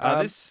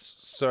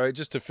 Sorry,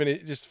 just to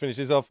finish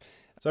this off.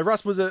 So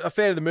Russ was a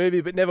fan of the movie,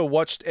 but never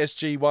watched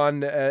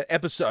SG1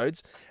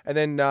 episodes, and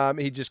then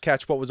he'd just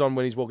catch what was on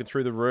when he's walking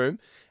through the room.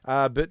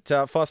 But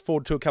fast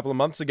forward to a couple of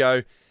months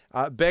ago,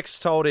 Bex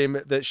told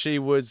him that she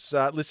was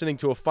listening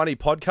to a funny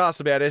podcast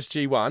about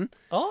SG1.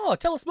 Oh,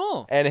 tell us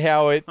more. And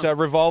how it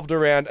revolved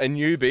around a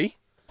newbie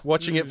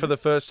watching it for the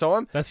first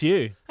time. That's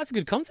you. That's a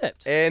good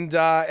concept. And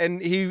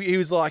he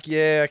was like,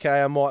 yeah,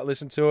 okay, I might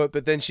listen to it.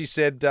 But then she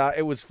said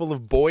it was full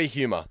of boy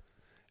humour.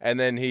 And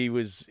then he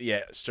was,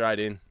 straight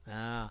in.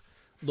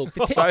 Look,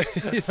 straight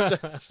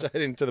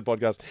into the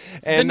podcast.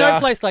 And, the No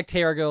Place Like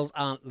Terror Girls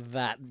aren't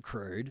that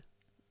crude.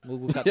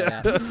 We'll cut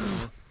that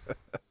out.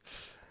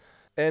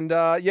 And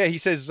he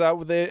says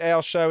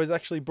our show has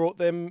actually brought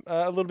them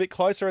a little bit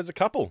closer as a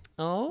couple.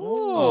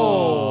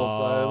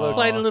 So look,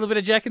 playing a little bit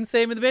of Jack and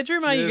Sam in the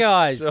bedroom, are you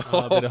guys?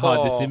 A bit of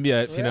hide the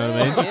symbiote, if you know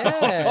what I mean.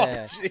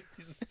 Yeah.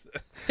 Jeez.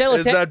 Tell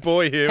us that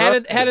boy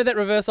humour. How did that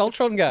reverse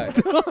Ultron go?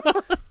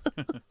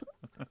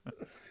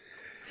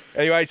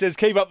 Anyway, he says,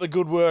 keep up the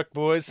good work,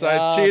 boys. So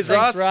cheers,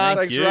 thanks, Russ. Russ.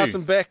 Thanks, Russ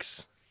and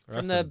Bex.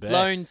 From the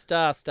Lone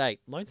Star State.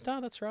 Lone Star,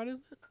 that's right,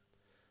 isn't it?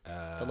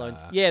 The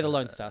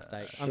Lone Star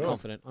State. Sure. I'm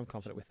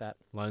confident with that.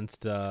 Lone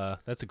Star.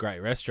 That's a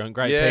great restaurant.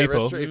 Great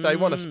people. If they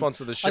want to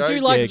sponsor the show, I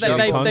do like that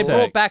they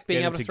brought back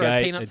being Get able to them throw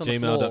to peanuts on the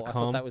gate@gmail.com. floor. I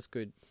thought that was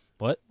good.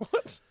 What?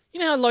 You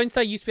know how Lone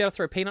Star used to be able to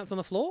throw peanuts on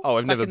the floor? Oh,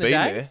 I've never been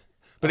there.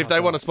 But if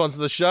they want to sponsor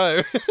the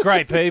show,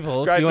 Great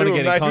people. If you want to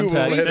get in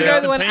contact, We used to go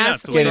to the one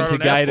at get into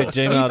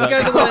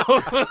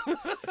gate@gmail.com.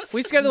 We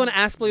used to go to the one at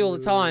Aspley all the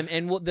time,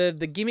 and what the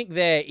gimmick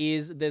there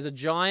is there's a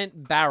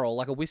giant barrel,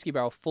 like a whiskey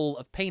barrel, full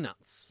of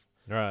peanuts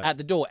at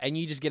the door, and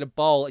you just get a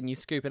bowl and you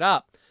scoop it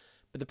up.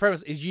 But the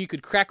premise is you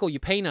could crack all your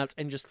peanuts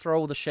and just throw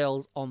all the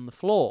shells on the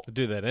floor.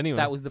 Do that anyway.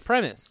 That was the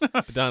premise.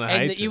 Donna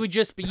and hates you it. would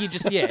just,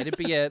 it'd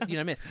be a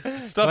mess.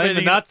 Stop Clean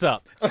eating the nuts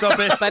up. Stop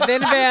it. But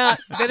then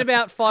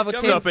about 5 or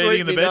 10. Stop eating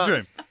in the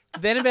bedroom.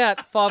 then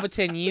about 5 or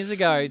 10 years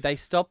ago, they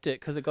stopped it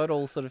because it got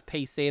all sort of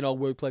PC and all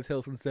workplace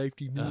health and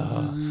safety.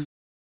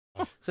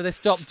 So they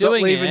stopped Stop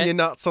doing leaving it. your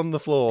nuts on the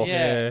floor.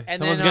 Yeah. And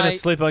Someone's then going to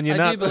slip on your I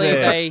nuts. do believe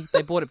there.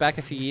 they brought it back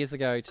a few years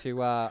ago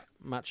to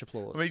much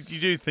applause. I mean, you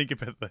do think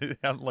about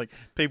how, like,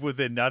 people with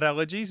their nut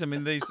allergies. I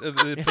mean, these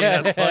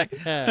peanuts, like,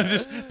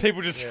 just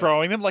people just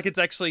throwing them like it's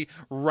actually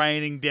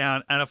raining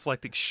down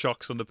anaphylactic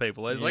shocks onto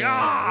people. It's like, Well,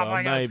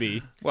 my God.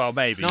 maybe. Well,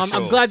 maybe. No, I'm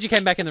sure. glad you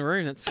came back in the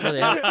room. That's really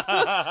helped.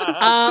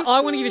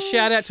 I want to give a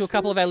shout out to a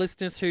couple of our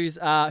listeners who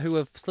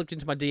have slipped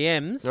into my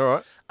DMs. All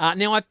right.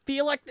 Now, I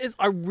feel like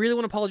I really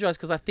want to apologise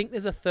because I think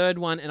there's a third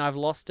one and I've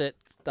lost it,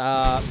 the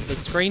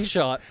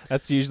screenshot.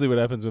 That's usually what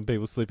happens when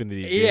people slip into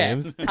the Yeah.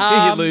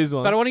 DMs. You lose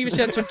one. But I want to give a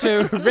shout out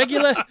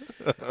to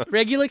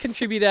regular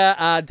contributor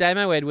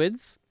Damo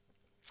Edwards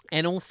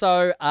and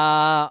also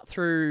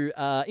through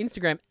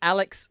Instagram,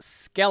 Alex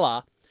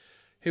Skeller,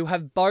 who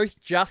have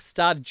both just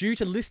started, due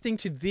to listening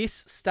to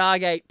this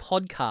Stargate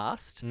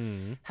podcast,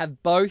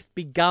 have both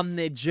begun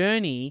their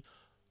journey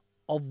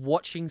of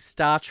watching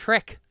Star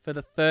Trek for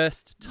the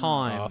first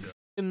time. Oh,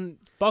 f***ing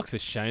box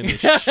of shameless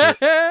shit.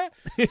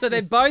 So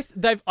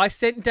I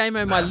sent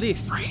Damo my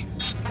list.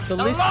 The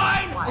list.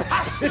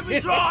 has to be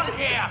drawn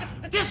here.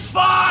 This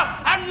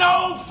far and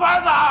no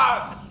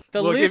further.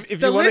 The Look, list, if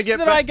the you wanna list get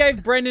that back- I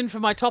gave Brendan for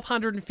my top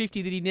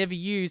 150 that he never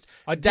used.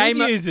 I did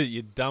use it,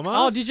 you dumbass.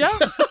 Oh, did you?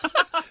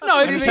 No,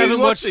 I do you just think he's haven't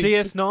watched watching?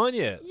 DS9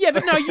 yet. yeah,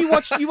 but no, you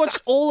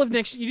watched all of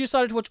Next. You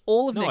decided to watch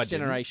all of No, I Next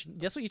didn't. Generation.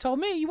 That's what you told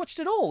me. You watched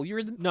it all. You were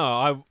in the,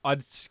 No, I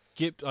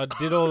skipped. I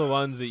did all the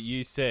ones that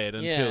you said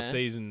until Yeah.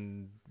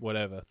 season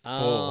whatever 4,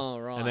 Oh,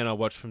 right. and then I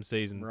watched from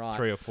season Right.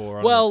 3 or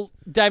 4. well, onwards.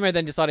 Damo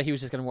then decided he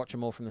was just going to watch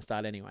them all from the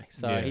start anyway.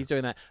 So Yeah. he's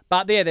doing that.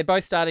 But yeah, they're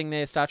both starting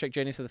their Star Trek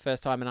journeys for the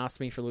first time and asked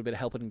me for a little bit of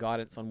help and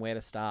guidance on where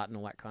to start and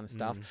all that kind of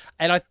stuff.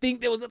 And I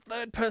think there was a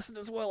third person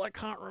as well. I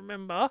can't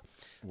remember.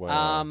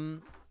 Wow.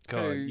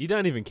 God, who- you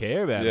don't even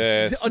care about it,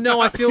 Yes. Oh, no,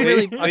 I feel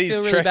really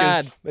trekkers,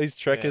 bad. These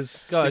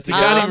trekkers. guys. You stick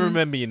can't together. even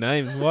remember your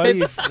name. Why do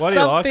you It's like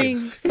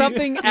it?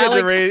 something You had,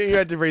 to read, you Alex.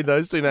 had to read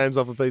those two names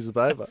off a piece of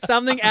paper.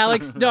 Something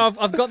Alex. No,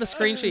 I've got the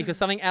screenshot because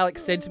something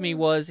Alex said to me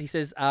was he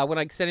says when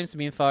I sent him some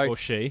info. Or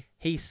she?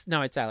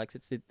 No, it's Alex.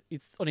 It's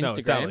on No, Instagram.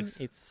 it's Alex.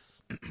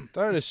 It's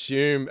Don't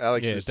assume Yeah,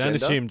 Alex's don't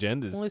gender. assume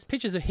genders. well, there's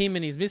pictures of him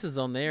and his missus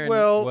on there. And,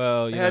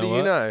 Well, you how know do you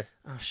what? know?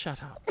 oh,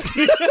 shut up.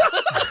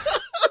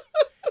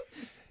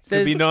 Could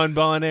Says, be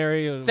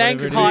non-binary. Or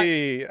Thanks, whatever hi- it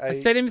is. I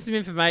sent him some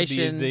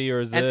information, Z or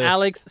a Z. and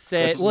Alex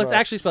said, Question "Well, it's mark.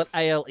 actually spelled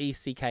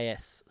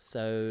Alecks."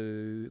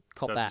 So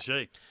cop That's that. a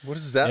she. What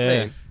does that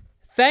Yeah. mean?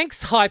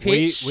 Thanks, high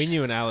We pitch.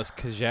 knew an Alice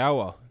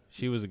Kajawa.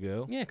 She was a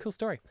girl. Yeah, cool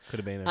story. Could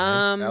have been a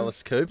name.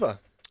 Alice Cooper.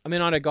 I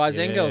mean, I know guys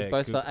and Yeah, girls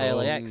both good spell call.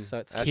 ALEX, so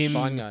it's Kim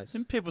fine, guys.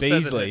 And people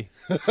Beasley.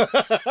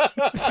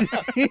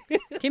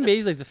 Kim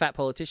Beasley's a fat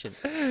politician.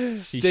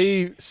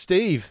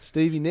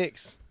 Stevie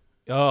Nicks.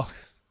 Oh,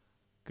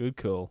 good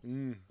call.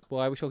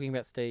 Why are we talking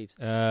about Steve's?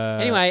 Uh,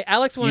 Anyway,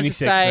 Alex wanted unisex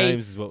to say,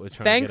 names is what we're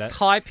trying thanks, to get at.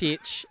 high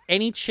pitch.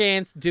 Any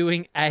chance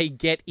doing a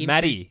get into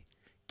Maddie.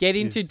 get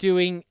into is-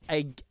 doing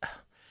a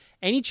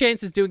any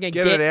chances doing a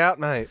Get it out,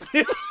 mate.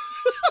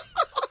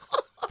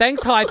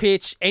 Thanks, high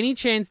pitch. Any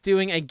chance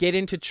doing a get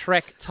into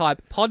Trek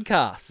type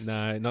podcast?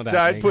 No, not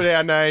that. Don't put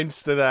our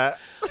names to that.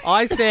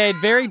 I said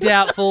very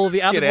doubtful.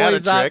 The other Get out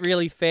of boys aren't Trek.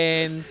 really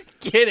fans.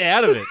 Get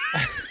out of it.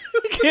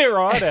 Get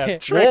right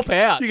out. Warp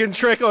out. You can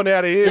trek on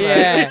out of here,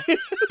 mate.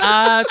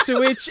 Yeah. To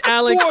which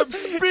Alex. Warp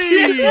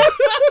speed.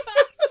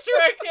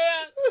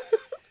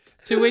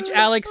 To which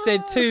Alex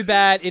said, "Too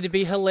bad. It'd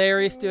be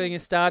hilarious doing a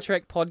Star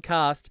Trek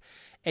podcast,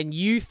 and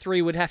you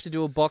three would have to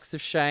do a box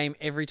of shame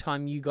every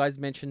time you guys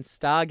mention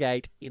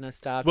Stargate in a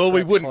Star Trek." Well,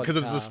 we wouldn't because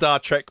it's podcast." the Star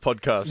Trek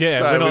podcast. Yeah,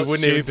 so we're we not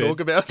wouldn't even stupid. talk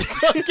about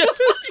Stargate.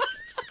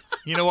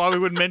 You know why we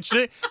wouldn't mention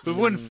it? We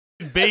wouldn't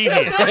be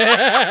here.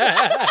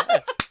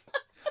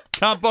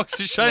 Can't box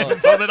the shame and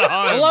vomit at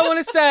home. All I want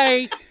to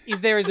say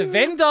is there is a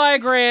Venn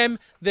diagram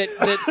that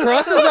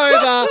crosses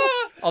over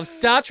of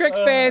Star Trek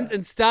fans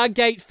and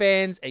Stargate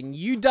fans, and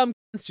you dumb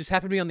cunts just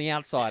happen to be on the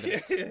outside of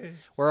it.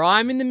 Where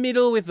I'm in the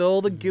middle with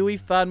all the gooey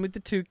fun with the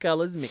two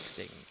colours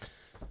mixing.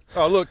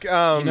 Oh, look, You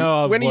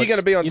know, I've when are you watched- going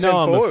to be on you 10 know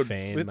I'm a Forward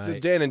fan, with the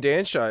mate. Dan and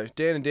Dan show?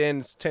 Dan and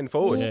Dan's 10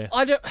 Forward. Yeah.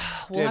 I don't.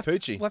 We'll Dan have,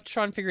 Pucci. we'll have to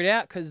try and figure it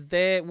out because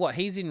they're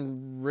he's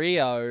in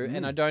Rio,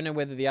 and I don't know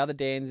whether the other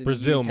Dan's in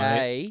Brazil, the UK.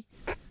 mate.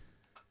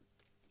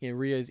 Yeah,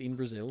 Rio's in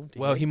Brazil. Do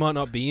you Well, think? he might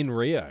not be in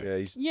Rio. Yeah,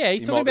 he's Yeah,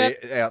 he's he talking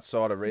might be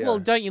outside of Rio. Well,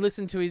 don't you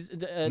listen to his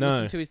No.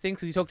 listen to his things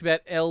because he talked about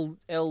El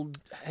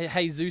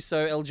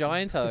Jesuso El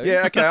Gianto.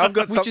 yeah, okay, I've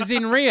got which something. is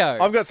in Rio.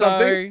 I've got So-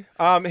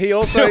 something. He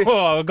also.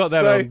 Oh, I got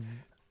that so- on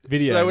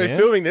video. So we're now.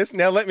 filming this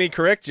now. Let me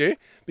correct you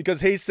because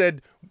he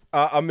said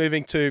I'm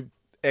moving to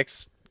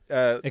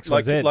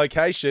XYZ.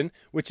 location,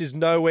 which is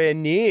nowhere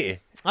near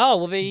Oh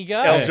well, there you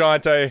go. El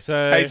Gianto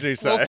So-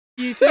 Jesus. Well,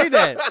 you too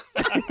then.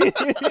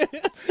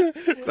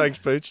 Thanks,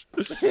 Pooch.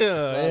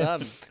 Well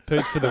done.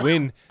 Pooch for the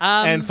win.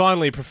 Um, And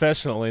finally,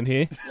 professional in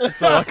here.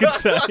 That's all I could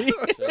say.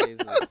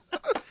 Jesus.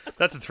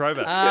 That's a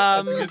throwback.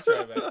 That's a good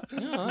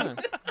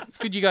throwback.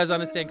 good you guys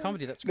understand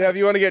comedy. That's great. Now, if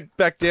you want to get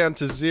back down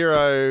to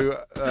zero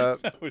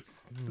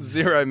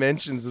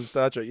mentions of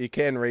Star Trek, you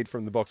can read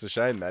from the box of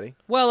shame, Matty.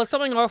 Well, it's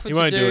something I offered You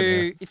to won't do it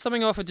do. now. It's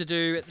something I offered to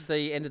do at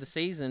the end of the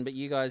season, but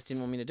you guys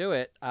didn't want me to do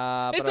it. It's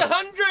But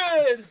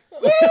 100.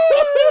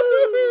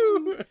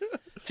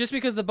 just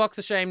because the box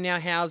of shame now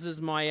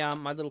houses my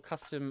my little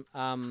custom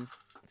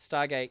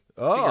Stargate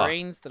Oh.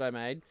 figurines that I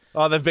made.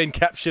 Oh, they've been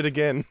captured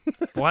again.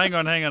 Well, hang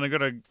on. I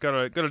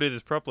gotta do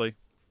this properly.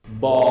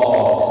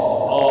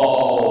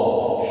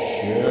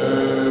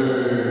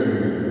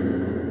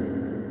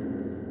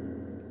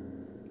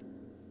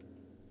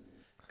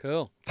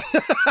 Cool.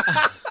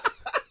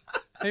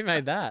 Who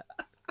made that?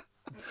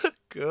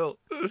 Cool.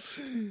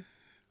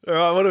 All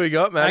right, what do we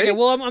got, Matty? Okay,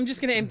 well, I'm just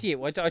going to empty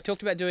it. I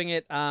talked about doing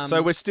it.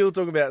 So we're still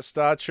talking about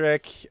Star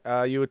Trek.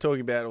 You were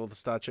talking about all the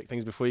Star Trek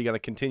things before. You're going to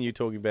continue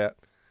talking about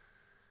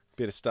a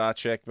bit of Star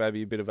Trek,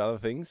 maybe a bit of other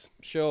things.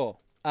 Sure.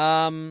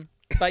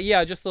 But yeah,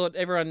 I just thought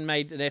everyone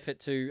made an effort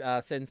to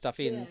send stuff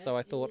in, so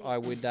I thought I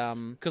would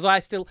because I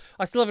still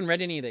haven't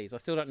read any of these. I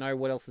still don't know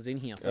what else is in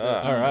here. So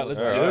that's- All right, let's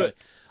do right. it.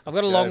 I've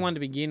got a Let's long go. one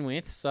to begin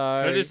with. So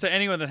Can I just say,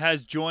 anyone that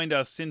has joined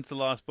us since the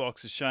last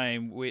box of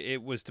shame,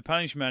 it was to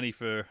punish Matty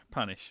for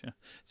punish.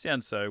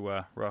 Sounds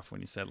so rough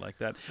when you say it like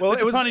that. Well, But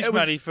to it was- punish it was-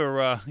 Matty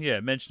for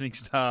mentioning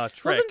Star it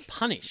Trek. wasn't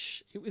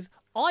punish. It was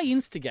I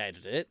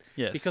instigated it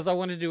Yes. because I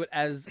wanted to do it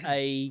as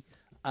a.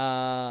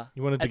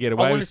 You wanted to get I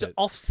away wanted with to it.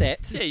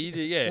 offset. Yeah, you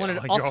did. Yeah, wanted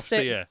to Oh, you're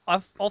offset. yeah.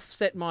 I've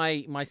offset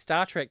my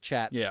Star Trek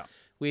chats. Yeah.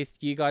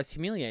 With you guys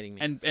humiliating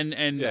me. And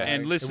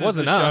listeners of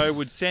wasn't the show us.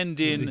 would send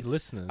It was in the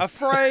listeners. a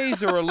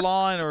phrase or a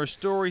line or a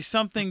story,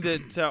 something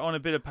that on a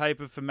bit of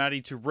paper for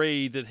Matty to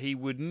read that he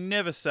would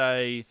never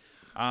say.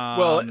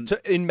 Well,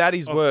 in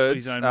Matty's of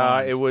words, his own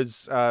mind. it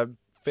was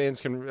fans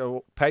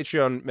can,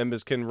 Patreon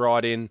members can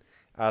write in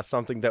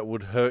something that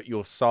would hurt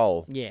your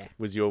soul. Yeah.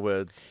 Was your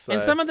words. So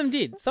And some of them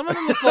did. Some of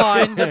them were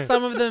fine, but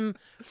some of them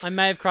I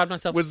may have cried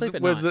myself to sleep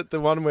at was night. it the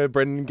one where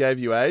Brendan gave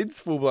you AIDS,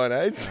 full blown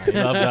AIDS?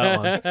 Love that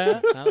one.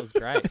 That was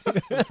great. It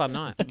was a fun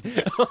night.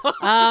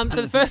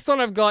 So the first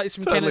one I've got is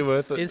from Totally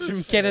worth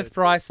it. Kenneth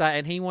Brycer,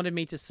 and he wanted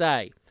me to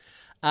say,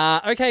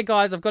 okay,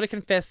 guys, I've got to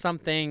confess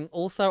something.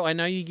 Also, I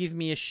know you give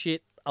me a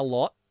shit a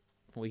lot.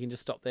 We can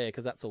just stop there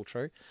because that's all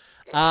true.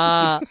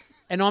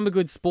 And I'm a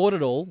good sport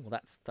at all. Well,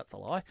 that's a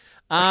lie.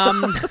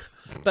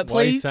 But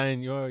Why are you please,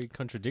 saying you're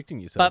contradicting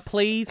yourself? but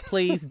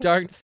please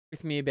don't f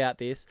with me about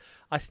this.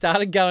 I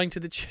started going to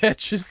the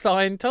Church of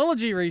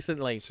Scientology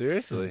recently.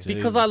 Seriously.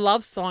 Because I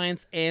love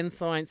science and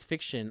science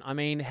fiction. I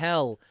mean,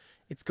 hell,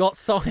 it's got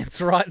science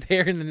right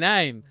there in the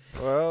name.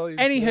 Well,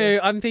 Anywho,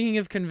 I'm thinking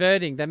of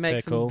converting. They make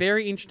Fair some call.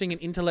 very interesting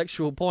and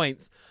intellectual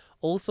points.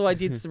 Also, I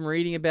did some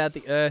reading about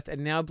the Earth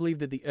and now believe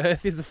that the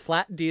Earth is a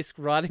flat disc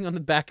riding on the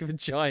back of a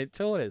giant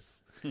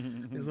tortoise.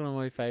 It's one of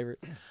my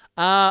favorites.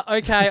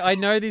 Okay, I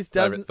know this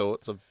favorite doesn't...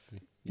 thoughts of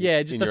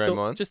Yeah, just in the your own thought,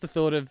 mind. just the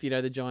thought of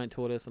the giant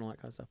tortoise and all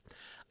that kind of stuff.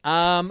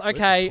 Where's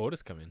the Okay,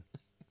 tortoise come in?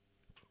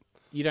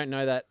 you don't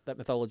know that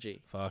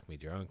mythology. Fuck me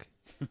drunk.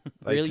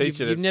 They Really, teach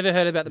you've it. never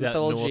heard about the Is that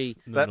mythology?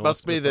 That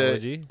must be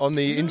mythology? on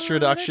the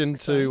introduction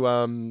to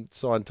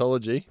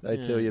Scientology. They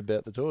Yeah. tell you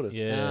about the tortoise.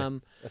 Yeah.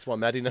 That's why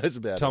Maddie knows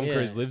about Tom it. Yeah.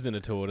 Cruise lives in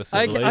a tortoise.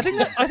 I Okay,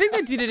 believe. I think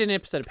they did it in an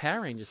episode of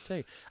Power Rangers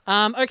too.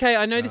 Okay,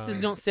 I know this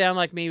does not sound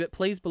like me, but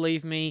please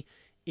believe me,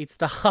 it's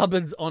the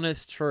Hubbard's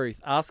honest truth.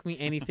 Ask me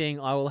anything,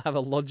 I will have a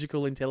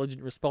logical,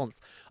 intelligent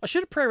response. I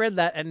should have pre-read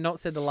that and not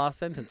said the last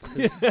sentence.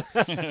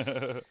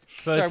 'cause-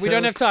 Sorry, we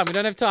don't have time. We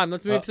don't have time.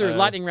 Let's move through. Uh-oh.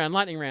 Lightning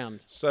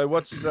round. So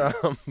what's fell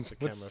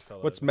what's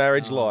over.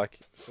 marriage like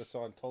for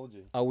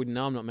Scientology? I wouldn't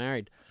know. I'm not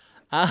married.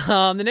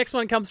 The next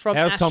one comes from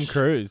How's Ash. Tom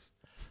Cruise?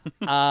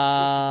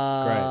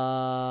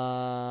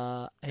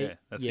 Yeah,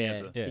 that's the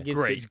answer. Yeah. He gives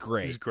Great. He's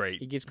great. He's great.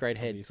 He gives great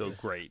head. So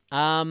great.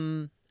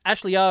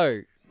 Ashley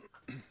O.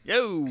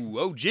 Yo,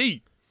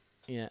 OG.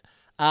 Yeah.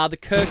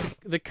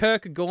 The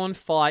Kirk Gorn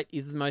fight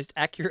is the most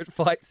accurate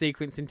fight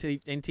sequence in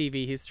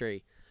TV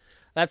history.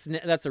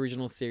 That's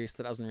original series.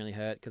 That doesn't really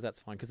hurt because that's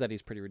fine because that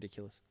is pretty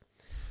ridiculous.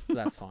 So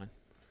that's fine.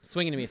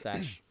 Swing and a miss,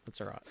 Ash.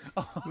 That's all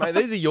right. Mate,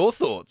 these are your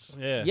thoughts.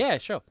 Yeah. Yeah,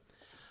 sure.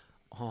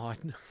 Oh,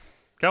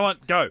 Come on,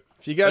 go.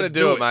 If you're going Let's to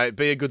do do it, it. mate,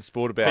 be a good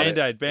sport about it.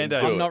 Band-Aid, Band-Aid.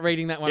 Do I'm it. not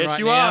reading that one Yes, right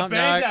you now. are. No,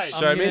 Band-Aid. I'm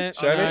Show me, gonna-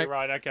 show me. no,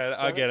 Right, okay,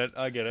 I get it.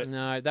 I get it.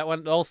 No, that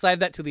one. I'll save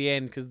that to the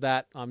end because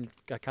that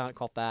I can't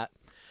cop that.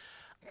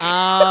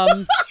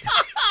 I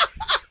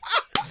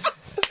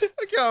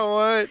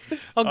can't wait.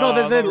 Oh god,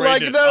 there's I'm a not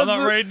Like reading it. that I'm was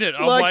not reading it.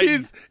 I'm like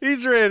waiting.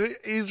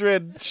 he's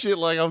read shit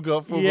like I've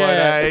got full blown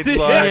yeah, AIDS. Like,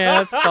 yeah,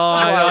 that's fine.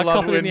 I I love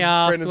cop it in when the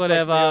ass, Brendan sucks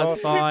whatever. me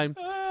It's fine.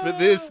 but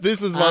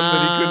this is one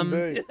that he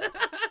couldn't do.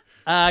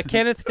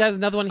 Kenneth has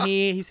another one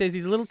here. He says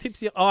he's a little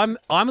tipsy. Oh, I'm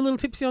a little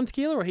tipsy on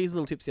tequila, or he's a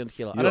little tipsy on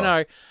tequila. I don't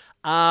know.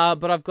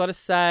 But I've got to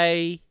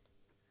say,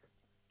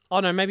 oh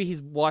no, maybe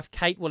his wife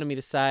Kate wanted me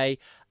to say,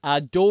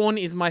 Dawn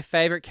is my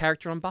favorite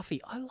character on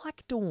Buffy. I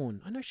like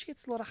Dawn. I know she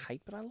gets a lot of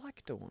hate, but I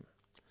like Dawn.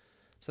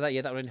 So that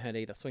one didn't hurt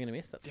either. Swing and a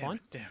miss. That's fine.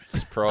 Damn it.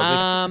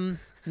 Surprising.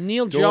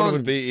 Neil Dawn Johns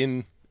would be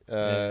in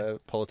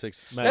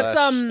politics. Mate, That's,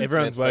 slash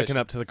Everyone's woken emancipation.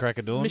 up to the crack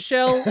of dawn.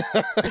 Michelle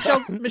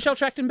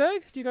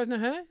Trachtenberg. Do you guys know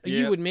her? Yeah.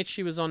 You would, Mitch.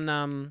 She was on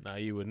No,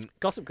 you wouldn't.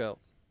 Gossip Girl.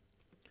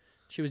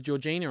 She was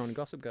Georgina on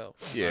Gossip Girl.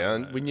 Yeah,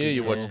 and we knew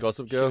you watched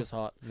Gossip Girl. She was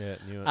hot. Yeah,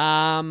 knew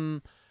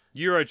it.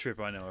 Eurotrip,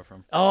 I know her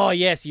from. Oh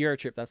yes,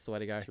 Eurotrip. That's the way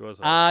to go. She was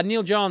hot.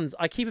 Neil Johns.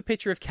 I keep a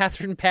picture of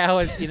Catherine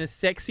Powers in a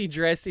sexy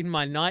dress in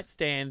my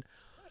nightstand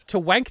to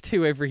wank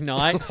to every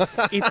night.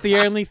 It's the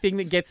only thing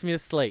that gets me to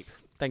sleep.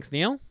 Thanks,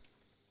 Neil.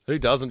 Who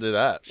doesn't do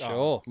that?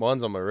 Sure.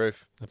 Mine's on my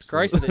roof. It's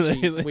gross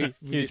that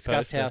we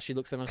discussed how she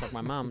looks so much like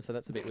my mum, so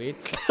that's a bit weird.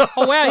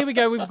 Oh wow, here we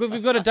go.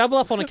 We've got a double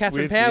up on a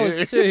Catherine With Powers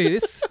you. too.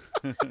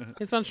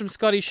 This one's from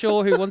Scotty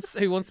Shaw, who wants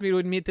me to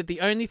admit that the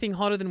only thing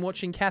hotter than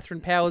watching Catherine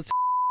Powers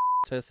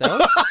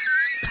herself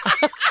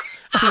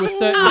to a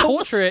certain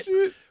portrait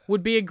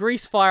would be a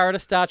grease fire at a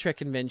Star Trek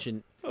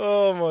convention.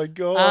 Oh my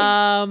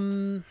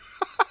god.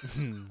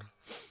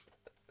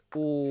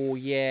 Oh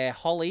yeah,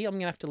 Holly. I'm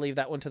gonna have to leave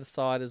that one to the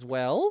side as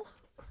well.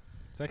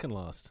 Second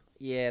last.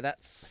 Yeah,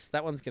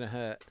 that one's gonna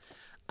hurt.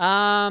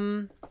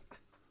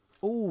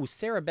 Oh,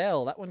 Sarah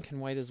Bell. That one can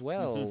wait as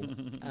well.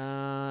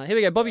 Here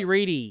we go. Bobby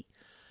Reedy.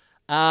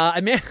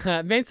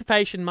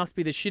 Emancipation must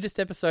be the shittest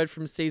episode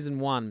from season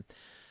 1.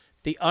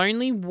 The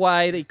only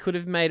way they could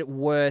have made it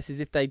worse is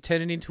if they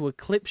turned it into a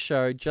clip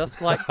show,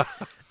 just like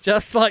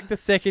the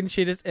second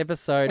shittest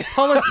episode.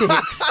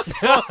 Politics.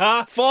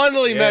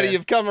 Finally, Matty,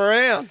 you've come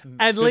around.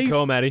 At Good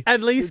call, Matty.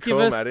 At least Good give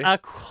call, us Matty. a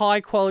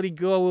high quality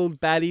Goa'uld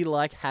baddie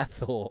like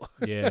Hathor.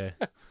 Yeah.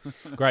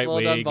 Great Well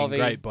wig done, and Bobby.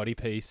 great body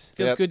piece.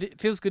 Feels Yep. good.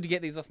 Feels good to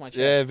get these off my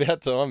chest. Yeah,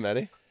 about time,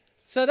 Matty.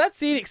 So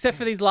that's it, except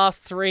for these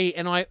last 3,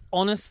 and I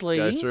honestly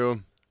Go through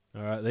them.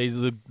 All right, these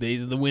are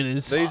the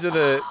winners. These are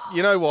the.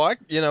 You know why?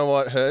 You know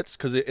why it hurts?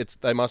 Because it's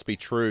they must be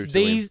true. To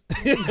him. these.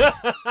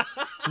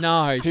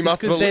 No, He just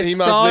must. 'cause they're He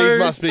so, must. These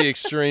must be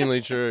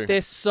extremely true.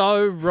 They're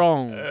so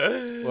wrong.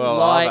 Well,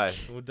 like-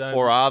 are Well, they? don't-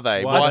 Or are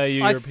they? Why Why- are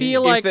you I your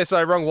feel opinion? like if they're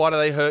so wrong, why do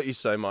they hurt you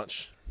so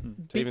much?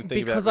 To even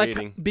think because about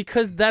reading.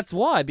 because that's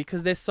why,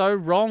 because they're so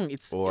wrong.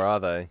 It's Or are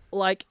they?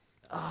 like,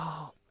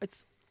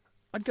 it's.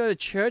 I'd go to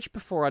church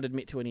before I'd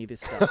admit to any of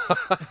this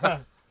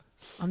stuff.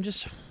 I'm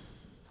just.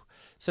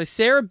 So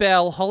Sarah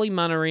Bell, Holly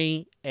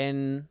Munnery,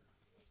 and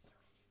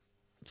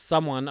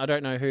someone, I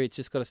don't know who, it's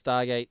just got a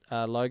Stargate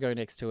logo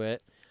next to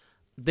it.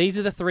 These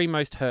are the 3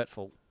 most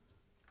hurtful.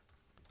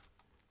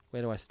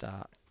 Where do I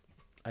start?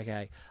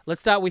 Okay, let's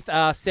start with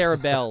Sarah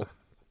Bell.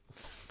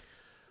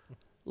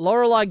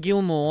 Lorelai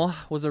Gilmore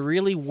was a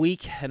really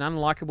weak and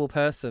unlikable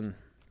person.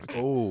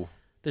 Oh,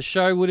 The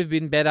show would have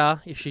been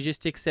better if she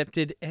just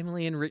accepted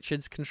Emily and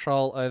Richard's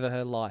control over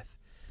her life.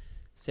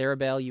 Sarah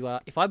Bell, you are.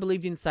 If I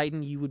believed in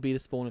Satan, you would be the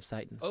spawn of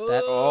Satan.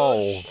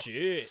 oh,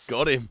 Shit.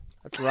 got him.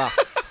 That's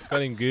rough.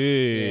 Got him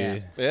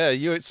good. Yeah.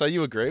 Yeah, so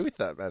you agree with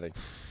that, Matty?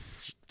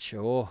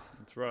 Sure.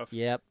 It's rough.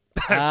 Yep.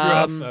 That's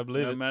rough. I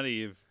believe No, it. Matty,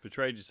 you've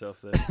betrayed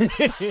yourself there.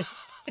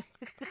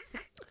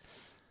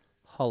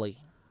 Holly.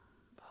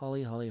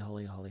 Holly.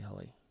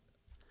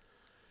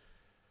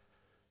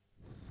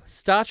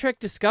 Star Trek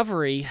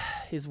Discovery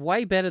is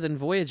way better than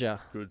Voyager.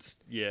 Good.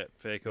 Yeah,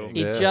 fair call. It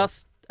Yeah.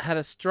 just had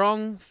a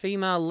strong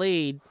female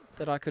lead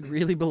that I could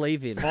really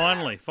believe in.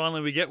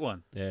 Finally, we get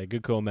one. Yeah,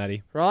 good call,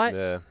 Matty. Right?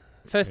 Yeah.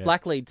 First Yeah.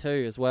 black lead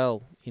too, as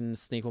well, in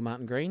Sneakle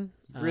Martin Green.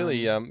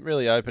 Really,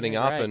 really opening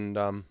yeah, up great.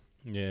 and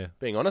Yeah,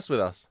 being honest with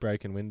us.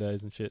 breaking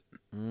windows and shit.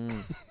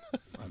 Mm.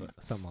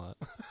 Something like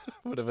that.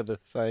 Whatever the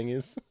saying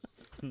is.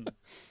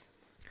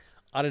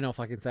 I don't know if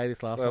I can say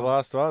this last So one.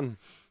 last one.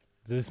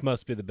 This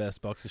must be the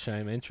best Box of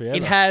Shame entry ever.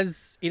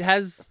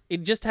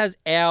 It just has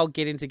our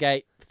Get Into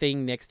Gate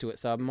thing next to it,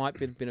 so it might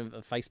be a bit of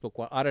a Facebook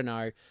one. I don't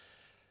know.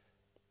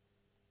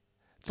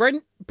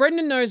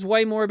 Brendan knows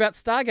way more about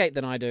Stargate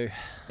than I do.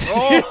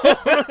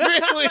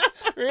 Oh,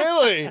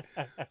 really?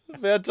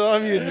 About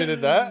time you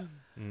admitted that.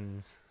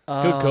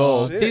 Good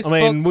call. This I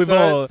mean, box, we've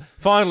all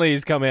finally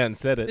he's come out and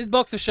said this it.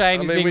 box of shame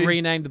I is mean, being we-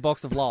 renamed the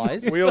Box of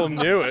Lies. We all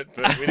knew it,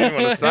 but we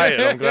didn't want to say it.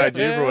 I'm glad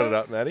you brought it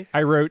up, Matty.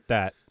 I wrote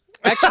that.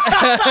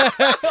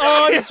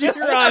 Oh, did you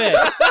write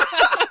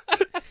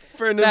it?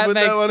 Brendan That put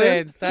makes that one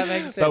sense. That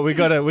makes sense. But we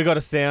got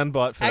a sound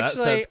bite for Actually,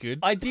 that, so that's good.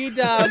 I did.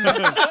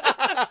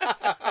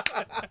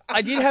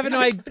 I did have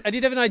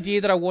an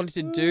idea that I wanted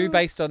to do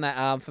based on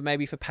that, for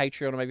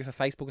Patreon or maybe for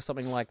Facebook or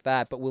something like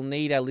that. But we'll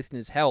need our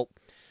listeners' help.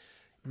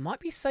 It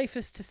might be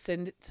safest to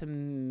send it to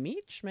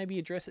Mitch. Maybe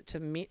address it to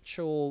Mitch,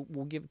 or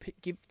we'll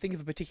think of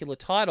a particular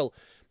title.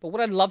 But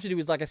what I'd love to do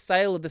is like a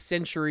Sale of the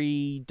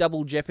Century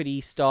Double Jeopardy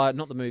style,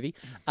 not the movie,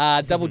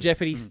 Double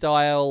Jeopardy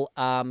style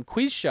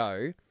quiz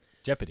show.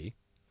 Jeopardy.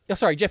 Oh,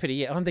 sorry, Jeopardy.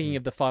 Yeah, I'm thinking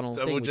of the final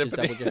Double thing, which is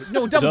Jeopardy. Double Jeopardy.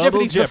 No, Double Double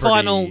Jeopardy's the Jeopardy.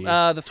 final.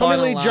 The Tommy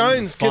final, Lee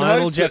Jones can Final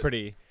host it.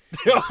 Jeopardy.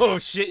 Oh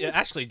shit! Yeah,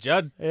 Ashley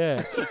Judd.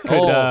 Yeah.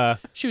 Could,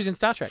 She was in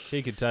Star Trek.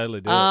 she could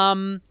totally do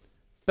it.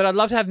 But I'd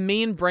love to have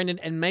me and Brendan,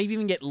 and maybe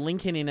even get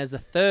Lincoln in as a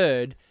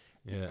third.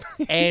 Yeah.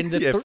 And the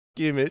Yeah,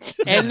 you, Mitch.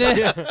 and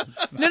the,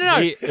 no.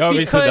 He,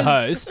 obviously the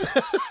because- host.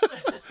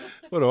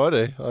 What do I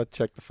do? I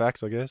check the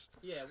facts, I guess.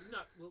 Yeah. No.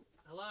 Well,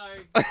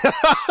 hello.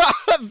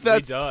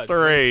 That's We died.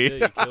 3. Yeah,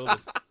 you killed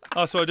us.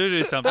 Oh, so I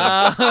do something.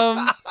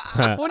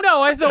 Well,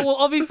 no, I thought, well,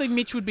 obviously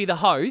Mitch would be the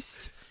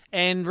host,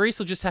 and Reese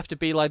will just have to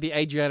be like the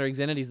Adriana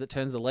Xenides that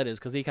turns the letters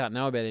because he can't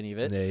know about any of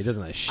it. Yeah, he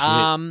doesn't know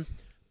shit.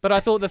 But I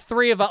thought the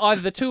three of us,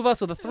 either the two of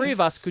us or the three of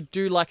us, could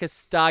do like a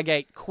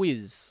Stargate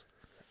quiz.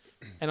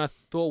 And I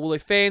thought, well,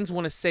 if fans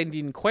want to send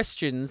in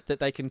questions that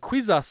they can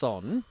quiz us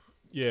on,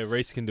 Yeah,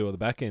 Reese can do all the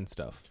back end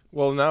stuff.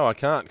 Well, no, I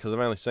can't because I've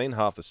only seen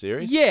half the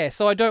series. yeah.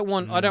 So I don't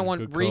want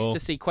good Reese call. to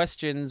see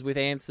questions with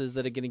answers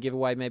that are going to give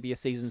away maybe a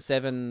season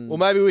 7. Well,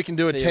 maybe we can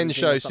do a theory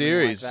 10-show or something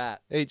series. Like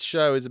that. Each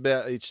show is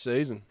about each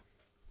season.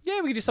 Yeah,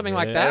 we could do something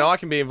like Yeah. that. And I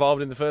can be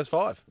involved in the first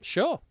 5.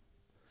 Sure.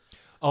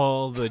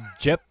 All the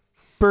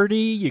jeopardy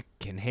you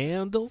can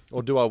handle.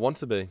 Or do I want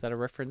to be? Is that a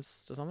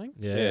reference to something?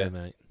 Yeah, Yeah.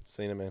 mate.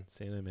 Cena Man.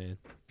 Cena Man.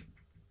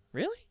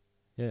 Really?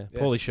 Yeah,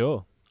 Yeah. Paulie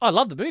Shaw. I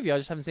love the movie. I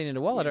just haven't seen it in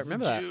a while. I don't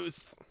remember that.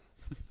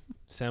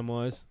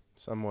 Samwise.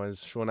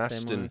 Someways Sean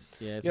Astin. Samwise.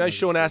 Yeah, You know Samwise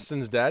Sean is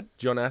Astin's dad,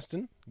 John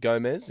Astin,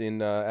 Gomez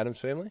in Adam's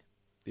Family,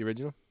 the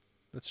original.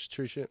 That's just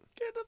true shit.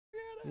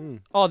 good.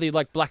 Oh, the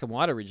like black and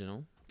white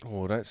original.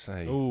 Oh, don't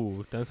say.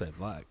 Ooh, don't say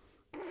black.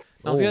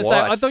 I was Or going to say,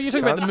 I white. thought you were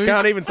talking about the movie.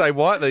 Can't even say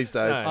white these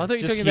days. I thought you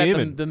were Just talking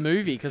human. about the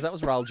movie because that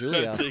was Raul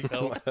Julia. Don't see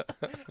colour.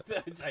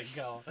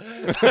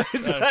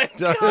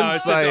 Don't I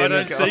say don't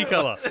any see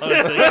colour. I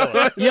don't see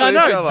colour. Yeah, I See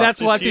know. colour.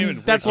 That's why Just it's in.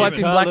 human. That's why it's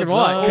in Human. black and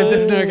white because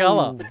there's no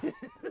Colourblind. color.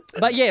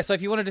 But yeah, so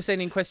if you wanted to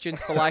send in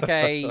questions for like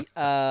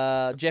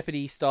a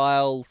Jeopardy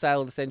style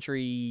Sale of the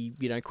Century,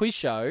 quiz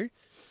show,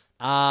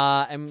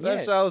 and They have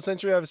yeah, Sail of the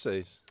Century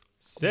overseas.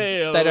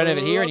 Sail They don't have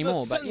it here of the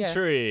anymore, but yeah.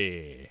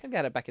 Century. I think they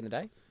had it back in the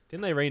day.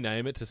 Didn't they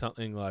rename it to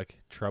something like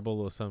Trouble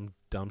or some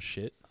dumb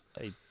shit?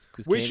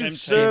 Because We should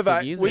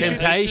survey. We should,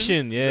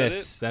 Temptation, Is that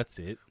yes, that's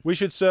it. we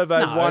should survey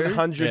No.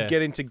 100 Yeah.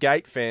 Get Into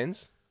Gate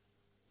fans.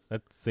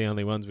 That's the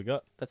only ones we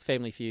got. That's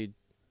Family Feud.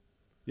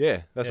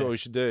 Yeah, that's Yeah. what we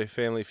should do.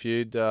 Family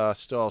Feud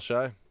style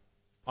show.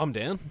 I'm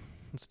down.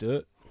 Let's do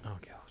it. Oh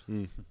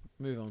god.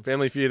 Move on.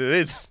 Family Feud it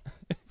is.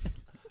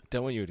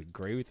 Don't want you to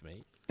agree with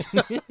me.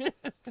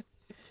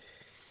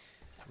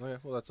 Yeah,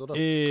 well, that's all done.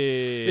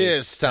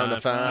 It's time to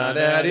find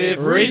out if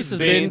Reese has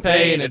been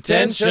paying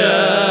attention.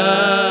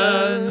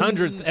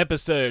 100th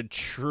episode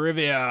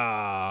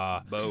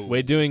trivia.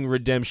 We're doing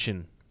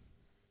redemption.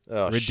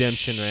 Oh,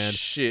 Redemption round.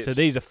 Shit. So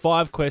these are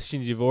 5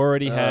 questions you've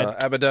already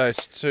had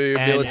Abydos, 2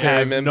 and military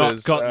have members.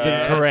 not got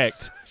them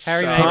correct.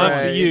 Harry It's May. time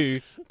Sorry. for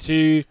you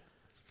to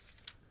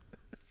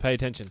pay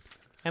attention.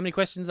 How many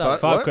questions But- are there?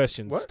 5 What?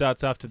 questions. What?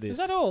 Starts after this. Is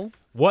that all?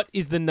 What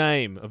is the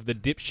name of the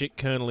dipshit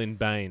colonel in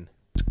Bane?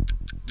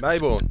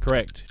 Mayborn.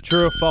 Correct.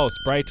 True or false?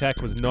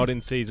 Braytac was not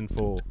in season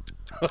 4.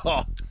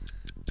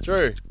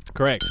 True.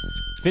 Correct.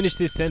 Finish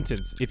this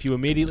sentence. If you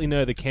immediately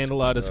know the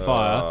candlelight is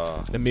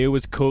fire, the meal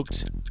was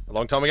cooked. A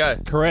long time ago.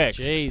 Correct.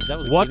 Jeez, that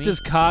was a What gimme. does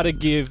Carter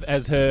give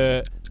as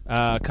her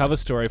cover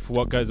story for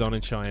what goes on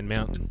in Cheyenne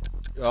Mountain?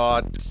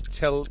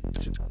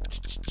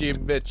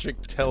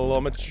 Geometric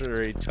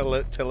telemetry.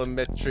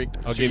 Telemetric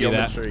I'll give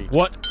geometry. you that.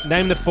 What?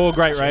 Name the 4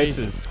 great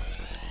races.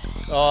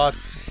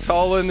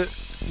 Tolan.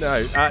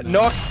 No.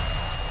 Nox.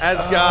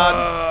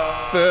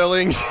 Asgard.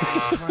 Furling.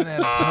 Run out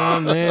of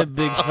time there,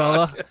 big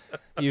fella.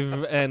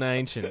 You've and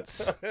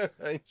ancients.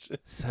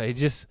 So he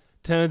just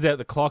turns out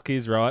the clock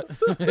is right,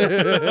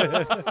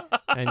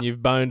 and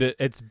you've boned it.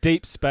 It's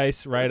deep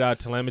space radar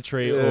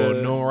telemetry or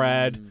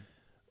NORAD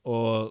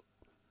or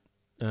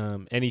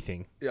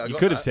anything. Yeah, I you got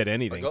could have that. said I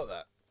anything. got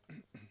that.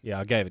 Yeah,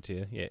 I gave it to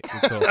you. Yeah,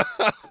 good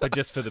call. But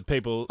just for the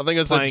people I think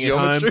I said playing at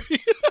home,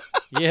 geometry.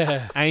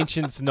 Yeah.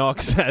 Ancients,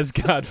 Nox,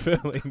 Asgard,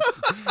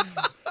 Furlings,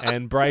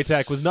 and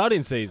Braytac was not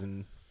in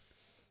season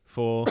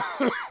 4.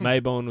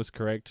 Mayborn was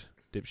correct.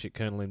 Dipshit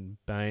Colonel in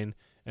Bane.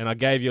 And I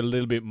gave you a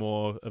little bit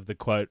more of the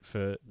quote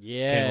for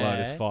Yeah. Candlelight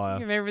is fire.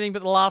 Give everything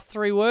but the last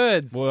 3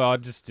 words. Well, I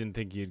just didn't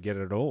think you'd get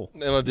it at all.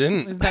 No, I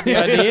didn't. Isn't that the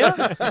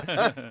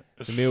idea?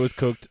 The meal was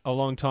cooked a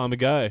long time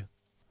ago.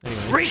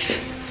 Anyway, Reese,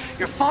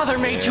 your father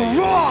made you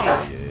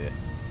wrong!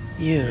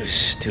 You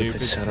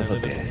stupid son of a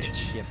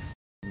bitch. Yeah,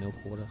 milk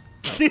water.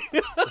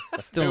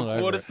 Still not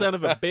over what a it. son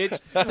of a bitch.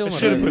 Still not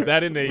Should have over put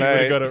that in there. You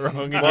Mate, would have got it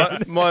wrong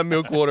again. My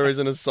milk water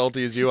isn't as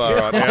salty as you are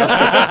right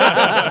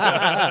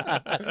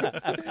now.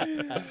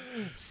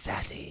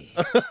 Sassy.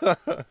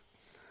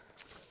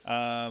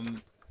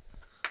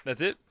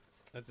 That's it.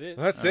 That's it.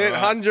 That's it.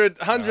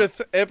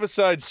 100th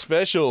episode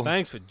special.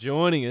 Thanks for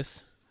joining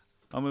us.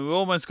 I mean, we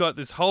almost got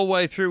this whole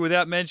way through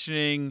without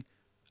mentioning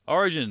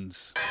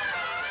Origins.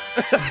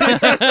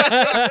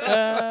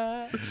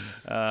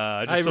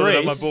 I just Hey, saw it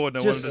on my Reese, board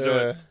and I just- wanted to do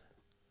it.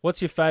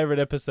 What's your favourite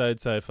episode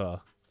so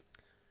far?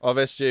 Of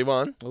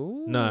SG1.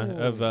 Ooh. No,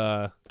 of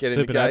Get in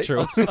the gate.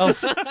 Supernatural.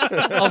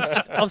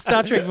 of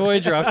Star Trek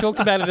Voyager. I've talked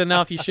about it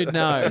enough. You should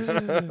know.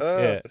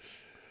 Yeah.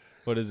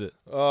 What is it?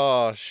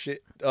 Oh,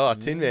 shit. Oh,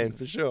 Tin Man,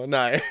 for sure.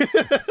 No.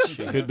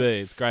 Could be.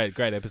 It's great.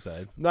 Great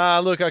episode. Nah,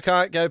 look, I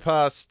can't go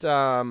past,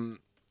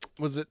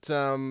 was it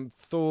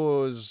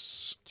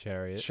Thor's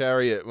Chariot.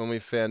 Chariot when we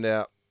found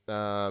out,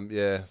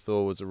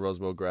 Thor was a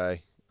Roswell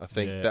Grey. I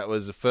think Yeah. that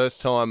was the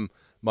first time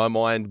my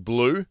mind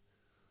blew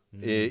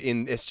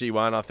in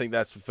SG1. I think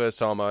that's the first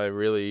time I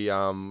really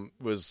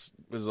was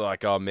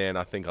like, oh man,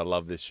 I think I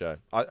love this show.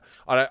 I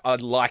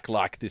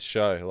like this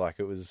show. Like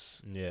it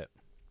was,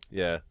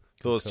 Yeah.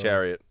 Thor's call.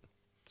 Chariot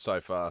so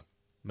far.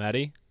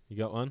 Maddie, you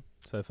got one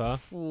so far?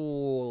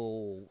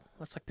 Ooh,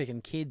 that's like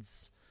picking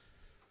kids.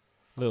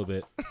 A little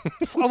bit.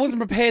 I wasn't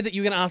prepared that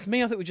you were going to ask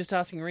me. I thought we were just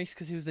asking Reese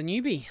because he was the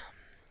newbie.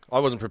 I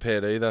wasn't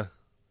prepared either.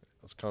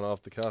 I was kind of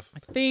off the cuff. I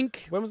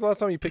think. When was the last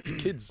time you picked your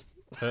kids?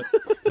 First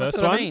That's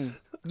what ones? I mean.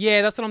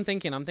 Yeah, that's what I'm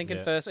thinking. I'm thinking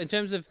Yeah. first. In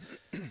terms of,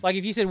 like,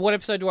 if you said, what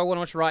episode do I want to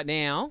watch right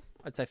now?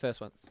 I'd say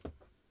first ones.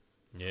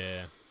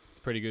 Yeah. It's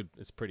pretty good.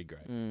 It's pretty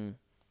great.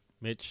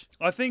 Mitch,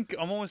 I think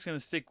I'm almost going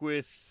to stick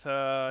with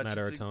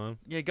matter of time.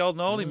 Yeah,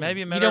 Golden Oldie, maybe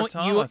a You matter don't, of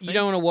time. you, I you think.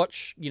 don't want to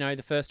watch,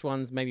 the first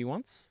ones maybe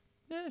once,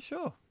 Yeah,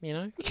 sure.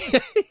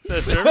 Just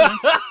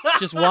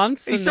That's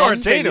once. He and saw then-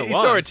 it 10. He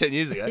saw it once. 10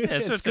 years ago. Yeah,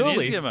 it's It's 10 years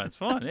schoolies. ago, mate. It's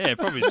fine. Yeah,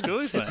 probably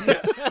schoolies,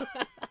 mate.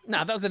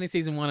 No, that was only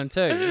season 1 and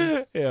 2. It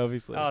was- Yeah,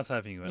 obviously. I was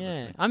hoping you weren't yeah,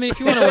 listening. I mean, if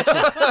you want to watch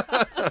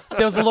it,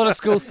 there was a lot of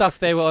school stuff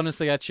there. Where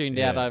honestly, I tuned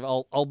out.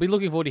 Yeah. I'll be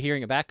looking forward to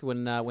hearing it back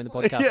when the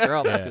podcasts are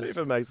up. Yeah. 'cause- If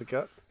it makes the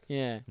cut.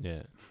 yeah.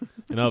 Yeah.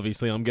 And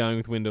obviously, I'm going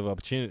with Window of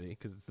Opportunity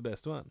because it's the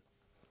best one.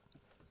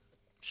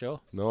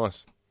 Sure.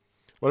 Nice.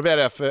 What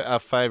about our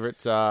favourite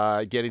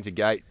Getting to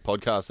Gate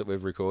podcast that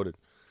we've recorded?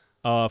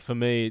 For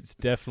me, it's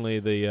definitely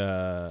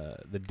the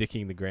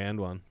dicking the ground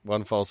one.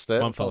 One False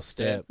Step. One false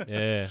step.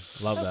 Yeah,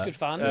 love That's that. good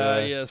fun. Yeah,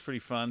 it's pretty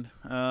fun.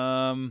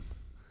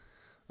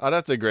 I'd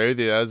have to agree with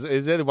you.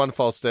 Is either One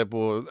False Step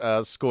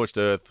or Scorched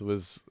Earth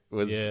was Yeah,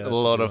 a that's a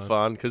lot good of one.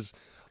 fun because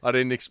I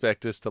didn't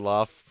expect us to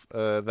laugh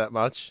that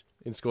much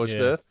in Scorched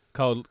Yeah. Earth.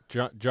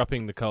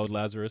 Dropping the cold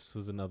Lazarus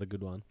was another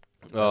good one.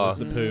 Oh, was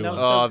the poo that one.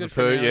 was the good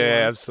for poo. an early Yeah,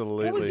 one.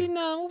 absolutely.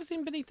 What was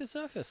in Beneath the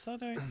Surface? I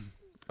don't.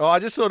 Oh, I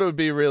just thought it would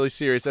be a really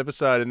serious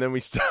episode, and then we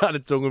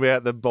started talking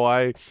about the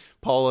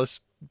bipolar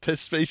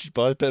species,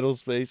 bipedal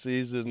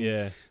species, and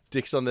Yeah.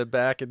 dicks on their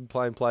back and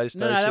playing PlayStation.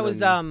 No, that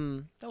was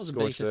and that was Scorched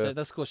Beneath the Earth. Surface.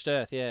 That was Scorched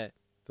Earth. Yeah.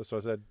 That's what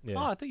I said. Yeah.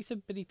 Oh, I thought you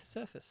said Beneath the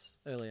Surface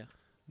earlier.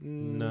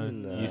 No,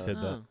 you said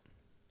that. Oh.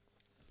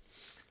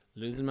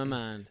 Losing my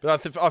mind.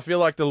 But I feel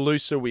like the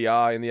looser we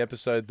are in the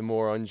episode, the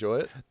more I enjoy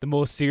it. The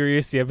more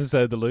serious the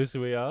episode, the looser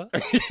we are.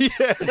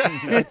 Yeah,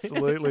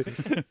 absolutely.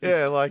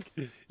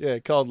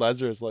 Cold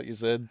Lazarus, like you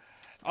said.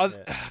 For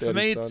Dirty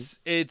me, Son.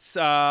 it's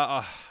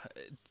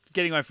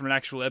getting away from an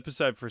actual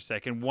episode for a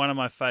second. One of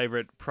my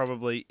favourite,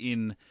 probably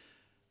in.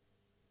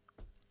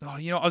 I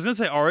was going to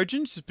say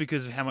Origins, just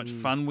because of how much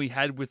fun we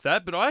had with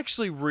that. But I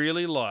actually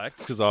really liked.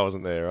 It's because I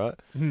wasn't there, right?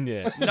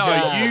 Yeah.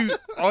 No,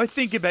 I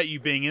think about you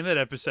being in that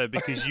episode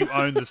because you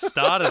owned the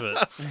start of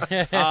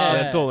it.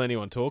 That's all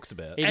anyone talks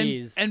about. It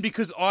is. And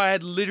because I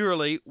had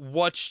literally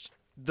watched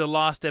the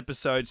last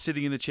episode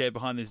sitting in the chair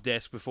behind this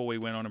desk before we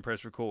went on and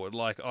pressed record.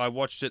 Like, I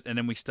watched it and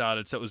then we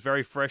started. So it was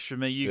very fresh for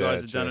me. You Yeah,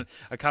 guys had done true. it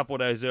a couple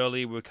of days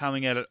earlier. We were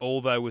coming at it,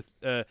 although with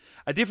a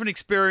different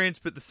experience,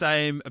 but the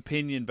same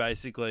opinion,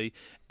 basically.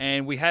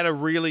 And we had a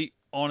really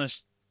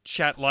honest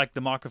chat, like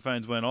the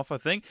microphones went off, I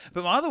think.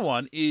 But my other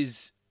one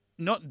is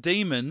not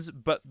Demons,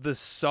 but the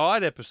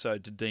side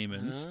episode to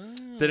Demons,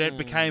 that it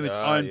became its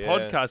own yeah.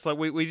 podcast. Like,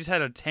 we just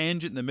had a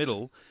tangent in the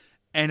middle,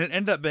 and it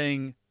ended up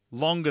being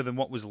longer than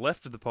what was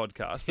left of the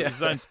podcast, but it was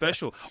its own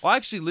special. I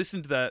actually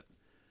listened to that,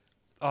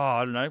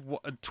 I don't know,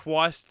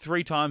 twice,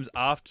 3 times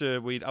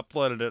after we'd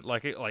uploaded it,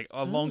 like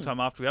a long time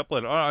after we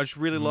uploaded it. I just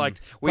really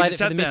liked. We Played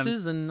just it for sat the down.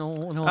 missus and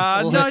all No, her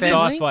I family. didn't-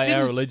 Sci-fi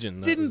Our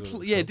Religion. that Didn't was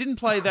what it was called. didn't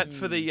play that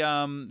for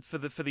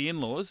the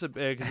in-laws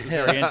because it was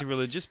very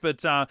anti-religious.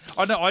 But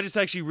I just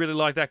actually really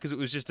liked that because it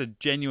was just a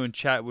genuine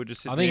chat. We're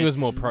just I sitting think it there. was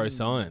more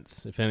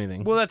pro-science, if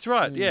anything. Well, that's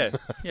right. Yeah,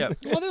 yeah.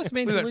 Well, there was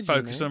We mental weren't religion.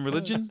 focused man. on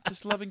religion,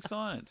 just loving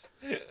science.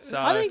 So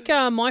I think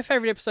my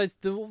favourite episodes,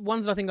 the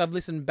ones that I think I've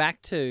listened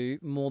back to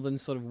more than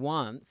sort of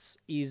once,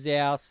 is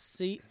our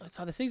it's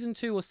either season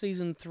 2 or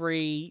season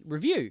 3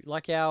 review,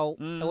 like our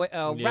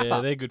wrap yeah,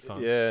 up. they're good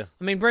fun. Yeah.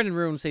 I mean, Brendan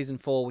ruined season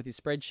 4 with his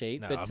spreadsheet,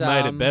 No, but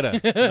I've made it better.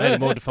 Made it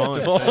more defined.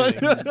 if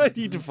anything.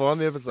 You define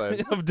the episode.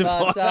 I've But,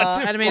 defined,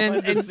 and I mean,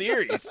 defined the and-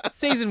 series.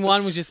 season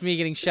 1 was just me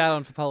getting shat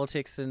on for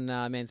politics and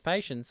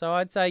emancipation. So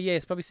I'd say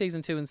yes, probably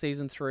season 2 and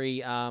season 3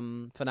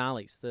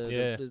 finales, the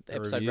the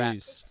episode reviews.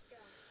 wraps.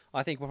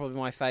 I think were probably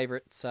my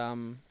favourites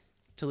to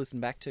listen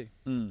back to.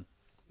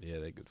 Yeah,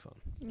 they're good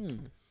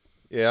fun.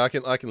 Yeah, I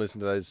can listen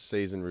to those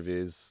season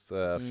reviews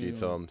a few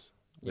times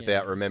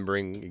without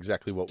remembering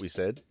exactly what we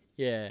said.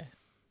 Yeah.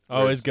 I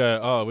always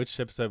go, which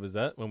episode was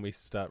that? When we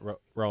start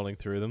rolling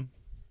through them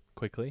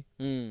quickly.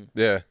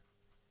 Yeah.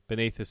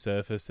 Beneath the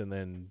Surface and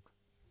then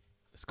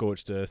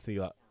Scorched Earth.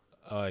 You're like,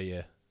 oh,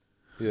 yeah.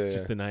 Yeah. It's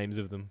just the names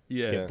of them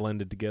Yeah. get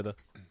blended together.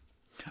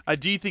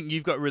 Do you think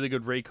you've got really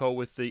good recall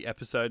with the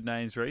episode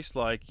names, Reese?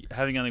 Like,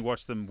 having only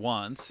watched them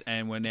once,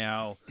 and we're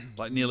now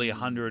like nearly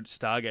 100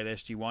 Stargate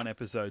SG-1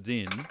 episodes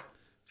in,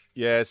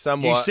 Yeah,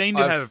 somewhat. you seem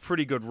to have a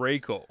pretty good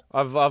recall.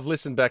 I've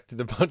listened back to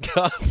the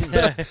podcast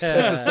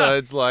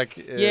episodes like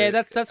Yeah,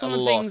 that's one a of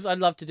the lot. things I'd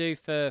love to do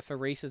for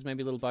Reese's,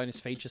 maybe a little bonus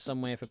feature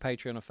somewhere for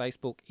Patreon or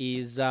Facebook,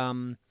 is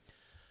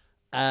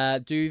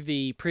do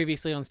the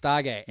previously on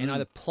Stargate and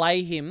either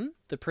play him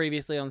the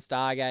previously on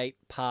Stargate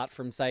part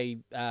from, say,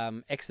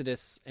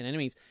 Exodus and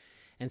Enemies,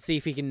 and see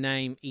if he can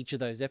name each of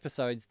those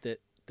episodes that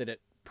it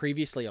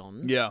previously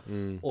on. Yeah.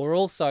 Or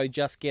also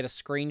just get a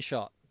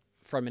screenshot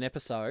from an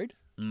episode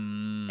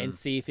and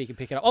see if he can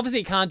pick it up.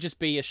 Obviously, it can't just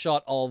be a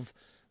shot of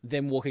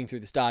them walking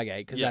through the Stargate,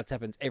 because that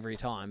happens every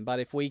time.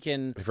 But if we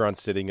can...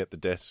 Everyone's sitting at the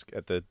desk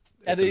at the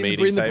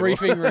meeting in the table.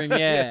 briefing room,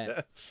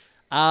 yeah.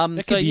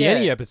 That could be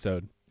any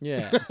episode.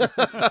 Yeah.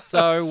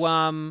 So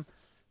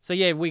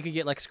we could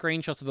get like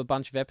screenshots of a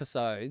bunch of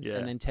episodes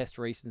and then test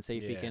Reese and see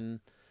if he can,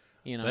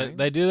 you know.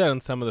 They do that on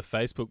some of the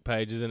Facebook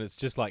pages, and it's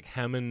just like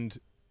Hammond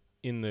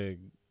in the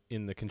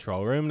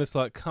control room, and it's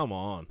like, come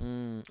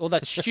on. Or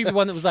that stupid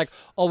one that was like,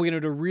 oh, we're going to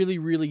do a really,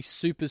 really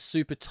super,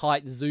 super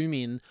tight zoom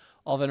in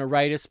of an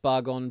Aratus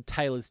bug on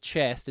Taylor's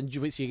chest, and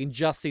so you can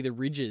just see the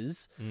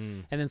ridges.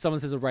 And then someone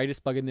says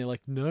Aratus bug, and they're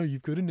like, no,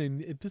 you've got to name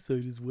the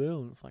episode as well.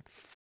 And it's like,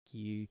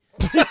 you.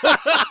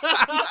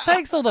 It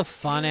takes all the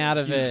fun out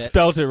of You it.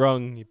 spelt it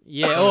wrong.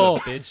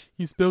 Bitch.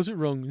 You spelled it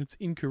wrong. It's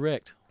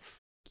incorrect. Fuck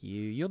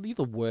you. You're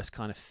the worst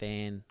kind of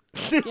fan.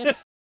 Get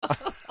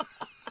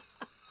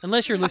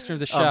Unless you're a listener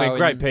of the show. I mean,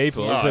 great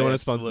people if they want to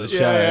sponsor the show.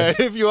 Yeah,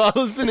 if you are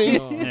listening.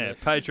 Yeah,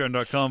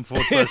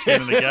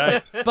 patreon.com/Skin in the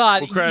Gate.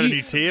 But we'll create a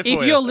new tier for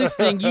if you. you're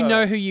listening, you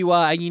know who you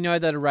are, and you know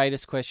that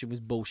Aratus question was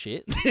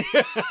bullshit.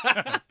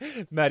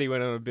 Maddie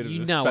went on a bit of a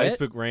know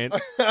Facebook rant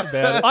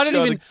about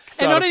it.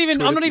 I'm not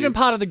even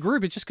part of the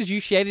group. It's just because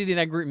you shared it in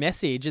our group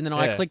message, and then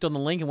I clicked on the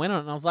link and went on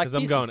it, and I was like,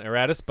 because I'm going,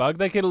 Aratus bug.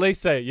 They could at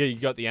least say, yeah, you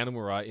got the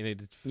animal right. You need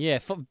to...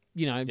 get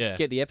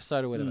the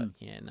episode or whatever.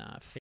 Yeah, nah.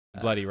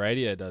 Bloody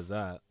radio does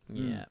that.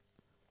 Yeah.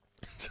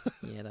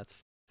 Yeah, that's...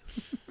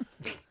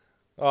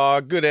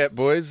 Oh, good app,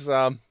 boys.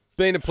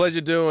 Been a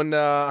pleasure doing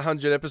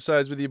 100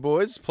 episodes with you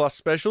boys, plus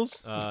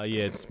specials. Yeah,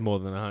 it's more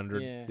than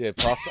 100. Yeah,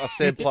 plus. I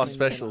said plus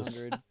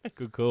specials.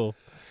 Good call.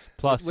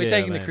 Plus, we're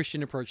taking the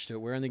Christian approach to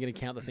it. We're only going to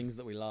count the things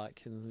that we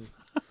like.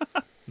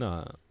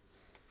 No,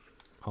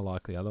 I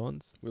like the other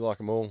ones. We like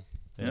them all.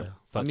 Yeah,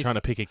 it's like trying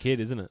to pick a kid,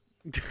 isn't it?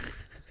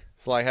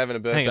 It's like having a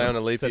birthday on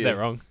a leap year. Said that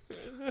wrong.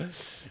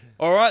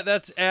 All right,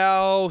 that's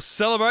our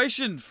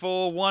celebration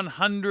for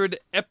 100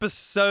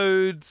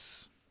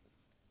 episodes.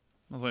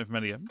 I was waiting for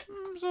Maddie to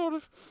go, sort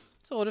of.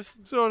 Sorry, I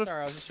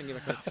was just trying to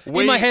give a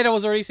In my head, I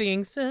was already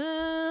singing,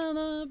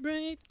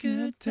 celebrate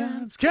good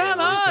times. Come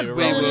on!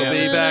 We will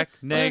be back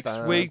next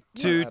week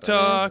to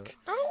talk.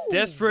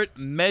 Desperate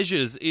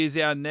Measures is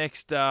our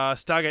next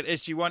Stargate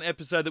SG-1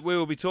 episode that we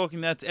will be talking.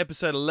 That's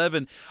episode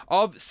 11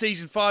 of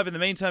Season 5. In the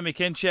meantime, you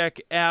can check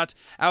out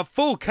our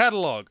full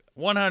catalogue,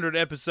 100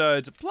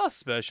 episodes plus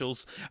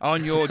specials,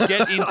 on your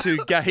Get Into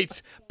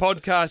Gate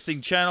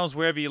podcasting channels,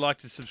 wherever you like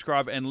to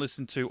subscribe and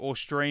listen to or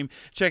stream.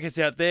 Check us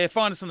out there.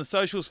 Find us on the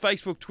socials,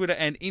 Facebook, Twitter,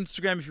 and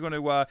Instagram. If you want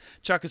to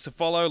chuck us a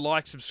follow,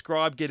 like,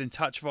 subscribe, get in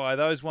touch via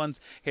those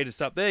ones, hit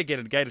us up there, Get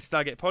Into Gate at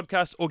Stargate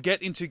Podcast, or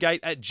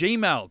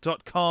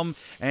getintogate@gmail.com,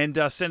 and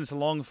send us a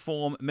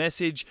long-form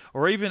message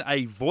or even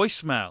a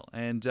voicemail,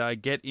 and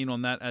get in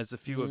on that, as a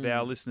few of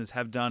our listeners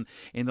have done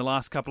in the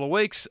last couple of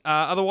weeks.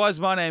 Otherwise,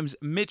 my name's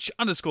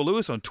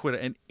Mitch_Lewis on Twitter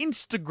and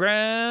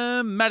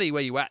Instagram. Maddie,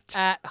 where you at?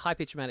 At High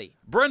Pitch Maddie.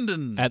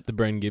 Brendan. At the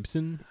Bren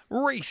Gibson.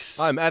 Reese.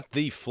 I'm at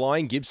the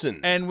Flying Gibson.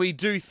 And we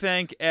do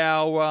thank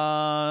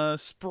our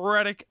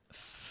sporadic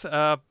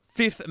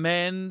fifth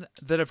man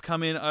that have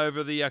come in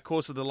over the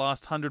course of the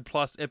last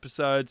 100+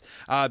 episodes,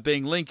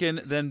 being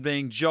Lincoln, then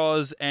being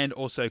Joz, and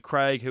also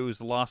Craig, who was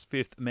the last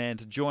fifth man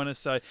to join us.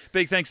 So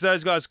big thanks to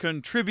those guys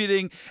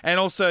contributing, and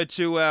also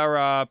to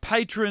our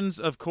patrons,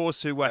 of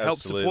course, who help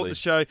support the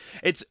show.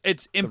 It's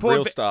important. The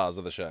real stars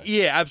of the show.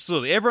 Yeah,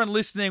 absolutely. Everyone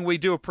listening, we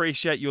do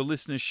appreciate your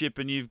listenership,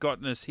 and you've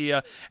gotten us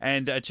here.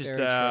 And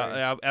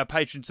our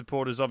patron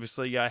supporters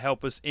obviously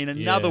help us in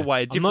another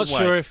way, a different way.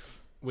 I'm not sure if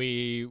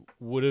we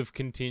would have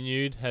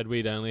continued had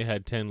we'd only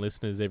had 10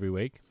 listeners every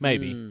week.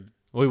 Maybe.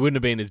 We wouldn't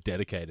have been as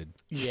dedicated.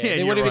 Yeah,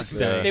 there would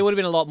have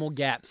been a lot more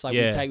gaps. Like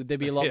there'd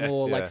be a lot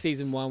more, like Yeah.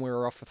 season 1, we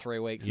were off for 3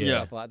 weeks and Yeah.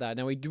 stuff like that.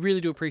 Now, we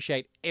really do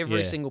appreciate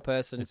every single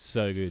person It's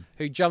so good.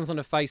 who jumps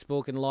onto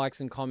Facebook and likes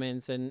and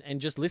comments and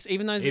just listen.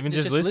 Even those that Even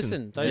just just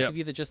listen. Those Yep. of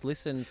you that just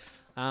listen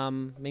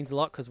means a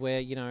lot, because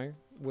we're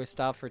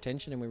starved for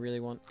attention and we really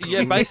want...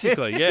 Yeah,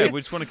 basically, yeah. We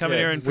just want to come in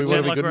here and We pretend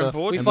wanna be like good we're enough.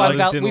 important. We And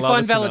find, others didn't we love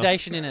find us enough.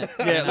 validation in it.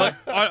 Yeah, like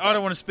I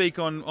don't want to speak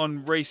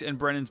on Reese and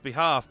Brennan's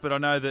behalf, but I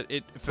know that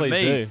for Please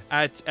me do.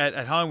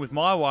 at home with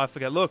my wife, I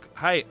go, look,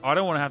 hey, I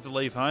don't want to have to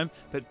leave home,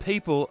 but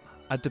people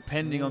are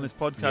depending on this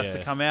podcast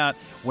to come out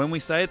when we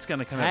say it's going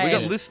to come out. We've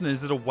got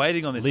listeners that are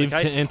waiting on this. Live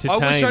okay? to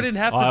entertain, I wish I didn't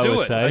have to I do would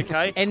it. say.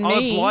 Okay, And I'm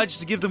me-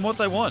 obliged to give them what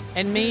they want.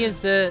 And me as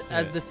the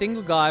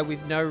single guy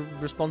with no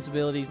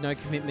responsibilities, no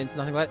commitments,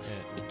 nothing like that,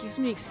 it gives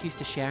me an excuse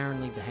to shower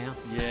and leave the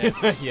house.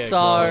 Yeah, So,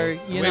 guys.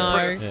 you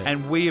know...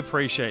 And we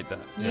appreciate that.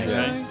 Yeah.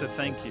 Okay? So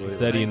thank you.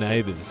 So do your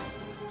neighbours.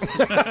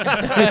 Get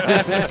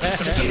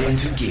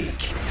Into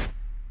Geek.